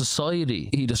measles of society,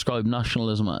 he described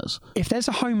nationalism as. If there's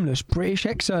a homeless British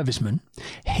ex-serviceman,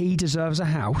 he deserves a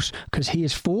house because he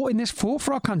has fought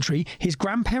for our country. His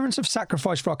grandparents have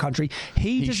sacrificed for our country.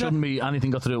 He shouldn't be anything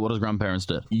got to do with what his grandparents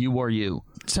did. You are you.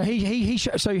 So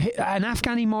an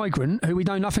Afghani migrant who we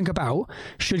know nothing about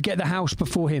should get the house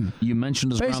before him. You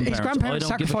mentioned his grandparents. His grandparents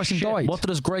sacrificed and died. What did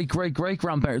his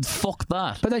great-great-great-grandparents? Fuck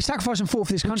that. But they sacrificed and fought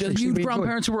for this country. You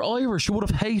grandparents who were Irish who would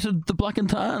have hated the black and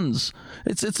tans.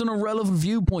 It's an irrelevant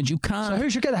viewpoint. You can't. So who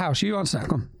should get the house? You answer that.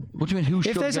 Come on. What do you mean?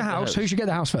 If there's a house, who should get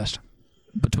the house first?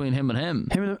 Between him and him.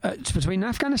 It's between an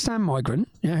Afghanistan migrant,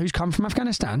 who's come from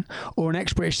Afghanistan, or an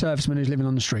ex-British serviceman who's living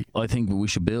on the street. I think we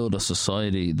should build a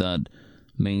society that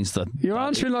means that... You're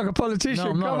answering like a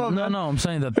politician. No, I'm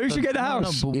saying that... Who should get the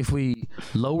house? No, if we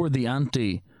lower the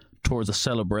ante towards a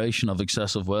celebration of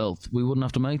excessive wealth, we wouldn't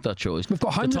have to make that choice. We've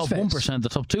got homeless The top 1%, the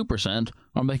top 2%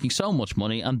 are making so much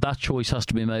money, and that choice has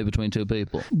to be made between two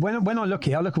people. When I look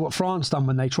here, I look at what France done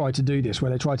when they tried to do this,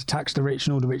 where they tried to tax the rich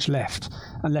and all the rich left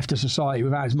and left a society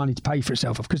without its money to pay for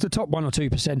itself. Because the top 1 or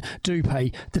 2% do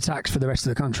pay the tax for the rest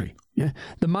of the country. Yeah,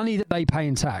 the money that they pay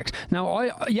in tax. Now,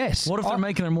 What if they're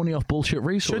making their money off bullshit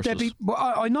resources? Should there be? Well,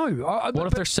 I know. What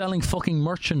if they're selling fucking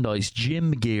merchandise,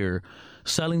 gym gear,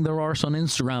 selling their arse on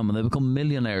Instagram, and they become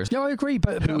millionaires? Yeah, I agree.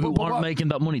 But who aren't making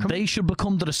that money? They should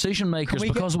become the decision makers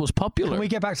because it was popular. Can we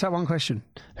get back to that one question?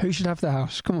 Who should have the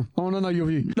house? Come on, I want to know your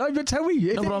view. No, but tell me.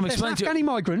 If there's an Afghani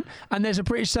migrant and there's a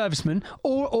British serviceman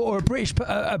or a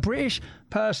British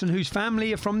person whose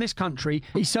family are from this country,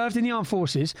 he served in the armed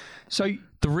forces, so.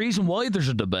 The reason why there's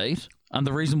a debate, and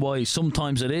the reason why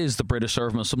sometimes it is the British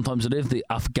servicemen, sometimes it is the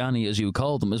Afghani, as you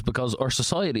call them, is because our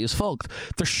society is fucked.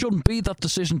 There shouldn't be that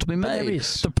decision to be made.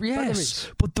 There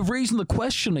is. But the reason the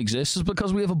question exists is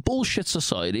because we have a bullshit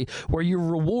society where you're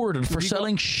rewarded for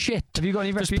selling shit. Have you got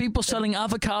any There's people selling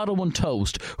avocado and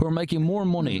toast who are making more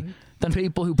money than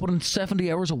people who put in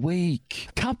 70 hours a week.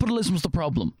 Capitalism's the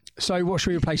problem. So what should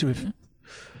we replace it with?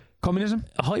 Communism?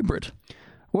 A hybrid.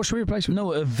 What should we replace it with?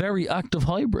 No, a very active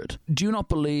hybrid. Do you not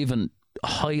believe in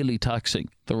highly taxing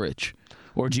the rich?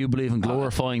 Or do you believe in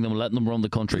glorifying them and letting them run the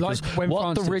country? Because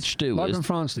what the rich do is... when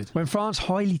France did. When France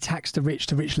highly taxed the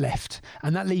rich left.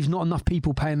 And that leaves not enough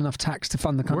people paying enough tax to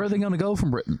fund the country. Where are they going to go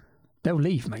from Britain? They'll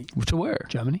leave, mate. To where?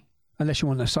 Germany. Unless you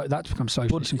want that to become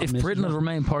socialist. But if Britain had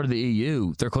remained part of the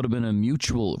EU, there could have been a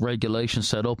mutual regulation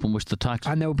set up in which the tax...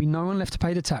 And there will be no one left to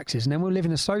pay the taxes, and then we'll live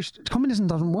in a social... Communism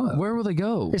doesn't work. Where will they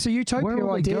go? It's a utopia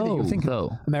idea that you're thinking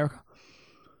of. America.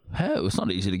 How? It's not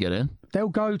easy to get in. They'll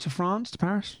go to France, to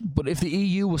Paris. But if the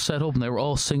EU was set up and they were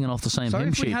all singing off the same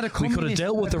hymn sheet, we could have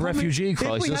dealt with the refugee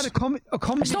crisis. If we had a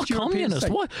communist... It's not communist.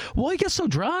 Why get so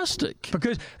drastic?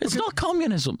 Because it's not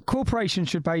communism. Corporations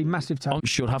should pay massive tax.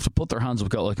 Should have to put their hands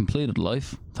up. I completed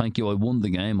life. Thank you. I won the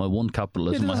game. I won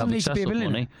capitalism. I have excessive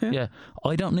money. Yeah.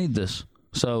 I don't need this.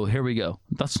 So here we go.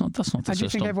 That's not the system. And do you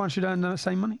think everyone should earn the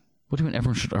same money? What do you mean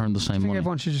everyone should earn the same money? I think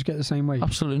everyone should just get the same wage.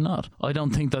 Absolutely not. I don't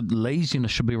think that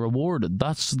laziness should be rewarded.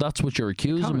 That's what you're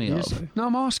accusing me of. No,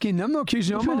 I'm asking. I'm not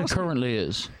accusing you. What do you mean it currently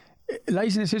is?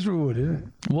 Laziness is rewarded, isn't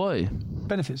it? Why?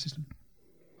 Benefit system.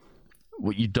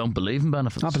 Well, you don't believe in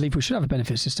benefits? I believe we should have a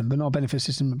benefit system, but not a benefit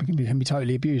system that can be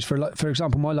totally abused. For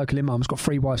example, my local imam's got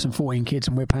 3 wives and 14 kids,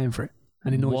 and we're paying for it.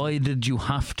 And annoys Why me. did you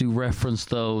have to reference,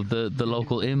 though, the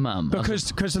local imam?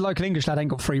 Because the local English lad ain't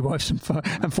got 3 wives and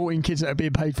 14 kids that are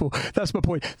being paid for. That's my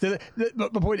point. The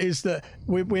point is that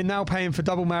we're now paying for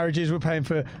double marriages. We're paying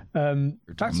for...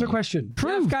 back to the question. The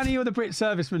Afghani or the Brit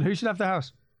serviceman, who should have the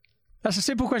house? That's a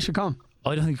simple question, come on.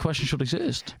 I don't think the question should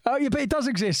exist. Oh, yeah, but it does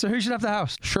exist, so who should have the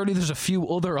house? Surely there's a few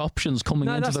other options coming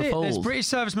No, into that's the it. fold. There's British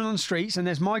servicemen on the streets and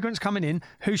there's migrants coming in.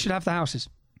 Who should have the houses?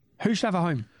 Who should have a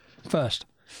home first?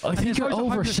 I think you're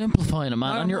oversimplifying it,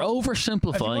 man, and you're Have you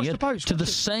oversimplifying watched it the Post? to the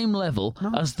same level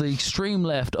as the extreme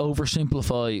left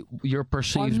oversimplify your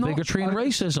perceived I'm not- bigotry and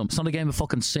racism. It's not a game of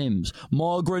fucking Sims,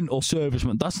 migrant or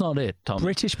serviceman. That's not it, Tom.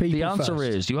 British people The answer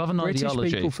first. is you have an British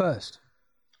ideology, people first.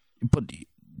 but to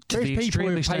British the people extreme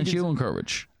who extent paid you into-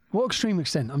 encourage. What extreme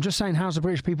extent? I'm just saying, how's the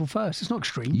British people first? It's not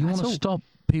extreme. You at want to all. stop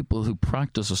people who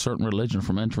practice a certain religion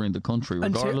from entering the country,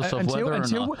 regardless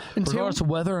of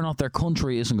whether or not their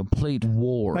country is in complete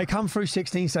war. They come through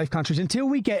 16 safe countries until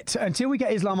we get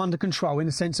Islam under control in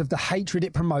the sense of the hatred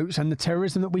it promotes and the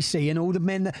terrorism that we see and all the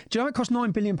men. Do you know it costs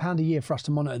 £9 billion a year for us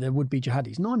to monitor the would-be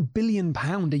jihadis? £9 billion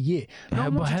a year. No,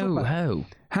 I'm not to talk about that.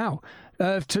 How?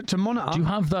 To monitor? Do you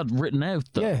have that written out,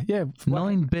 though? Yeah.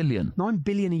 $9 billion. £9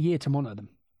 billion a year to monitor them.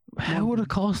 How would it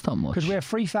cost that much? Because we have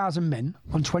 3,000 men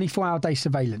on 24-hour day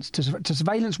surveillance. To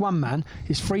surveillance one man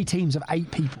is 3 teams of 8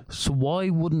 people. So why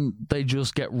wouldn't they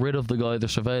just get rid of the guy they're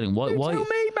surveilling? Why? Tell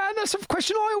me, man. That's a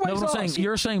question I always No, but I'm ask. saying,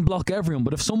 you're saying block everyone,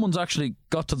 but if someone's actually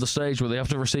got to the stage where they have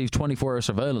to receive 24-hour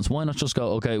surveillance, why not just go,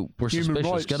 okay, we're Human suspicious,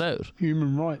 rights. get out?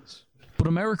 Human rights. But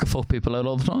America fuck people out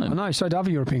all the time. I know, so do other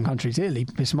European countries. Italy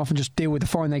piss them off and just deal with the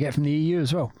fine they get from the EU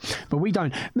as well. But we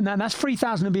don't. And that's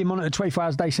 3,000 being monitored 24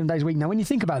 hours a day, 7 days a week. Now, when you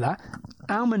think about that,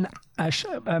 Alman, what's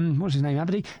his name,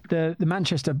 Abadi? The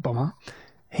Manchester bomber,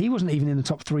 he wasn't even in the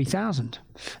top 3,000.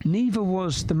 Neither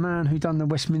was the man who done the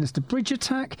Westminster Bridge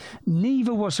attack.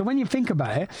 Neither was. So when you think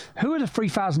about it, who are the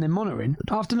 3,000 in monitoring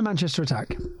after the Manchester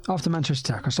attack? After the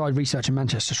Manchester attack, I started researching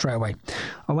Manchester straight away.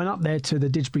 I went up there to the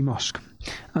Didsbury Mosque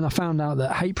and I found out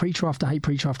that hate preacher after hate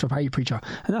preacher after hate preacher.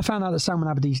 And I found out that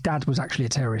Salman Abadi's dad was actually a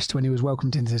terrorist when he was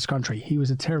welcomed into this country. He was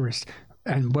a terrorist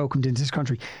and welcomed into this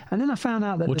country. And then I found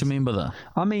out that... What do you mean by that?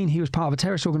 I mean, he was part of a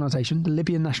terrorist organisation, the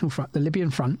Libyan National Front, the Libyan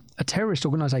Front, a terrorist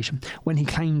organisation, when he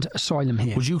claimed asylum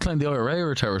here. Would you claim the IRA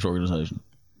are a terrorist organisation?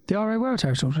 The IRA were a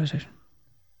terrorist organisation.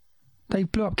 They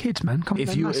blew up kids, man. Come on,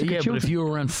 they massacred But children. if you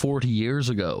were around 40 years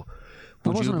ago,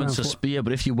 would you have been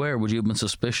but if you were, would you have been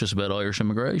suspicious about Irish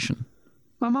immigration?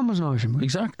 My mum was an Irish immigrant.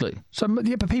 Exactly. So,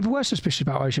 yeah, but people were suspicious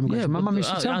about Irish immigration. My mum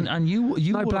used to tell me. And you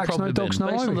No would blacks, have probably no dogs, been,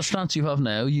 no based on the Irish. stance you have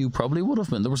now, you probably would have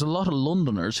been. There was a lot of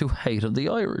Londoners who hated the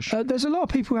Irish. There's a lot of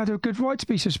people who had a good right to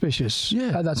be suspicious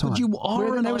at that time. But you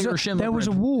are an Irish immigrant there was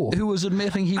a war. who was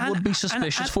admitting he would be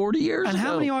suspicious 40 years and ago.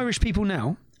 how many Irish people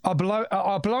now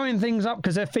are blowing things up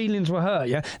because their feelings were hurt?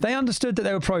 Yeah, they understood that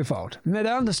they were profiled. They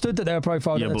understood that they were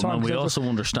profiled at the but time. man, we 'cause also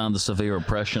understand the severe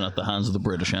oppression at the hands of the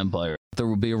British Empire. There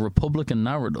would be a Republican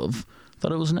narrative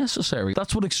that it was necessary.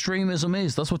 That's what extremism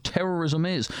is. That's what terrorism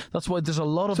is. That's why there's a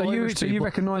lot of Irish people. So you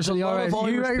recognise that the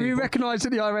IRA? You recognise that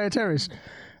the IRA are terrorists?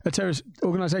 A terrorist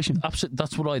organisation. Absolutely,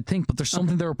 that's what I think. But there's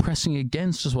something they're pressing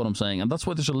against, is what I'm saying, and that's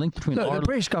why there's a link between Ireland. The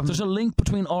British government. There's a link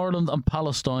between Ireland and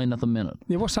Palestine at the minute.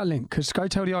 Yeah, what's that link? Because go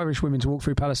tell the Irish women to walk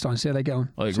through Palestine, see how they get on.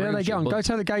 I agree See how they with get you, on. but- Go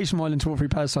tell the gays from Ireland to walk through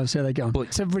Palestine, see how they get on. But-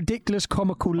 It's a ridiculous,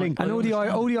 comical link. And all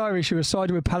the Irish who are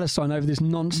siding with Palestine over this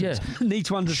nonsense need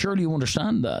to understand. Surely you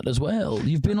understand that as well.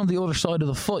 You've been on the other side of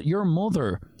the foot. Your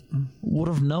mother would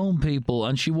have known people,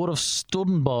 and she would have stood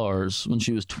in bars when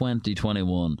she was 20,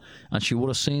 21, and she would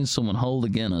have seen someone hold a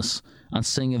Guinness and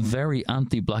sing a very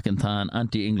anti-black and tan,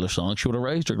 anti-English song. She would have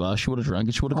raised her glass, she would have drank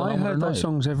it, she would have gone I on with her heard those night.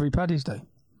 songs every Paddy's Day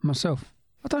myself.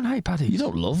 I don't hate Paddy's. You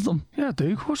don't love them. Yeah, I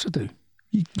do. Of course I do.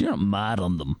 You're not mad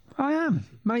on them. I am,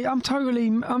 mate.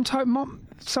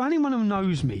 So anyone who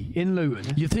knows me in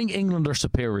Luton, You think England are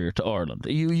superior to Ireland.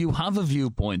 You have a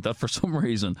viewpoint that for some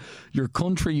reason your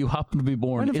country you happen to be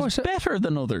born When have I is said- better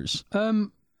than others.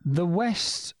 the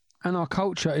West and our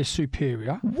culture is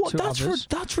superior to others.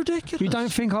 That's ridiculous. You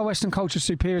don't think our Western culture is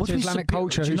superior What to do we Islamic superior-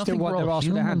 culture do you who not still think wipe we're their all ass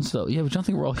with their humans, hands? though? Yeah, but you don't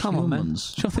think we're all Come on, man.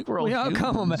 humans? Do you don't think we're all humans?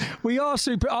 Come on, man. We are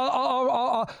super.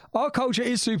 Our culture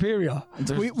is superior.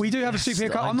 We do have a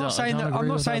superior culture. I'm not saying that. I'm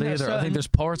not saying that. either. I think there's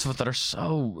parts of it that are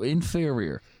so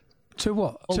inferior. To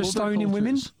what? All To other stoning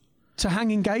women? cultures. To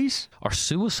hanging gays? Our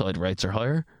suicide rates are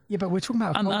higher. Yeah, but we're talking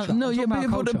about a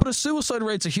culture. But a suicide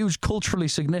rate's a huge culturally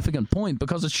significant point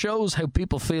because it shows how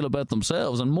people feel about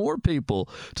themselves, and more people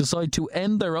decide to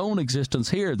end their own existence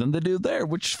here than they do there,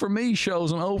 which for me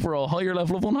shows an overall higher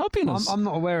level of unhappiness. I'm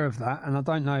not aware of that, and I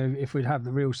don't know if we'd have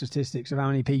the real statistics of how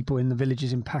many people in the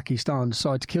villages in Pakistan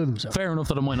decide to kill themselves. Fair enough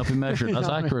that it might not be measured as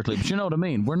accurately, but you know what I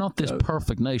mean. We're not this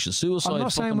perfect nation. Suicide. I'm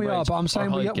not saying we are, but I'm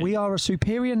saying we are a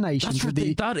superior nation.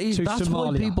 That's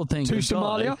why people think to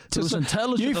Somalia, who's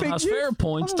intelligent and has fair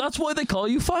points. That's why they call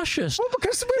you fascist. Well,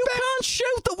 because you can't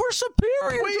shout that we're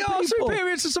superior. We are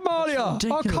superior to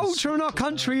Somalia. Our culture and our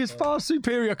country is far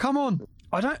superior. Come on,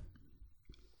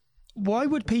 why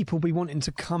would people be wanting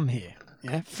to come here?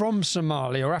 Yeah, from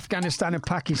Somalia or Afghanistan and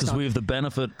Pakistan? Because we have the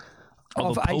benefit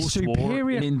of a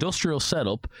post-war industrial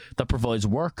setup that provides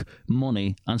work,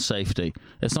 money, and safety.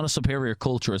 It's not a superior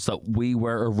culture. It's that we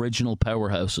were original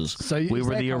powerhouses. So we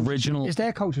were the original. Is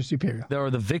their culture superior? They are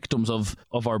the victims of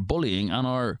our bullying and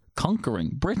our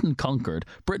conquering. Britain conquered.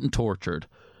 Britain tortured.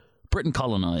 Britain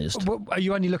colonised. Well, are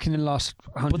you only looking in the last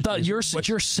 100 years?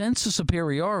 Your sense of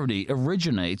superiority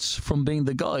originates from being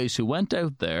the guys who went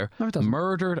out there,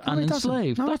 murdered and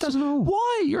enslaved. No, it doesn't all.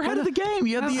 Why? You're ahead of the game.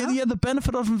 You had the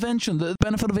benefit of invention, the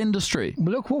benefit of industry.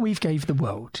 Well, look what we've gave the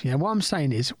world. Yeah, what I'm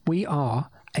saying is we are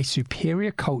a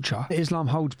superior culture. Islam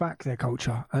holds back their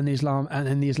culture and Islam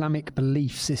and the Islamic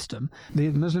belief system.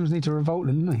 The Muslims need to revolt,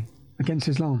 don't they, against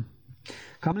Islam?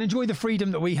 Come and enjoy the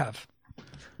freedom that we have.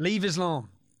 Leave Islam.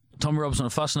 Tommy Robinson, a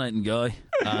fascinating guy,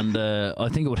 and I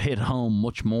think it would hit home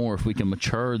much more if we can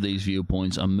mature these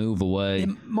viewpoints and move away.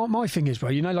 Yeah, my thing is, bro,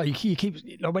 you know, like you keep,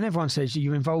 like when everyone says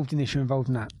you're involved in this, you're involved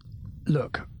in that.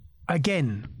 Look,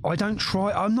 again,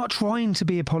 I'm not trying to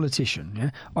be a politician.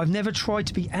 Yeah, I've never tried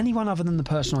to be anyone other than the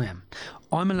person I am.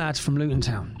 I'm a lad from Luton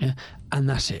Town, yeah, and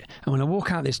that's it. And when I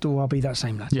walk out this door, I'll be that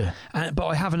same lad. Yeah. But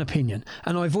I have an opinion,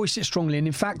 and I voice it strongly. And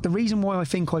in fact, the reason why I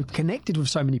think I've connected with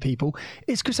so many people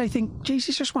is because they think, geez,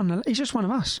 he's just one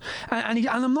of us. And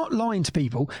I'm not lying to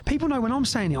people. People know when I'm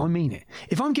saying it, I mean it.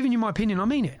 If I'm giving you my opinion, I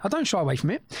mean it. I don't shy away from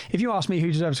it. If you ask me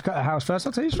who deserves to cut a house first,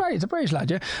 I'll tell you straight, it's a British lad,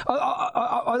 yeah.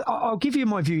 I'll give you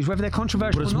my views, whether they're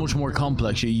controversial but it's or not. much more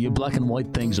complex. You black and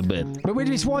white things a bit. But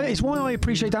it's why I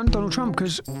appreciate Donald Trump,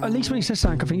 because at least when he says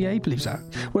something, I think, yeah, he believes that.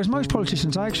 Whereas most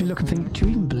politicians, I actually look and think, do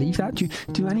you even believe that?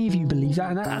 Do any of you believe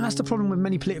that? And that's the problem with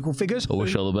many political figures. I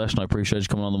wish you all the best, and I appreciate you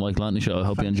coming on the Mike Lantley Show. I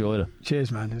hope you enjoyed it.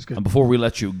 Cheers, man. It's good. And before we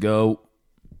let you go,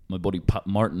 my buddy Pat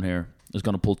Martin here is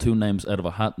going to pull two names out of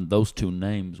a hat, and those two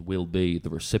names will be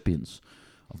the recipients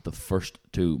of the first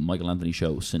two Michael Anthony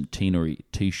Show centenary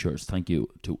T-shirts. Thank you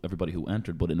to everybody who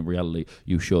entered, but in reality,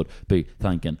 you should be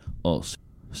thanking us.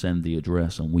 Send the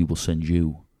address, and we will send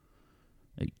you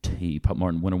a tee. Pat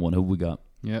Martin, winner one. Who we got?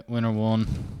 Yeah, winner one.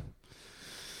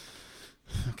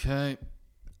 Okay.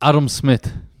 Adam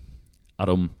Smith.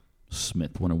 Adam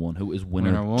Smith, winner one. Who is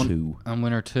winner one. Two? And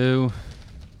winner two.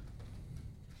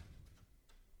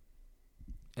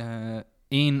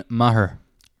 Ian Maher.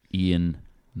 Ian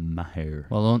Maher.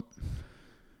 Well done.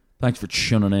 Thanks for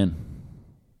tuning in.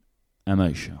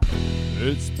 MA Show.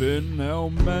 It's been how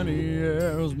many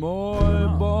years, my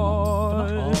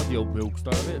boy? Audiobook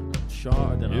started.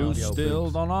 Shorter than You still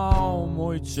don't know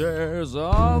my tears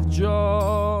of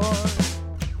joy.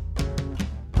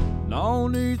 No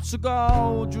need to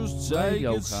go, just take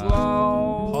it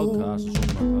slow.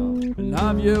 Podcast. And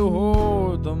have you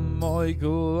heard the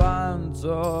Michael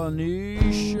Anthony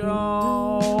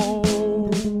Show?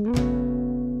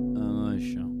 MA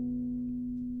Show.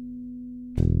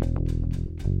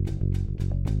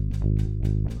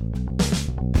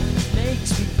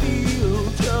 Makes me feel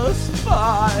just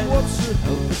fine. What's it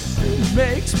help to see?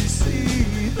 Makes me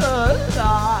see the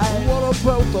light. What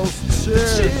about those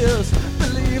tears?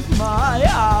 Believe my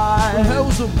eyes.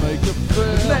 How's it make you feel?